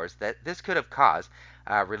parkgoers that this could have caused,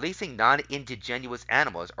 releasing non-indigenous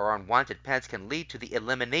animals or unwanted pets can lead to the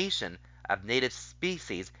elimination of native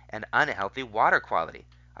species and unhealthy water quality,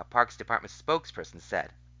 a Parks Department spokesperson said.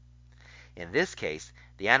 In this case,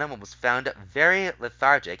 the animal was found very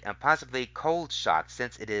lethargic and possibly cold shocked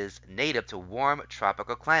since it is native to warm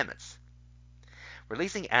tropical climates.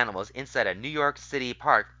 Releasing animals inside a New York City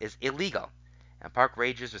park is illegal, and park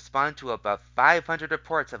rangers respond to about 500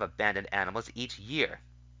 reports of abandoned animals each year.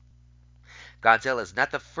 Godzilla is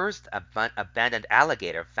not the first abandoned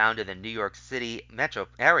alligator found in the New York City metro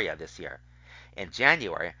area this year. In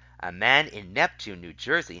January, a man in Neptune, New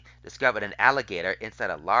Jersey, discovered an alligator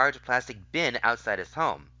inside a large plastic bin outside his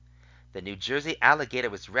home. The New Jersey alligator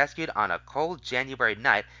was rescued on a cold January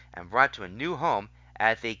night and brought to a new home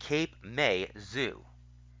at the Cape May Zoo.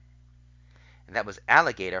 And that was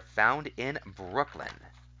alligator found in Brooklyn.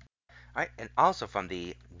 All right, and also from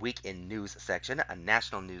the Week in News section, a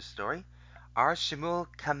national news story. R. Shmuel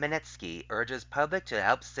Kamenetsky urges public to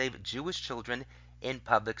help save Jewish children in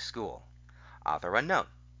public school. Author unknown.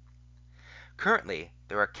 Currently,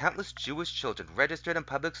 there are countless Jewish children registered in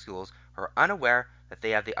public schools who are unaware that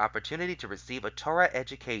they have the opportunity to receive a Torah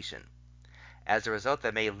education. As a result,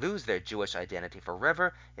 they may lose their Jewish identity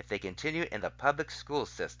forever if they continue in the public school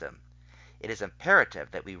system. It is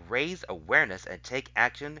imperative that we raise awareness and take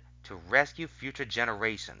action to rescue future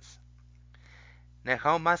generations.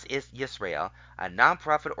 Nehomas Yisrael, a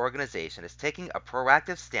nonprofit organization, is taking a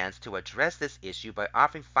proactive stance to address this issue by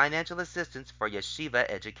offering financial assistance for yeshiva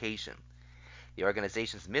education. The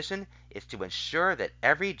organization's mission is to ensure that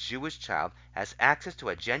every Jewish child has access to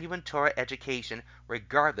a genuine Torah education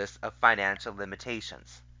regardless of financial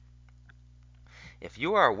limitations. If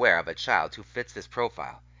you are aware of a child who fits this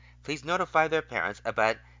profile, please notify their parents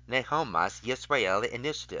about Nehomas Yisrael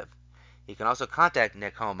initiative. You can also contact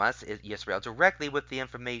Nehomas Yisrael directly with the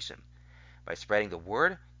information. By spreading the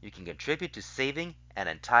word, you can contribute to saving an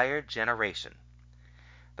entire generation.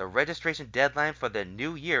 The registration deadline for the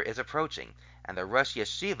new year is approaching, and the Rosh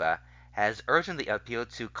Yeshiva has urgently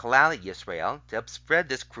appealed to Klal Yisrael to help spread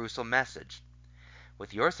this crucial message.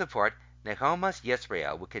 With your support, Nehomas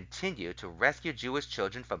Yisrael will continue to rescue Jewish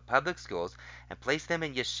children from public schools and place them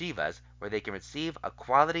in yeshivas where they can receive a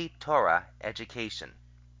quality Torah education.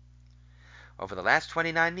 Over the last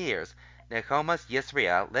 29 years, Nehomas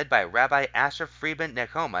Yisrael, led by Rabbi Asher Friedman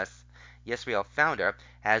Nehomas, Yisrael founder,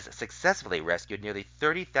 has successfully rescued nearly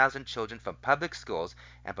 30,000 children from public schools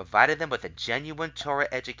and provided them with a genuine Torah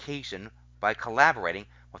education by collaborating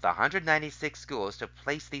with 196 schools to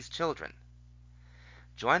place these children.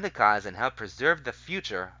 Join the cause and help preserve the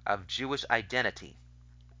future of Jewish identity.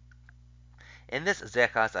 In this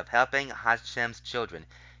zechus of helping Hashem's children,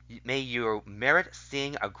 may you merit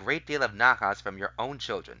seeing a great deal of nachas from your own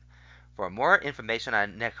children. For more information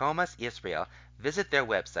on Nehomas Israel, visit their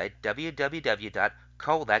website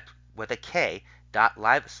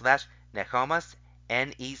www.kolek.live/Nehomas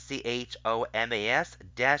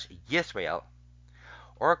Nechomas-Yisrael,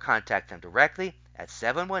 or contact them directly at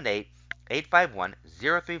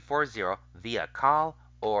 718-851-0340 via call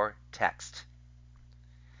or text.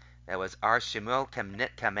 That was R. Shmuel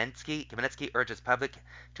Kamenetsky urges public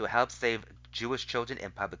to help save Jewish children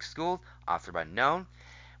in public schools, author unknown.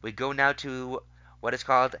 We go now to what is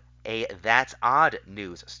called a That's Odd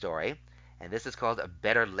news story, and this is called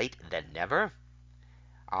Better Late Than Never,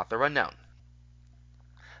 author unknown.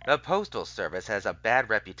 The Postal Service has a bad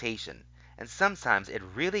reputation, and sometimes it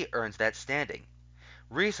really earns that standing.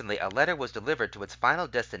 Recently, a letter was delivered to its final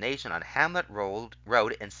destination on Hamlet Road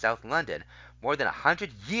in South London more than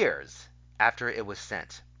 100 years after it was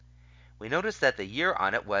sent. We noticed that the year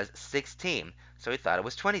on it was 16, so we thought it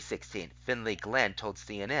was 2016, Finley Glenn told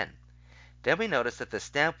CNN. Then we noticed that the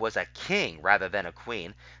stamp was a king rather than a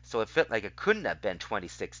queen, so it felt like it couldn't have been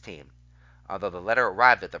 2016. Although the letter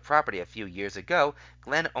arrived at the property a few years ago,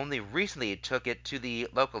 Glenn only recently took it to the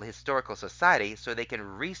local historical society so they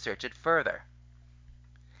can research it further.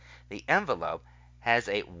 The envelope has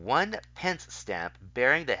a 1 pence stamp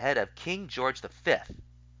bearing the head of King George V.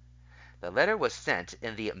 The letter was sent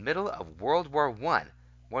in the middle of World War I,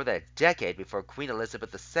 more than a decade before Queen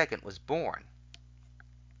Elizabeth II was born.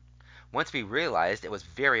 Once we realized it was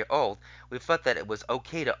very old, we felt that it was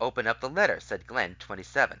okay to open up the letter, said Glenn,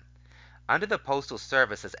 27. Under the Postal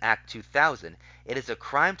Services Act 2000, it is a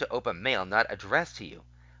crime to open mail not addressed to you,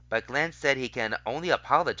 but Glenn said he can only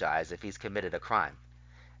apologize if he's committed a crime.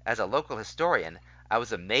 As a local historian, I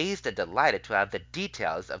was amazed and delighted to have the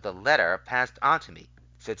details of the letter passed on to me,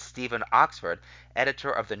 said Stephen Oxford, editor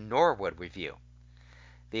of the Norwood Review.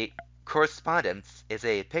 The correspondence is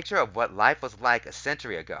a picture of what life was like a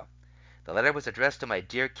century ago. The letter was addressed to my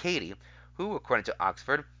dear Katie, who, according to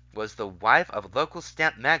Oxford, was the wife of local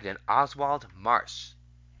stamp magnate Oswald Marsh.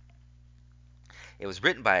 It was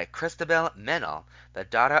written by Christabel Meynell, the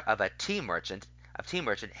daughter of tea merchant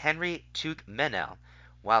Henry Tuke Meynell,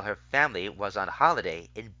 while her family was on holiday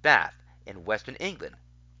in Bath, in western England.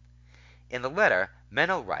 In the letter,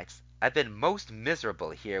 Meynell writes, "I've been most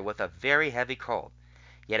miserable here with a very heavy cold,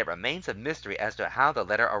 yet it remains a mystery as to how the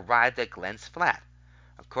letter arrived at Glenn's flat.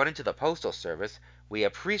 According to the Postal Service, we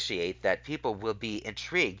appreciate that people will be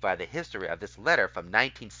intrigued by the history of this letter from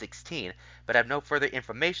 1916, but have no further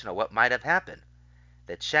information on what might have happened.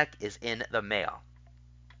 The check is in the mail."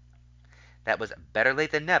 That was better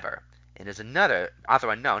late than never. And there's another,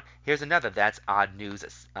 author unknown, here's another That's Odd News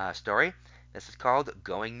story. This is called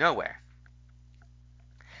Going Nowhere.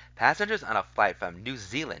 Passengers on a flight from New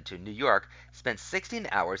Zealand to New York spent 16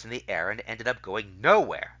 hours in the air and ended up going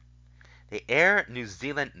nowhere. The Air New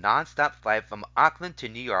Zealand non-stop flight from Auckland to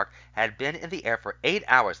New York had been in the air for 8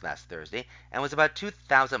 hours last Thursday and was about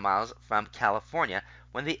 2,000 miles from California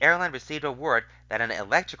when the airline received a word that an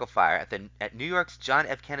electrical fire at New York's John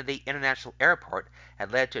F. Kennedy International Airport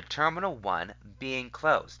had led to Terminal 1 being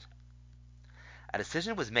closed. A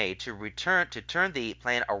decision was made to turn the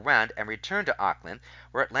plane around and return to Auckland,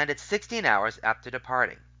 where it landed 16 hours after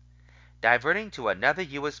departing. Diverting to another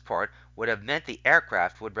U.S. port would have meant the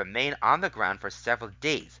aircraft would remain on the ground for several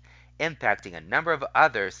days, impacting a number of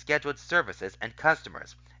other scheduled services and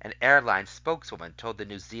customers, an airline spokeswoman told the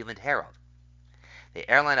New Zealand Herald. The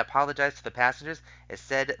airline apologized to the passengers and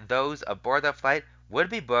said those aboard the flight would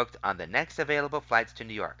be booked on the next available flights to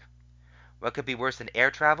New York. What could be worse than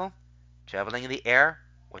air travel? Traveling in the air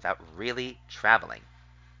without really traveling.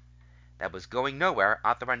 That was Going Nowhere,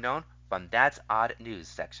 author unknown, from That's Odd News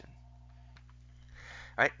section.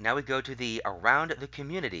 Alright, now we go to the Around the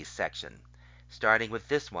Community section. Starting with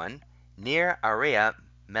this one, Nir Area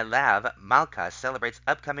Melav Malka celebrates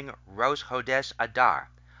upcoming Rosh Chodesh Adar.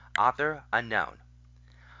 Author unknown.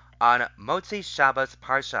 On Motzi Shabbos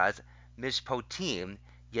Parshas Mishpotim,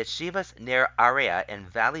 Yeshivas Nir Area in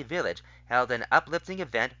Valley Village held an uplifting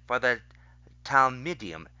event for the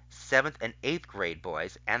Talmidim, 7th and 8th grade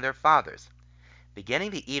boys, and their fathers.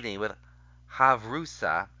 Beginning the evening with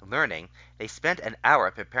Havrusa learning, they spent an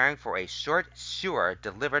hour preparing for a short shiur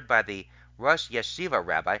delivered by the Rosh Yeshiva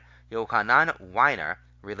Rabbi Yohanan Weiner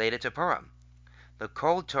related to Purim. The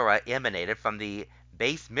Kol Torah emanated from the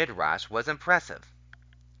Beis Midrash was impressive.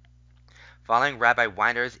 Following Rabbi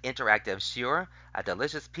Weiner's interactive shiur, a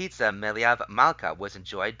delicious pizza Meliav Malka was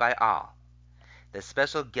enjoyed by all. The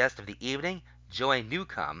special guest of the evening, Joy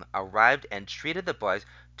Newcomb, arrived and treated the boys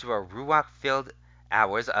to a ruach-filled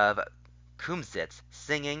hours of kumsitz,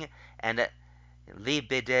 singing, and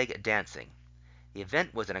libideg dancing. The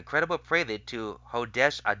event was an incredible prelude to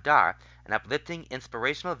Hodesh Adar, an uplifting,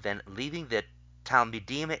 inspirational event leaving the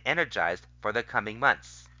Talmidim energized for the coming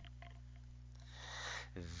months.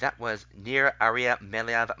 That was Nir Aria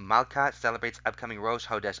Meliav Malka celebrates upcoming Rosh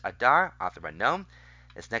Hodesh Adar, author unknown.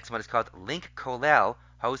 This next one is called Link Kollel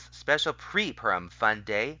hosts special pre-Purim fun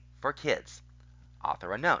day for kids,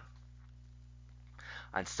 author unknown.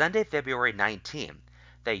 On Sunday, February 19,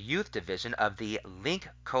 the youth division of the Link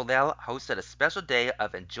Kollel hosted a special day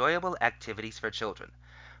of enjoyable activities for children.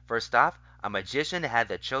 First off, a magician had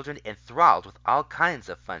the children enthralled with all kinds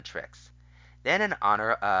of fun tricks. Then, in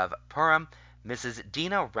honor of Purim, Mrs.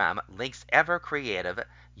 Dina Ram, Link's ever-creative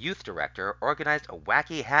youth director, organized a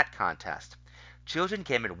wacky hat contest. Children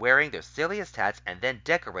came in wearing their silliest hats and then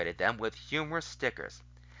decorated them with humorous stickers.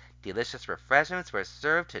 Delicious refreshments were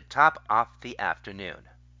served to top off the afternoon.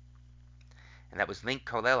 And that was Link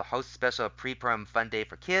Kollel hosts special pre-Purim fun day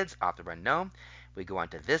for kids, author unknown. We go on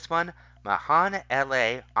to this one. Mahan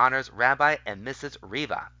LA honors Rabbi and Mrs.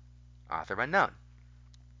 Riva, author unknown.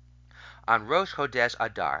 On Rosh Chodesh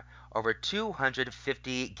Adar, over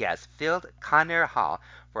 250 guests filled Conner Hall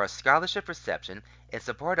for a scholarship reception in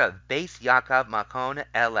support of Beis Yaakov Machon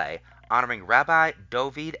LA, honoring Rabbi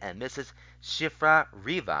Dovid and Mrs. Shifra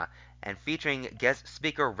Riva and featuring guest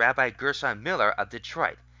speaker Rabbi Gershon Miller of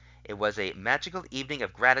Detroit. It was a magical evening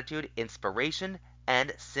of gratitude, inspiration,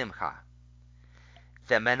 and simcha.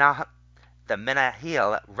 The, Menah- the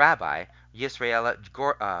Menahil Rabbi, Yisrael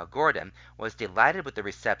Gordon, was delighted with the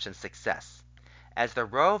reception's success. As the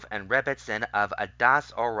Rov and Rebbetzin of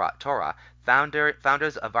Adas Torah,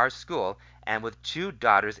 founders of our school, and with 2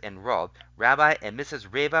 daughters enrolled, Rabbi and Mrs.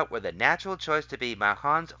 Reva were the natural choice to be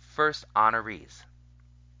Mahon's first honorees.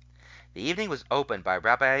 The evening was opened by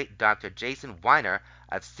Rabbi Dr. Jason Weiner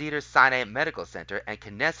of Cedar Sinai Medical Center and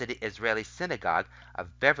Knesset Israeli Synagogue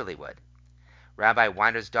of Beverlywood. Rabbi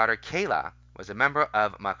Weiner's daughter Kayla was a member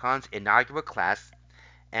of Mahon's inaugural class,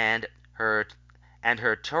 and her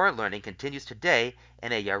Torah learning continues today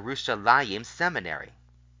in a Yerushalayim seminary.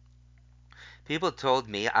 People told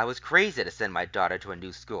me I was crazy to send my daughter to a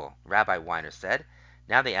new school, Rabbi Weiner said.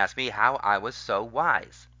 Now they ask me how I was so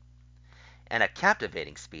wise. In a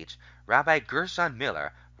captivating speech, Rabbi Gershon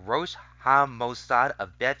Miller, Rosh HaMossad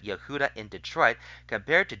of Beth Yehuda in Detroit,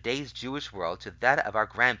 compared today's Jewish world to that of our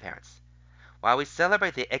grandparents. While we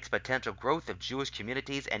celebrate the exponential growth of Jewish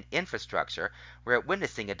communities and infrastructure, we are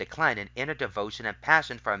witnessing a decline in inner devotion and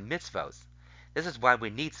passion for our mitzvos. This is why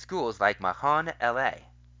we need schools like Mahon LA.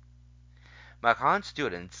 Mahon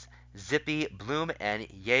students Zippy Bloom and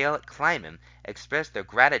Yael Kleiman expressed their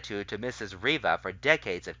gratitude to Mrs. Riva for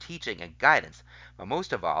decades of teaching and guidance, but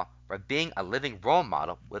most of all, for being a living role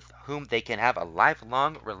model with whom they can have a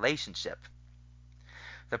lifelong relationship.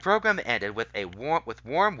 The program ended with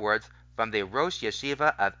warm words from the Rosh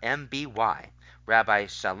Yeshiva of MBY, Rabbi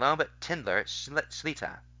Shalom Tindler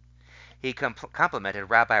Shlita. He complimented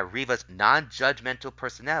Rabbi Riva's non-judgmental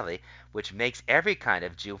personality, which makes every kind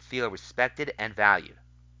of Jew feel respected and valued.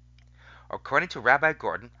 According to Rabbi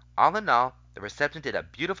Gordon, all in all, the reception did a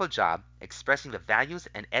beautiful job expressing the values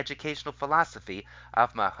and educational philosophy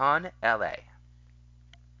of Mahon LA.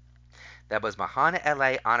 That was Mahon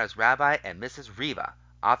LA Honors Rabbi and Mrs. Riva,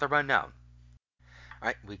 author unknown.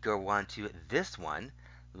 Alright, we go on to this one.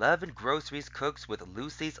 Love and Groceries Cooks with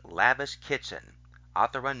Lucy's Lavish Kitchen,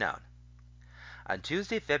 author unknown. On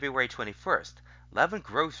Tuesday, February 21st, Love and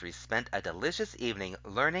Groceries spent a delicious evening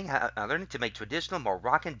learning to make traditional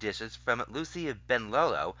Moroccan dishes from Lucy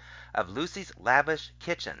Benlolo of Lucy's Lavish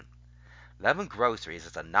Kitchen. Love and Groceries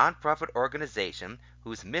is a non-profit organization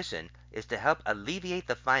whose mission is to help alleviate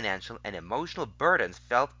the financial and emotional burdens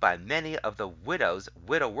felt by many of the widowers,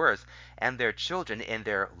 and their children in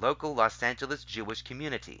their local Los Angeles Jewish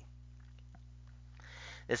community.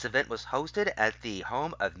 This event was hosted at the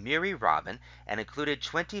home of Miri Robin and included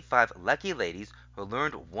 25 lucky ladies who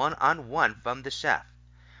learned one-on-one from the chef.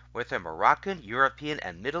 With her Moroccan, European,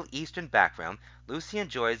 and Middle Eastern background, Lucy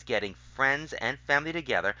enjoys getting friends and family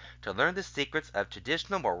together to learn the secrets of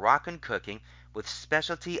traditional Moroccan cooking with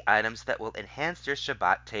specialty items that will enhance their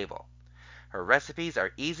Shabbat table. Her recipes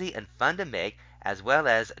are easy and fun to make, as well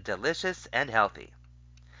as delicious and healthy.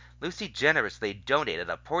 Lucy generously donated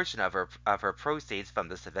a portion of her proceeds from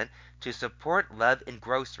this event to support Love in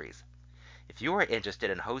Groceries. If you are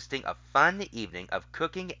interested in hosting a fun evening of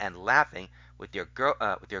cooking and laughing with your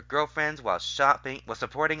girlfriends while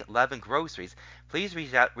supporting Love and Groceries, please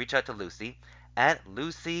reach out to Lucy at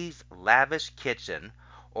Lucy's Lavish Kitchen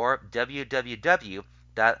or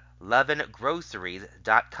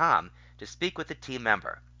www.loveandgroceries.com to speak with a team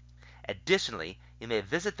member. Additionally, you may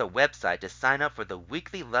visit the website to sign up for the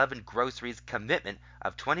weekly Love and Groceries commitment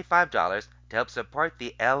of $25 to help support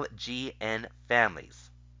the LGN families.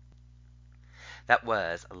 That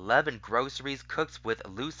was Love and Groceries Cooks with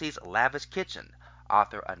Lucy's Lavish Kitchen,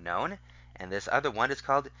 author unknown, and this other one is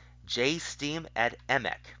called J-Steam at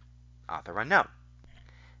EMEC, author unknown.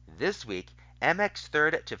 This week, EMEC's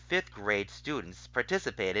 3rd to 5th grade students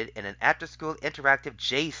participated in an after-school interactive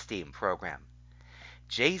J-Steam program.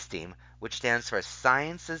 J-Steam, which stands for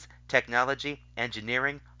Sciences, Technology,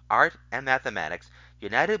 Engineering, Art, and Mathematics,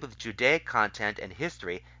 united with Judaic content and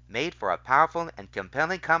history, made for a powerful and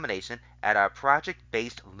compelling combination at our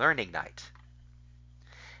project-based learning night.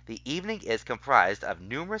 The evening is comprised of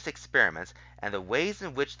numerous experiments and the ways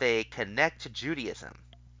in which they connect to Judaism.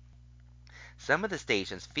 Some of the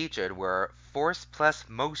stations featured were Force plus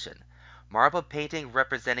Motion, marble painting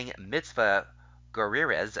representing Mitzvah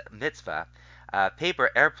Gorirez Mitzvah,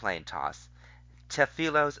 paper airplane toss,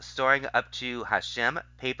 Tefillos soaring up to Hashem,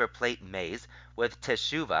 paper plate maze, with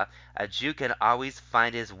Teshuvah, a Jew can always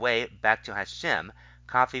find his way back to Hashem,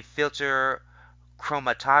 coffee filter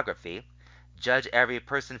chromatography, judge every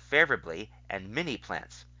person favorably, and mini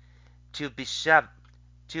plants. To be Shavat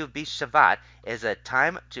is a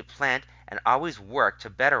time to plant and always work to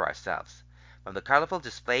better ourselves. From the colorful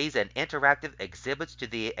displays and interactive exhibits to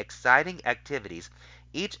the exciting activities,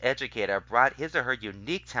 each educator brought his or her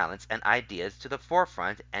unique talents and ideas to the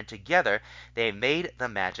forefront, and together they made the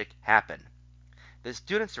magic happen. The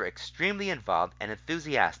students were extremely involved and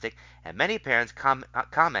enthusiastic, and many parents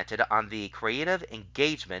commented on the creative,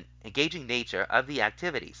 engaging nature of the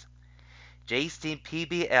activities. J-STEAM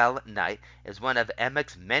PBL Night is one of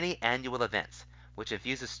EMEC's many annual events, which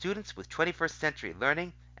infuses students with 21st century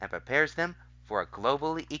learning and prepares them for a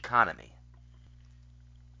global economy.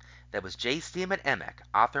 That was J-STEAM at EMEC,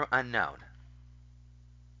 author unknown.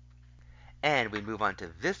 And we move on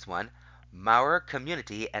to this one. Maurer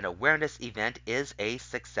Community and Awareness Event is a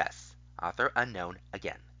success. Author unknown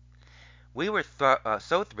again. We were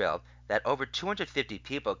so thrilled that over 250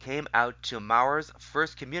 people came out to Maurer's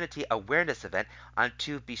first community awareness event on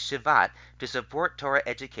Tu B'Shivat to support Torah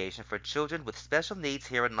education for children with special needs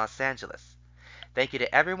here in Los Angeles. Thank you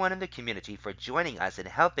to everyone in the community for joining us and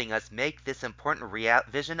helping us make this important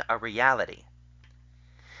vision a reality.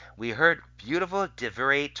 We heard beautiful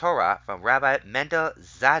Divrei Torah from Rabbi Mendel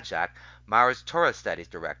Zajac, Maurer's Torah Studies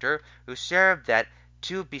Director, who shared that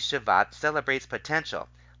Tu B'Shivat celebrates potential,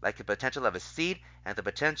 like the potential of a seed and the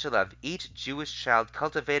potential of each Jewish child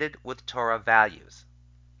cultivated with Torah values.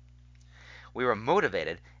 We were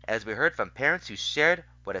motivated as we heard from parents who shared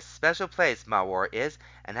what a special place Maurer is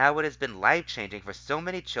and how it has been life-changing for so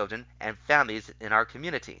many children and families in our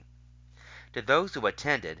community. To those who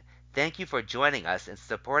attended, thank you for joining us in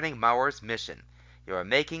supporting Maurer's mission. You are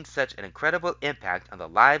making such an incredible impact on the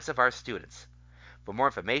lives of our students. For more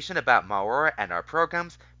information about Maurer and our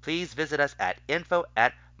programs, please visit us at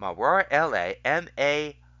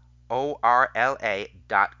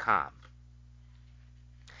info@maorla.com.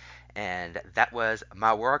 And that was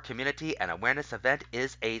Maurer Community and Awareness Event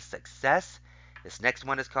is a success. This next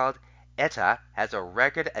one is called ETA has a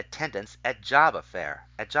record attendance at Job Fair.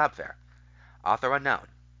 Author unknown.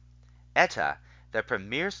 ETA, the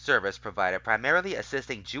premier service provider primarily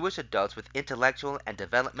assisting Jewish adults with intellectual and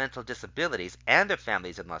developmental disabilities and their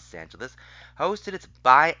families in Los Angeles, hosted its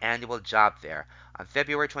biannual job fair on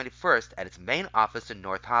February 21st at its main office in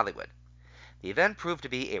North Hollywood. The event proved to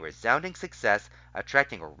be a resounding success,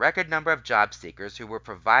 attracting a record number of job seekers who were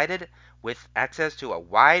provided with access to a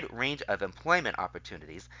wide range of employment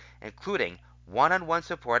opportunities, including one-on-one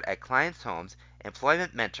support at clients' homes,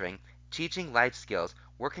 employment mentoring, teaching life skills,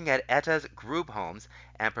 working at ETA's group homes,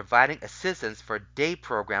 and providing assistance for day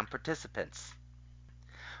program participants.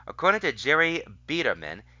 According to Jerry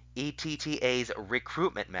Biederman, ETTA's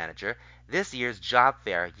recruitment manager, this year's job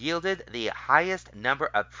fair yielded the highest number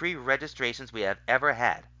of pre-registrations we have ever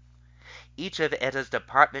had. Each of ETA's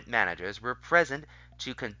department managers were present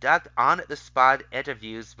to conduct on-the-spot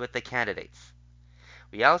interviews with the candidates.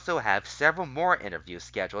 We also have several more interviews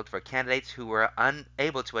scheduled for candidates who were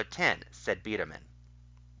unable to attend, said Biederman.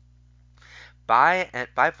 By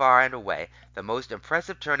far and away, the most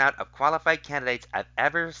impressive turnout of qualified candidates I've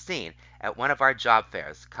ever seen at one of our job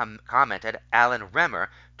fairs, commented Alan Remmer,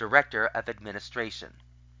 Director of Administration.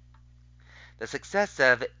 The success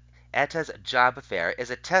of ETA's job fair is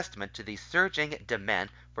a testament to the surging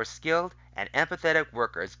demand for skilled and empathetic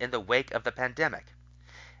workers in the wake of the pandemic.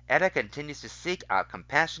 ETA continues to seek out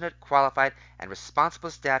compassionate, qualified, and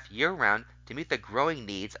responsible staff year-round to meet the growing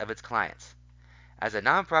needs of its clients. As a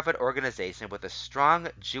nonprofit organization with a strong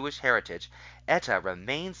Jewish heritage, ETA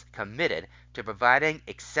remains committed to providing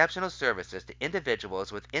exceptional services to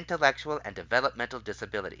individuals with intellectual and developmental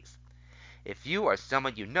disabilities. If you or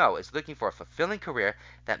someone you know is looking for a fulfilling career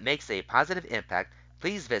that makes a positive impact,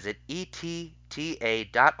 please visit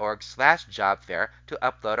etta.org/jobfair to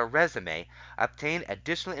upload a resume, obtain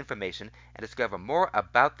additional information, and discover more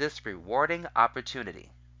about this rewarding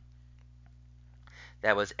opportunity.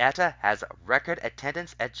 That was ETA has record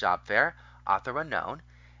attendance at job fair, author unknown,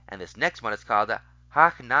 and this next one is called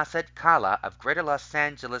Hachnaset Kala of Greater Los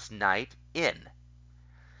Angeles Night In,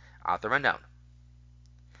 author unknown.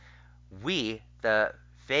 We, the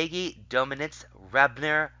Fagi Dominitz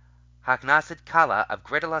Rabner Hachnaset Kala of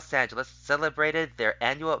Greater Los Angeles, celebrated their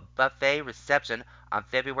annual buffet reception on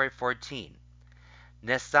February 14.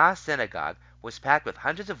 Nessah Synagogue was packed with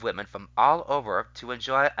hundreds of women from all over to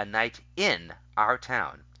enjoy a night in our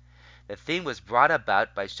town. The theme was brought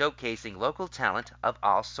about by showcasing local talent of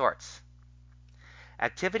all sorts.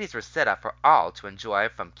 Activities were set up for all to enjoy,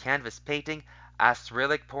 from canvas painting,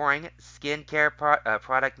 acrylic pouring, skincare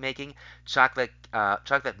product making,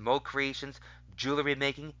 chocolate mold creations, jewelry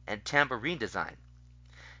making, and tambourine design.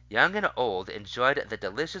 Young and old enjoyed the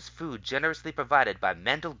delicious food generously provided by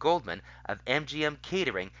Mendel Goldman of MGM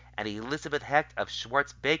Catering and Elizabeth Hecht of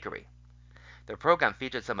Schwartz Bakery. The program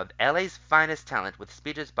featured some of LA's finest talent with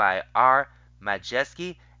speeches by R.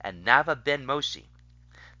 Majeski and Nava Ben Moshe.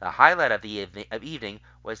 The highlight of the evening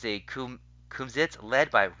was a kumsitz led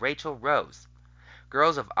by Rachel Rose.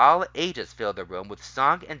 Girls of all ages filled the room with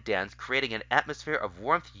song and dance, creating an atmosphere of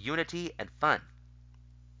warmth, unity, and fun.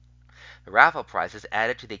 The raffle prizes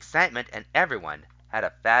added to the excitement, and everyone had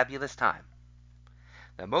a fabulous time.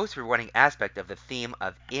 The most rewarding aspect of the theme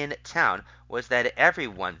of In Town was that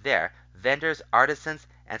everyone there, vendors, artisans,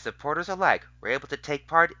 and supporters alike, were able to take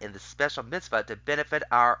part in the special mitzvah to benefit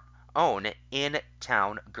our own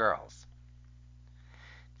in-town girls.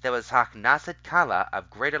 There was Hachnasat Kala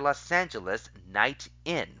of Greater Los Angeles Night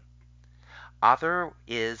In. Author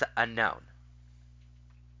is unknown.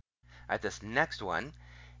 This next one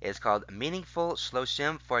is called Meaningful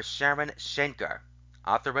Shloshim for Sharon Schenker.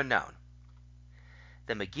 Author unknown.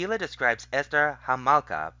 The Megillah describes Esther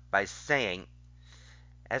Hamalka by saying,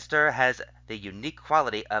 Esther has the unique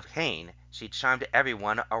quality of Hain. She charmed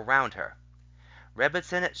everyone around her.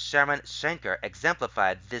 Rebbetzin Sharon Schenker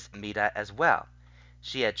exemplified this midah as well.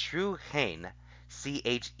 She had true Hain,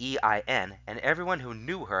 Chein, and everyone who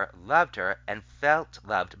knew her loved her and felt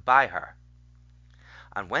loved by her.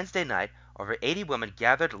 On Wednesday night, over 80 women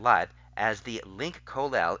gathered live as the Link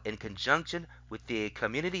Kollel, in conjunction with the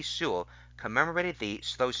community shul, commemorated the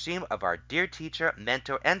Shloshim of our dear teacher,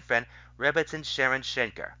 mentor, and friend Rebbetzin Sharon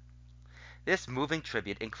Schenker. This moving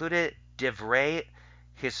tribute included Divrei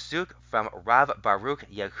Hisuk from Rav Baruch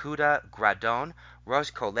Yehuda Gradon,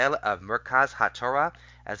 Rosh Kollel of Merkaz HaTorah,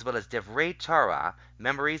 as well as Divrei Torah,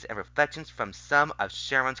 memories and reflections from some of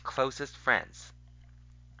Sharon's closest friends.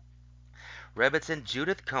 Rebbetzin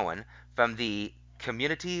Judith Cohen from the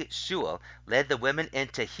community shul led the women in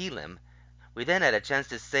Tehillim. We then had a chance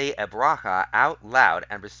to say a bracha out loud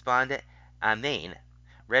and respond Amen.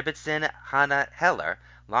 Rebbetzin Hannah Heller,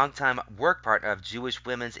 longtime work partner of Jewish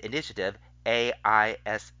Women's Initiative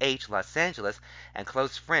AISH Los Angeles and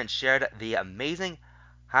close friend, shared the amazing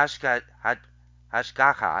hashgacha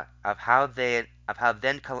of how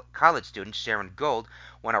then college student Sharon Gold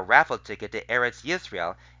won a raffle ticket to Eretz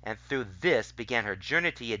Yisrael, and through this began her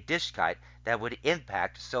journey to Yiddishkeit that would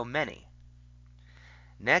impact so many.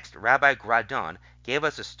 Next, Rabbi Gradon gave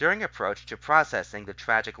us a stirring approach to processing the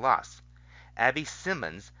tragic loss. Abby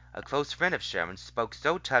Simmons, a close friend of Sharon's, spoke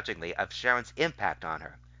so touchingly of Sharon's impact on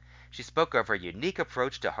her. She spoke of her unique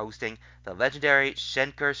approach to hosting the legendary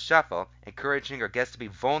Schenker Shuffle, encouraging her guests to be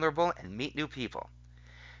vulnerable and meet new people.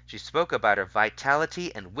 She spoke about her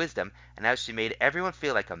vitality and wisdom and how she made everyone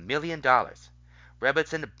feel like $1 million.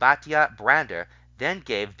 Rebbetzin Batya Brander then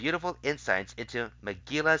gave beautiful insights into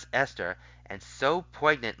Megillah's Esther and so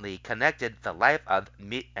poignantly connected the life of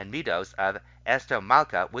and midos of Esther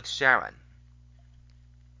Malka with Sharon.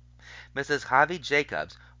 Mrs. Javi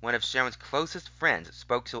Jacobs, one of Sharon's closest friends,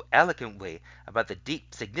 spoke so eloquently about the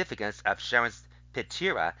deep significance of Sharon's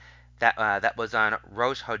Petira that was on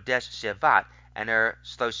Rosh Hodesh Shevat and her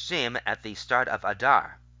Shloshim at the start of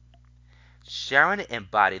Adar. Sharon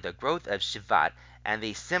embodied the growth of Shevat and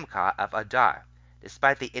the Simcha of Adar.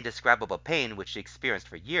 Despite the indescribable pain which she experienced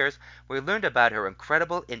for years, we learned about her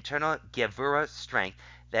incredible internal Gevurah strength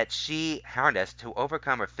that she harnessed to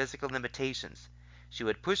overcome her physical limitations. She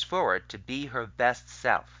would push forward to be her best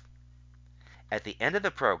self. At the end of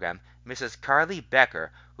the program, Mrs. Carly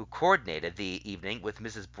Becker, who coordinated the evening with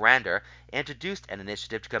Mrs. Brander, introduced an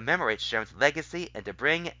initiative to commemorate Sharon's legacy and to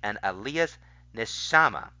bring an Aliyah's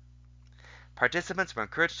Neshama. Participants were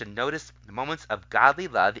encouraged to notice moments of godly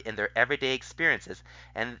love in their everyday experiences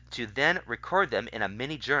and to then record them in a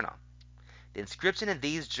mini journal. The inscription in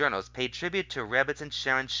these journals paid tribute to Rebbetzin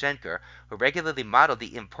Sharon Schenker, who regularly modeled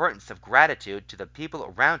the importance of gratitude to the people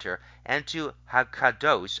around her and to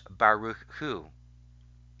HaKadosh Baruch Hu.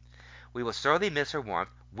 We will sorely miss her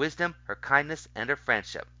warmth, wisdom, her kindness, and her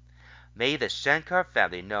friendship. May the Schenker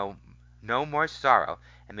family know no more sorrow,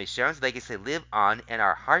 and may Sharon's legacy live on in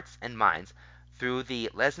our hearts and minds through the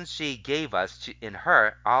lessons she gave us in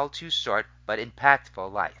her all too short but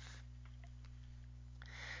impactful life.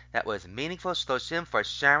 That was Meaningful Shloshim for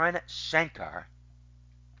Sharon Schenker.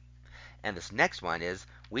 And this next one is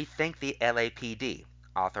We Thank the LAPD,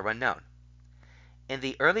 author unknown. In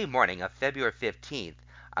the early morning of February 15th,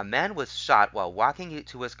 a man was shot while walking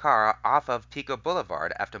to his car off of Pico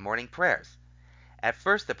Boulevard after morning prayers. At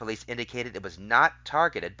first, the police indicated it was not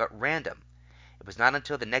targeted but random. It was not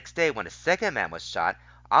until the next day when a second man was shot,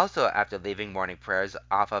 also after leaving morning prayers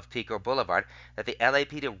off of Pico Boulevard, that the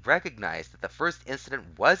LAPD recognized that the first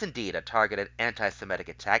incident was indeed a targeted anti-Semitic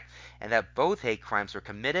attack and that both hate crimes were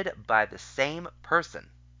committed by the same person.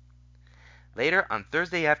 Later, on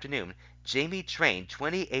Thursday afternoon, Jamie Train,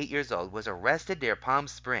 28 years old, was arrested near Palm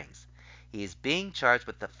Springs. He is being charged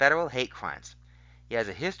with the federal hate crimes. He has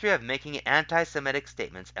a history of making anti-Semitic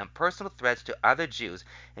statements and personal threats to other Jews,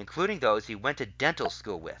 including those he went to dental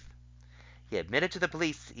school with. He admitted to the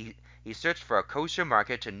police he searched for a kosher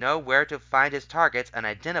market to know where to find his targets and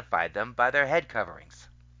identified them by their head coverings.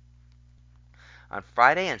 On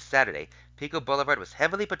Friday and Saturday, Pico Boulevard was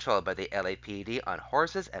heavily patrolled by the LAPD on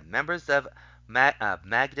horses and members of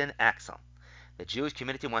Magen Axel. The Jewish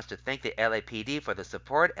community wants to thank the LAPD for the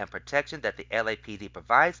support and protection that the LAPD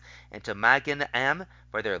provides, and to Magen Am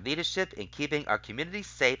for their leadership in keeping our community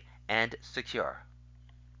safe and secure.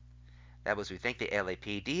 That was We Thank the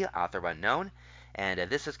LAPD, author unknown, and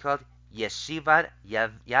this is called Yeshivat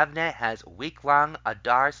Yavne has week-long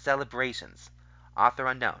Adar celebrations, author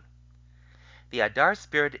unknown. The Adar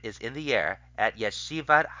spirit is in the air at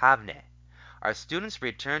Yeshivat Havne. Our students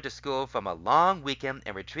returned to school from a long weekend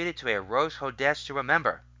and retreated to a Rosh Hodesh to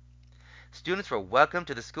remember. Students were welcomed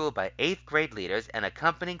to the school by 8th grade leaders and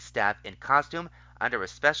accompanying staff in costume under a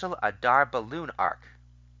special Adar balloon arc.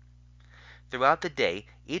 Throughout the day,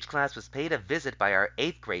 each class was paid a visit by our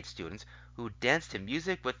 8th grade students, who danced to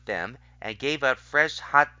music with them and gave out fresh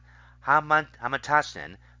hot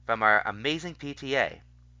hamantashen from our amazing PTA.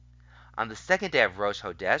 On the second day of Rosh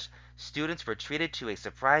Hodesh, students were treated to a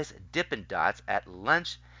surprise Dippin' Dots at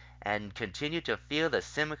lunch and continued to feel the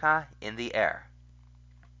simcha in the air.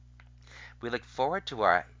 We look forward to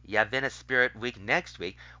our Yavena Spirit Week next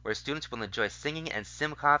week, where students will enjoy singing and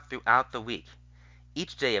simcha throughout the week.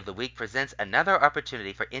 Each day of the week presents another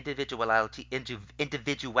opportunity for individuality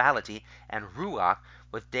and ruach,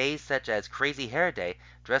 with days such as Crazy Hair Day,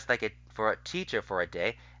 dressed like a teacher for a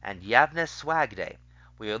day, and Yavne Swag Day.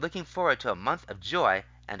 We are looking forward to a month of joy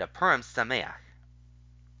and a Purim Sameach.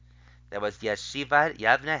 That was Yeshivat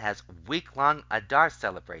Yavne has week-long Adar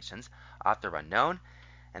celebrations, author unknown,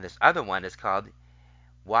 and this other one is called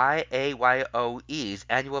YAYOE's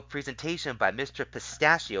annual presentation by Mr.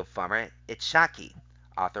 Pistachio Farmer Itzhaki,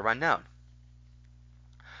 author unknown.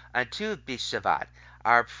 On Tu B'Shavat,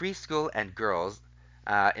 our preschool and girls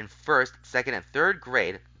in 1st, 2nd, and 3rd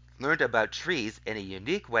grade learned about trees in a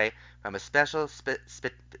unique way from a special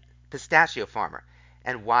pistachio farmer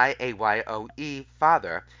and YAYOE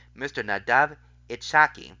father, Mr. Nadav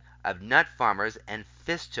Itzhaki of Nut Farmers and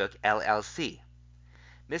Fishtook LLC.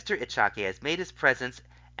 Mr. Itzhaki has made his presence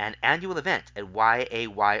an annual event at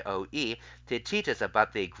YAYOE to teach us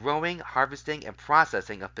about the growing, harvesting, and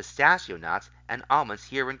processing of pistachio nuts and almonds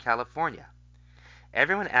here in California.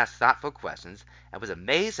 Everyone asked thoughtful questions and was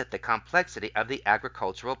amazed at the complexity of the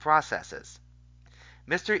agricultural processes.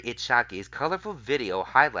 Mr. Itzhaki's colorful video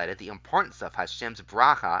highlighted the importance of Hashem's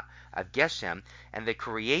bracha of Geshem and the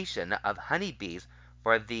creation of honeybees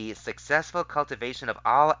for the successful cultivation of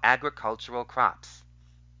all agricultural crops.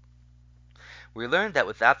 We learned that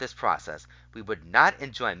without this process, we would not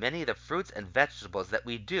enjoy many of the fruits and vegetables that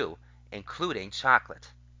we do, including chocolate.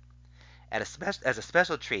 As a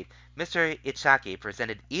special treat, Mr. Itzhaki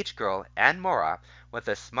presented each girl and Mora with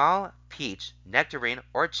a small peach, nectarine,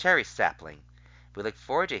 or cherry sapling. We look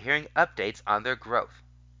forward to hearing updates on their growth.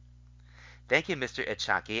 Thank you, Mr.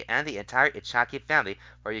 Itzhaki and the entire Itzhaki family,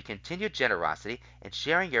 for your continued generosity in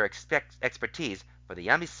sharing your expertise for the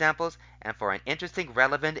yummy samples and for an interesting,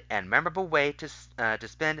 relevant, and memorable way to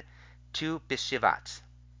spend Tu B'Shivat.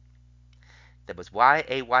 That was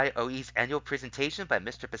YAYOE's annual presentation by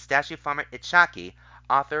Mr. Pistachio Farmer Itzhaki,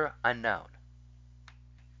 author unknown.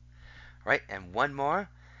 Right, and one more.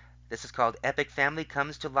 This is called Epic Family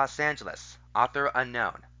Comes to Los Angeles, author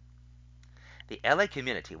unknown. The LA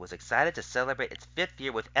community was excited to celebrate its 5th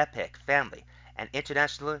year with Epic Family, an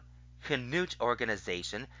international Chinuch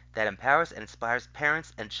organization that empowers and inspires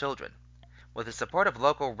parents and children. With the support of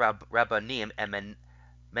local Rabbanim and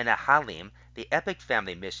Menahalim, the Epic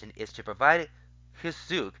Family mission is to provide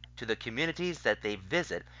chizuk to the communities that they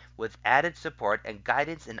visit with added support and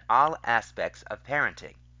guidance in all aspects of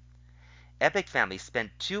parenting. Epic Family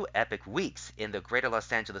spent 2 epic weeks in the greater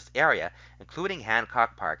Los Angeles area, including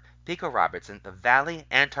Hancock Park, Pico Robertson, the Valley,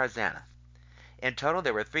 and Tarzana. In total,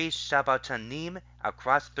 there were 3 Shabbatonim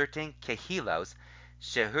across 13 kehilos,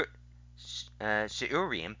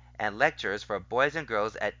 shiurim, and lectures for boys and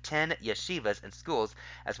girls at 10 yeshivas and schools,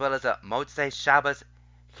 as well as a Motzei Shabbos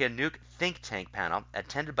Chinuch think tank panel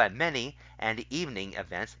attended by many, and evening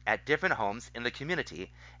events at different homes in the community,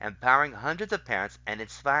 empowering hundreds of parents and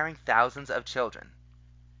inspiring thousands of children.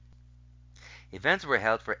 Events were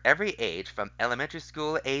held for every age, from elementary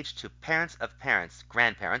school age to parents of parents,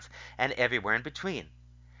 grandparents, and everywhere in between.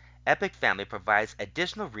 Epic Family provides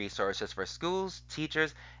additional resources for schools,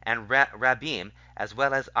 teachers, and rabbim, as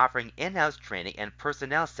well as offering in-house training and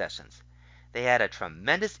personnel sessions. They had a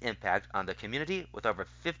tremendous impact on the community with over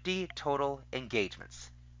 50 total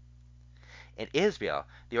engagements. In Israel,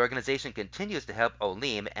 the organization continues to help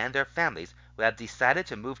Olim and their families who have decided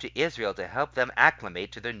to move to Israel to help them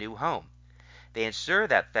acclimate to their new home. They ensure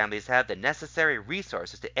that families have the necessary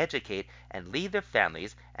resources to educate and lead their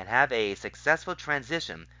families and have a successful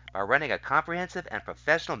transition by running a comprehensive and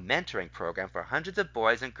professional mentoring program for hundreds of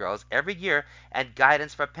boys and girls every year and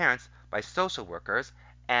guidance for parents by social workers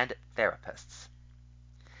and therapists.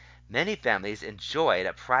 Many families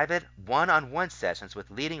enjoyed private one-on-one sessions with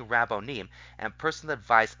leading rabbonim and personal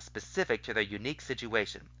advice specific to their unique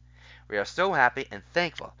situation. We are so happy and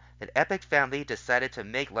thankful that Epic Family decided to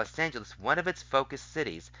make Los Angeles one of its focus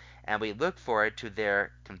cities, and we look forward to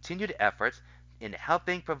their continued efforts in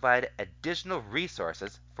helping provide additional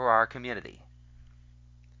resources for our community.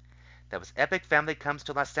 That was Epic Family Comes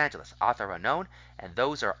to Los Angeles, author unknown, and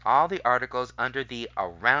those are all the articles under the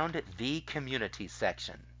Around the Community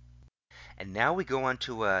section. And now we go on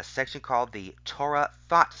to a section called the Torah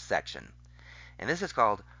Thought section. And this is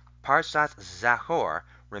called Parshas Zachor,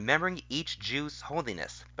 Remembering Each Jew's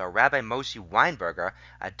Holiness, by Rabbi Moshe Weinberger,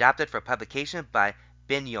 adapted for publication by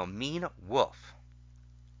Benjamin Wolf.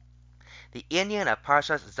 The inyan of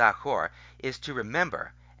Parshas Zachor is to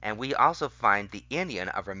remember, and we also find the inyan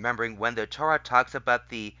of remembering when the Torah talks about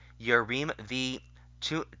the Urim the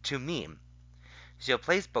Tumim. She'll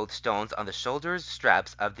place both stones on the shoulders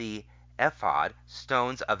straps of the ephod,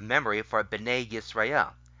 stones of memory for Bnei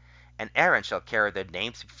Yisrael. And Aaron shall carry their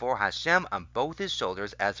names before Hashem on both his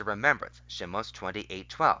shoulders as a remembrance. Shemos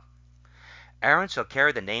 28:12. Aaron shall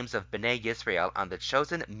carry the names of Bnei Yisrael on the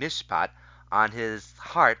chosen mishpat on his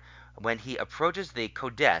heart when he approaches the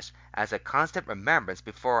Kodesh as a constant remembrance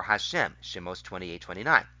before Hashem. Shemos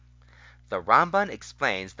 28:29. The Ramban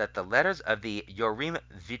explains that the letters of the Yorim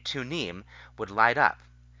Vitunim would light up.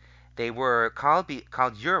 They were called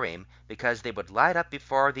Urim because they would light up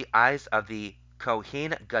before the eyes of the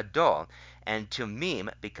Kohen Gadol, and Tumim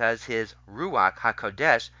because his Ruach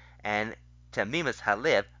HaKodesh and Tamimus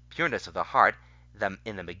Halev, pureness of the heart,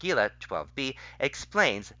 in the Megillah 12b,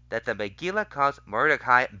 explains that the Megillah calls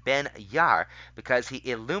Mordecai ben Yar because he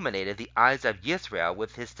illuminated the eyes of Yisrael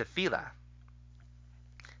with his tefillah.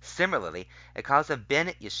 Similarly, it calls him Ben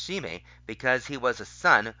Yeshime because he was a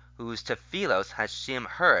son whose tefillos Hashem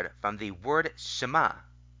heard from the word Shema.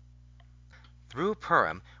 Through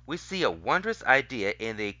Purim, we see a wondrous idea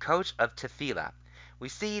in the coach of tefillah. We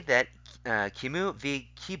see that Kimu v.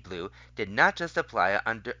 Kiblu did not just apply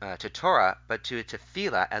to Torah, but to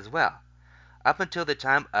tefillah as well. Up until the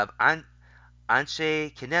time of Anshe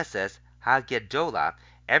Knesset HaGedolah,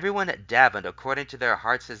 everyone davened according to their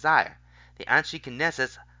heart's desire. The Anshe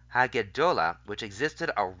Knesset HaGedolah, which existed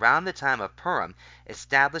around the time of Purim,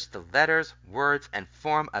 established the letters, words, and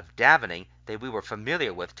form of davening that we were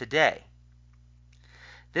familiar with today.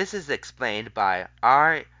 This is explained by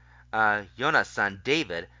R. Yonasan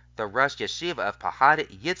David, the Rosh Yeshiva of Pahad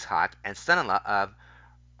Yitzhak and son-in-law of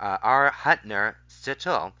R. Hutner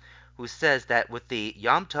Setul, who says that with the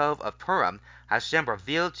Yom Tov of Purim, Hashem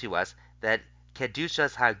revealed to us that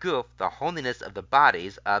Kedushas Haguf, the holiness of the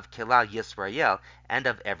bodies of Kilal Yisrael and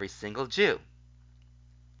of every single Jew.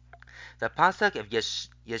 The pasuk of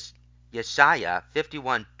Yeshaya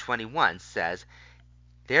 51:21 says,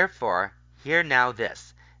 "Therefore hear now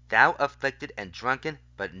this, thou afflicted and drunken,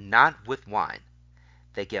 but not with wine."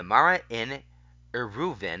 The Gemara in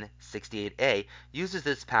Eruvin 68a uses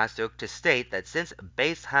this pasuk to state that since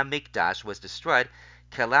Beis Hamikdash was destroyed,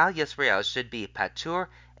 Kilal Yisrael should be patur,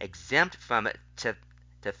 exempt from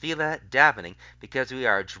tefillah davening, because we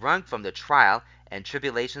are drunk from the trial and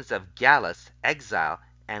tribulations of galus, exile,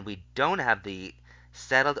 and we don't have the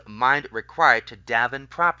settled mind required to daven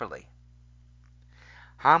properly.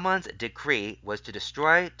 Haman's decree was to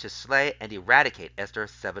destroy, to slay, and eradicate, Esther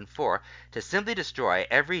 7:4, to simply destroy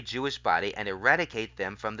every Jewish body and eradicate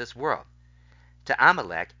them from this world. To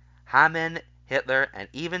Amalek, Haman, Hitler, and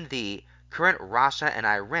even the current Russia and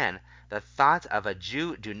Iran, the thoughts of a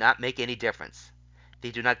Jew do not make any difference.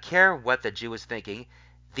 They do not care what the Jew is thinking.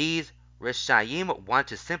 These Rishayim want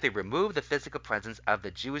to simply remove the physical presence of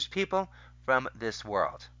the Jewish people from this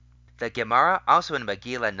world. The Gemara, also in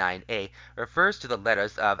Megillah 9a, refers to the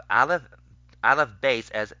letters of Aleph Beis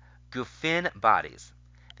as Gufin, bodies.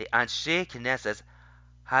 The Anshe Knesset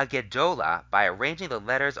Haggadah, by arranging the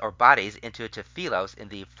letters or bodies into tefillos in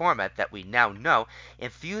the format that we now know,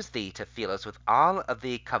 infused the tefillos with all of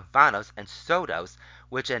the kavanos and sodos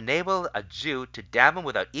which enable a Jew to daven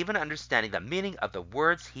without even understanding the meaning of the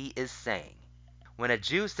words he is saying. When a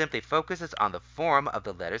Jew simply focuses on the form of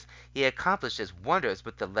the letters, he accomplishes wonders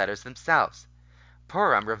with the letters themselves.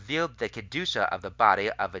 Purim revealed the kedusha of the body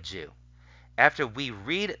of a Jew. After we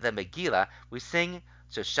read the Megillah, we sing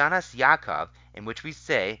Shoshanas Yaakov, in which we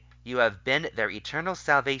say, "You have been their eternal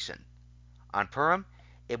salvation." On Purim,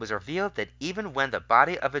 it was revealed that even when the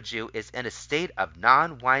body of a Jew is in a state of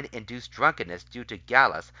non-wine-induced drunkenness due to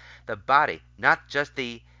galus, the body, not just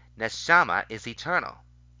the neshama, is eternal.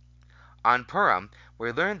 On Purim,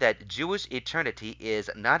 we learn that Jewish eternity is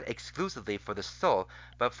not exclusively for the soul,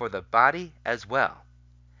 but for the body as well.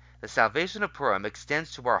 The salvation of Purim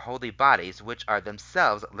extends to our holy bodies, which are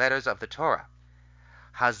themselves letters of the Torah.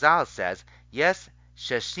 Hazal says, "Yes,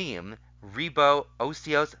 Sheshim Ribo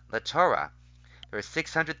Osios LaTorah." There are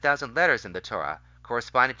 600,000 letters in the Torah,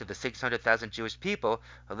 corresponding to the 600,000 Jewish people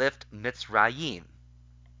who left Mitzrayim.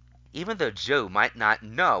 Even the Jew might not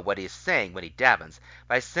know what he is saying when he davens,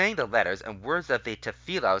 by saying the letters and words of the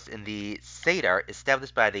tefillos in the Seder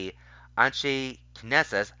established by the Anshe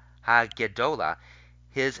Knesset HaGedolah,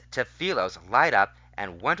 his tefillos light up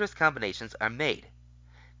and wondrous combinations are made.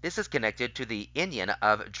 This is connected to the inyan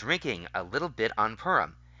of drinking a little bit on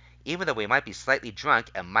Purim. Even though we might be slightly drunk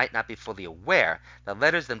and might not be fully aware, the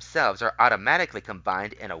letters themselves are automatically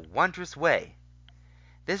combined in a wondrous way.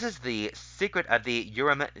 This is the secret of the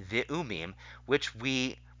Urim Ve'umim, which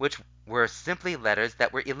were simply letters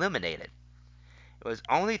that were eliminated. It was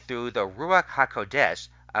only through the Ruach HaKodesh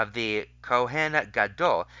of the Kohen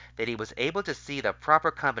Gadol that he was able to see the proper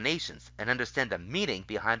combinations and understand the meaning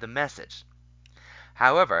behind the message.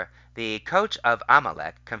 However, the coach of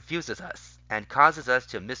Amalek confuses us and causes us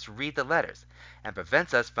to misread the letters, and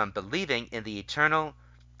prevents us from believing in the eternal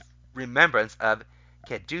remembrance of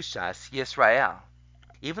Kedushas Yisrael.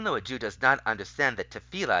 Even though a Jew does not understand the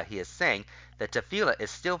tefillah he is saying, the tefillah is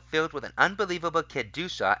still filled with an unbelievable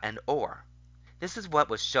kedusha and or. This is what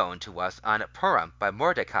was shown to us on Purim by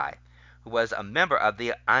Mordecai, who was a member of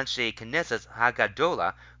the Anshe Knesset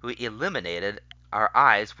Hagadolah, who illuminated our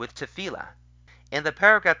eyes with tefillah. In the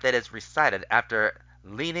paragraph that is recited after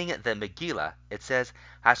leading the Megillah, it says,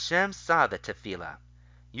 "Hashem saw the tefillah."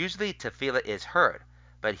 Usually tefillah is heard,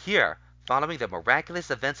 but here, following the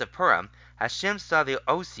miraculous events of Purim, Hashem saw the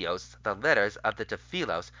osios, the letters of the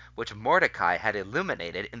tefillos, which Mordecai had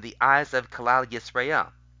illuminated in the eyes of Kalal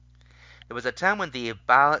Yisrael. There was a time when the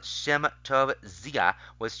Baal Shem Tov Zia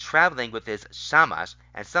was traveling with his shamash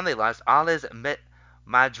and suddenly lost all his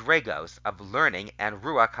madregos of learning and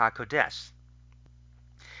Ruach HaKodesh.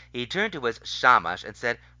 He turned to his shamash and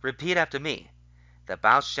said, "Repeat after me." The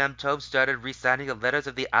Baal Shem Tov started reciting the letters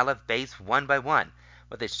of the Aleph Beis one by one,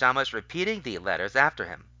 with his shamash repeating the letters after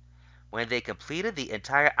him. When they completed the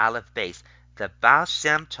entire Aleph Beis, the Baal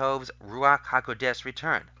Shem Tov's Ruach HaKodesh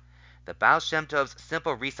returned. The Baal Shem Tov's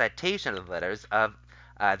simple recitation of the letters of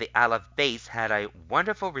the Aleph Beis had a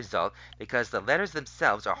wonderful result because the letters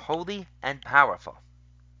themselves are holy and powerful.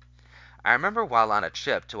 I remember while on a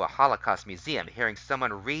trip to a Holocaust museum hearing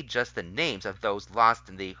someone read just the names of those lost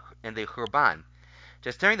in the Khurban.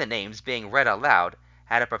 Just hearing the names being read aloud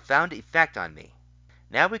had a profound effect on me.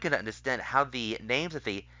 Now we can understand how the names of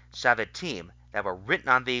the Shavatim that were written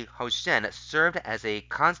on the Hoshen served as a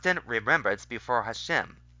constant remembrance before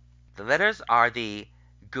Hashem. The letters are the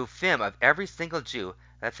gufim of every single Jew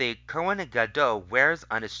that the Kohen Gadol wears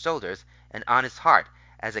on his shoulders and on his heart,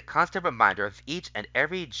 as a constant reminder of each and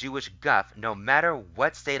every Jewish guf, no matter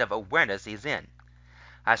what state of awareness he's in.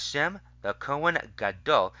 Hashem, the Kohen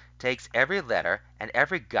Gadol, takes every letter and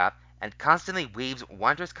every guf and constantly weaves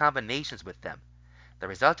wondrous combinations with them. The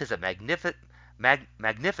result is a magnificent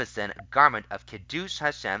garment of Kiddush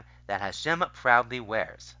Hashem that Hashem proudly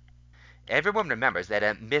wears. Everyone remembers that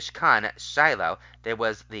at Mishkan Shiloh there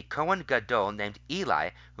was the Kohen Gadol named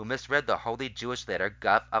Eli who misread the holy Jewish letter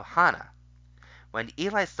guf of Hannah. When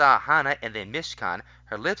Eli saw Hannah in the Mishkan,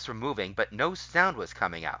 her lips were moving, but no sound was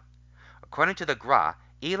coming out. According to the Gra,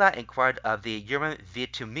 Eli inquired of the Urim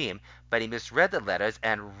V'Tumim, but he misread the letters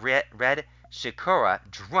and read Shikora,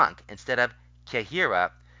 drunk, instead of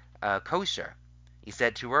Kehira, kosher. He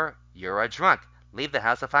said to her, "You are drunk. Leave the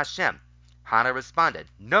house of Hashem." Hannah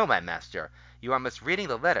responded, "No, my master. You are misreading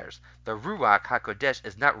the letters. The Ruach HaKodesh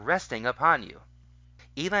is not resting upon you."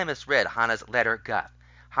 Eli misread Hannah's letter guf.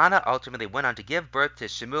 Hannah ultimately went on to give birth to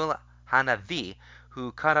Shemuel Hanavi,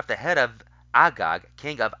 who cut off the head of Agag,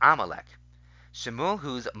 king of Amalek. Shmuel,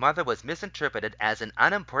 whose mother was misinterpreted as an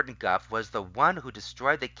unimportant guff, was the one who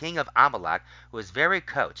destroyed the king of Amalek, whose very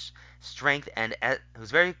coach, strength and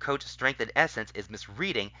essence is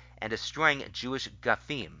misreading and destroying Jewish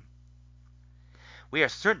guffim. We are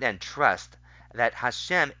certain and trust that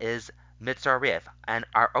Hashem is mitzaref and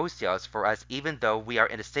our osios for us, even though we are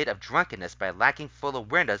in a state of drunkenness by lacking full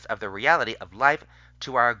awareness of the reality of life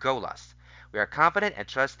to our golas. We are confident and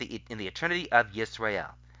trust in the eternity of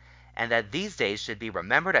Yisrael, and that these days should be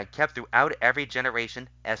remembered and kept throughout every generation.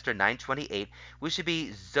 Esther 9:28. We should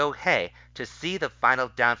be zohe to see the final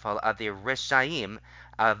downfall of the Rishaim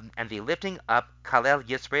and the lifting up Kalel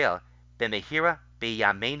Yisrael b'mehira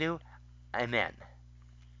b'yamenu. Amen.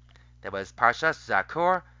 That was Parsha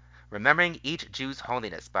Zakor, Remembering Each Jew's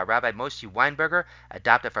Holiness by Rabbi Moshe Weinberger,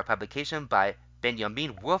 adapted for publication by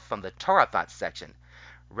Benjamin Wolf from the Torah Thoughts section.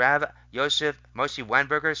 Rav Yosef Moshe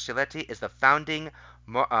Weinberger Shileti is the founding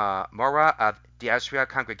Morah of the Ashria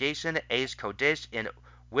Congregation, Eish Kodesh in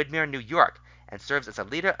Widmer, New York, and serves as a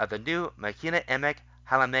leader of the new Mechina Emek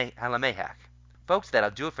Halamehech. Folks, that'll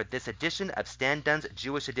do it for this edition of Stan Dunn's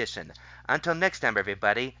Jewish Edition. Until next time,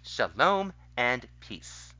 everybody, shalom and peace.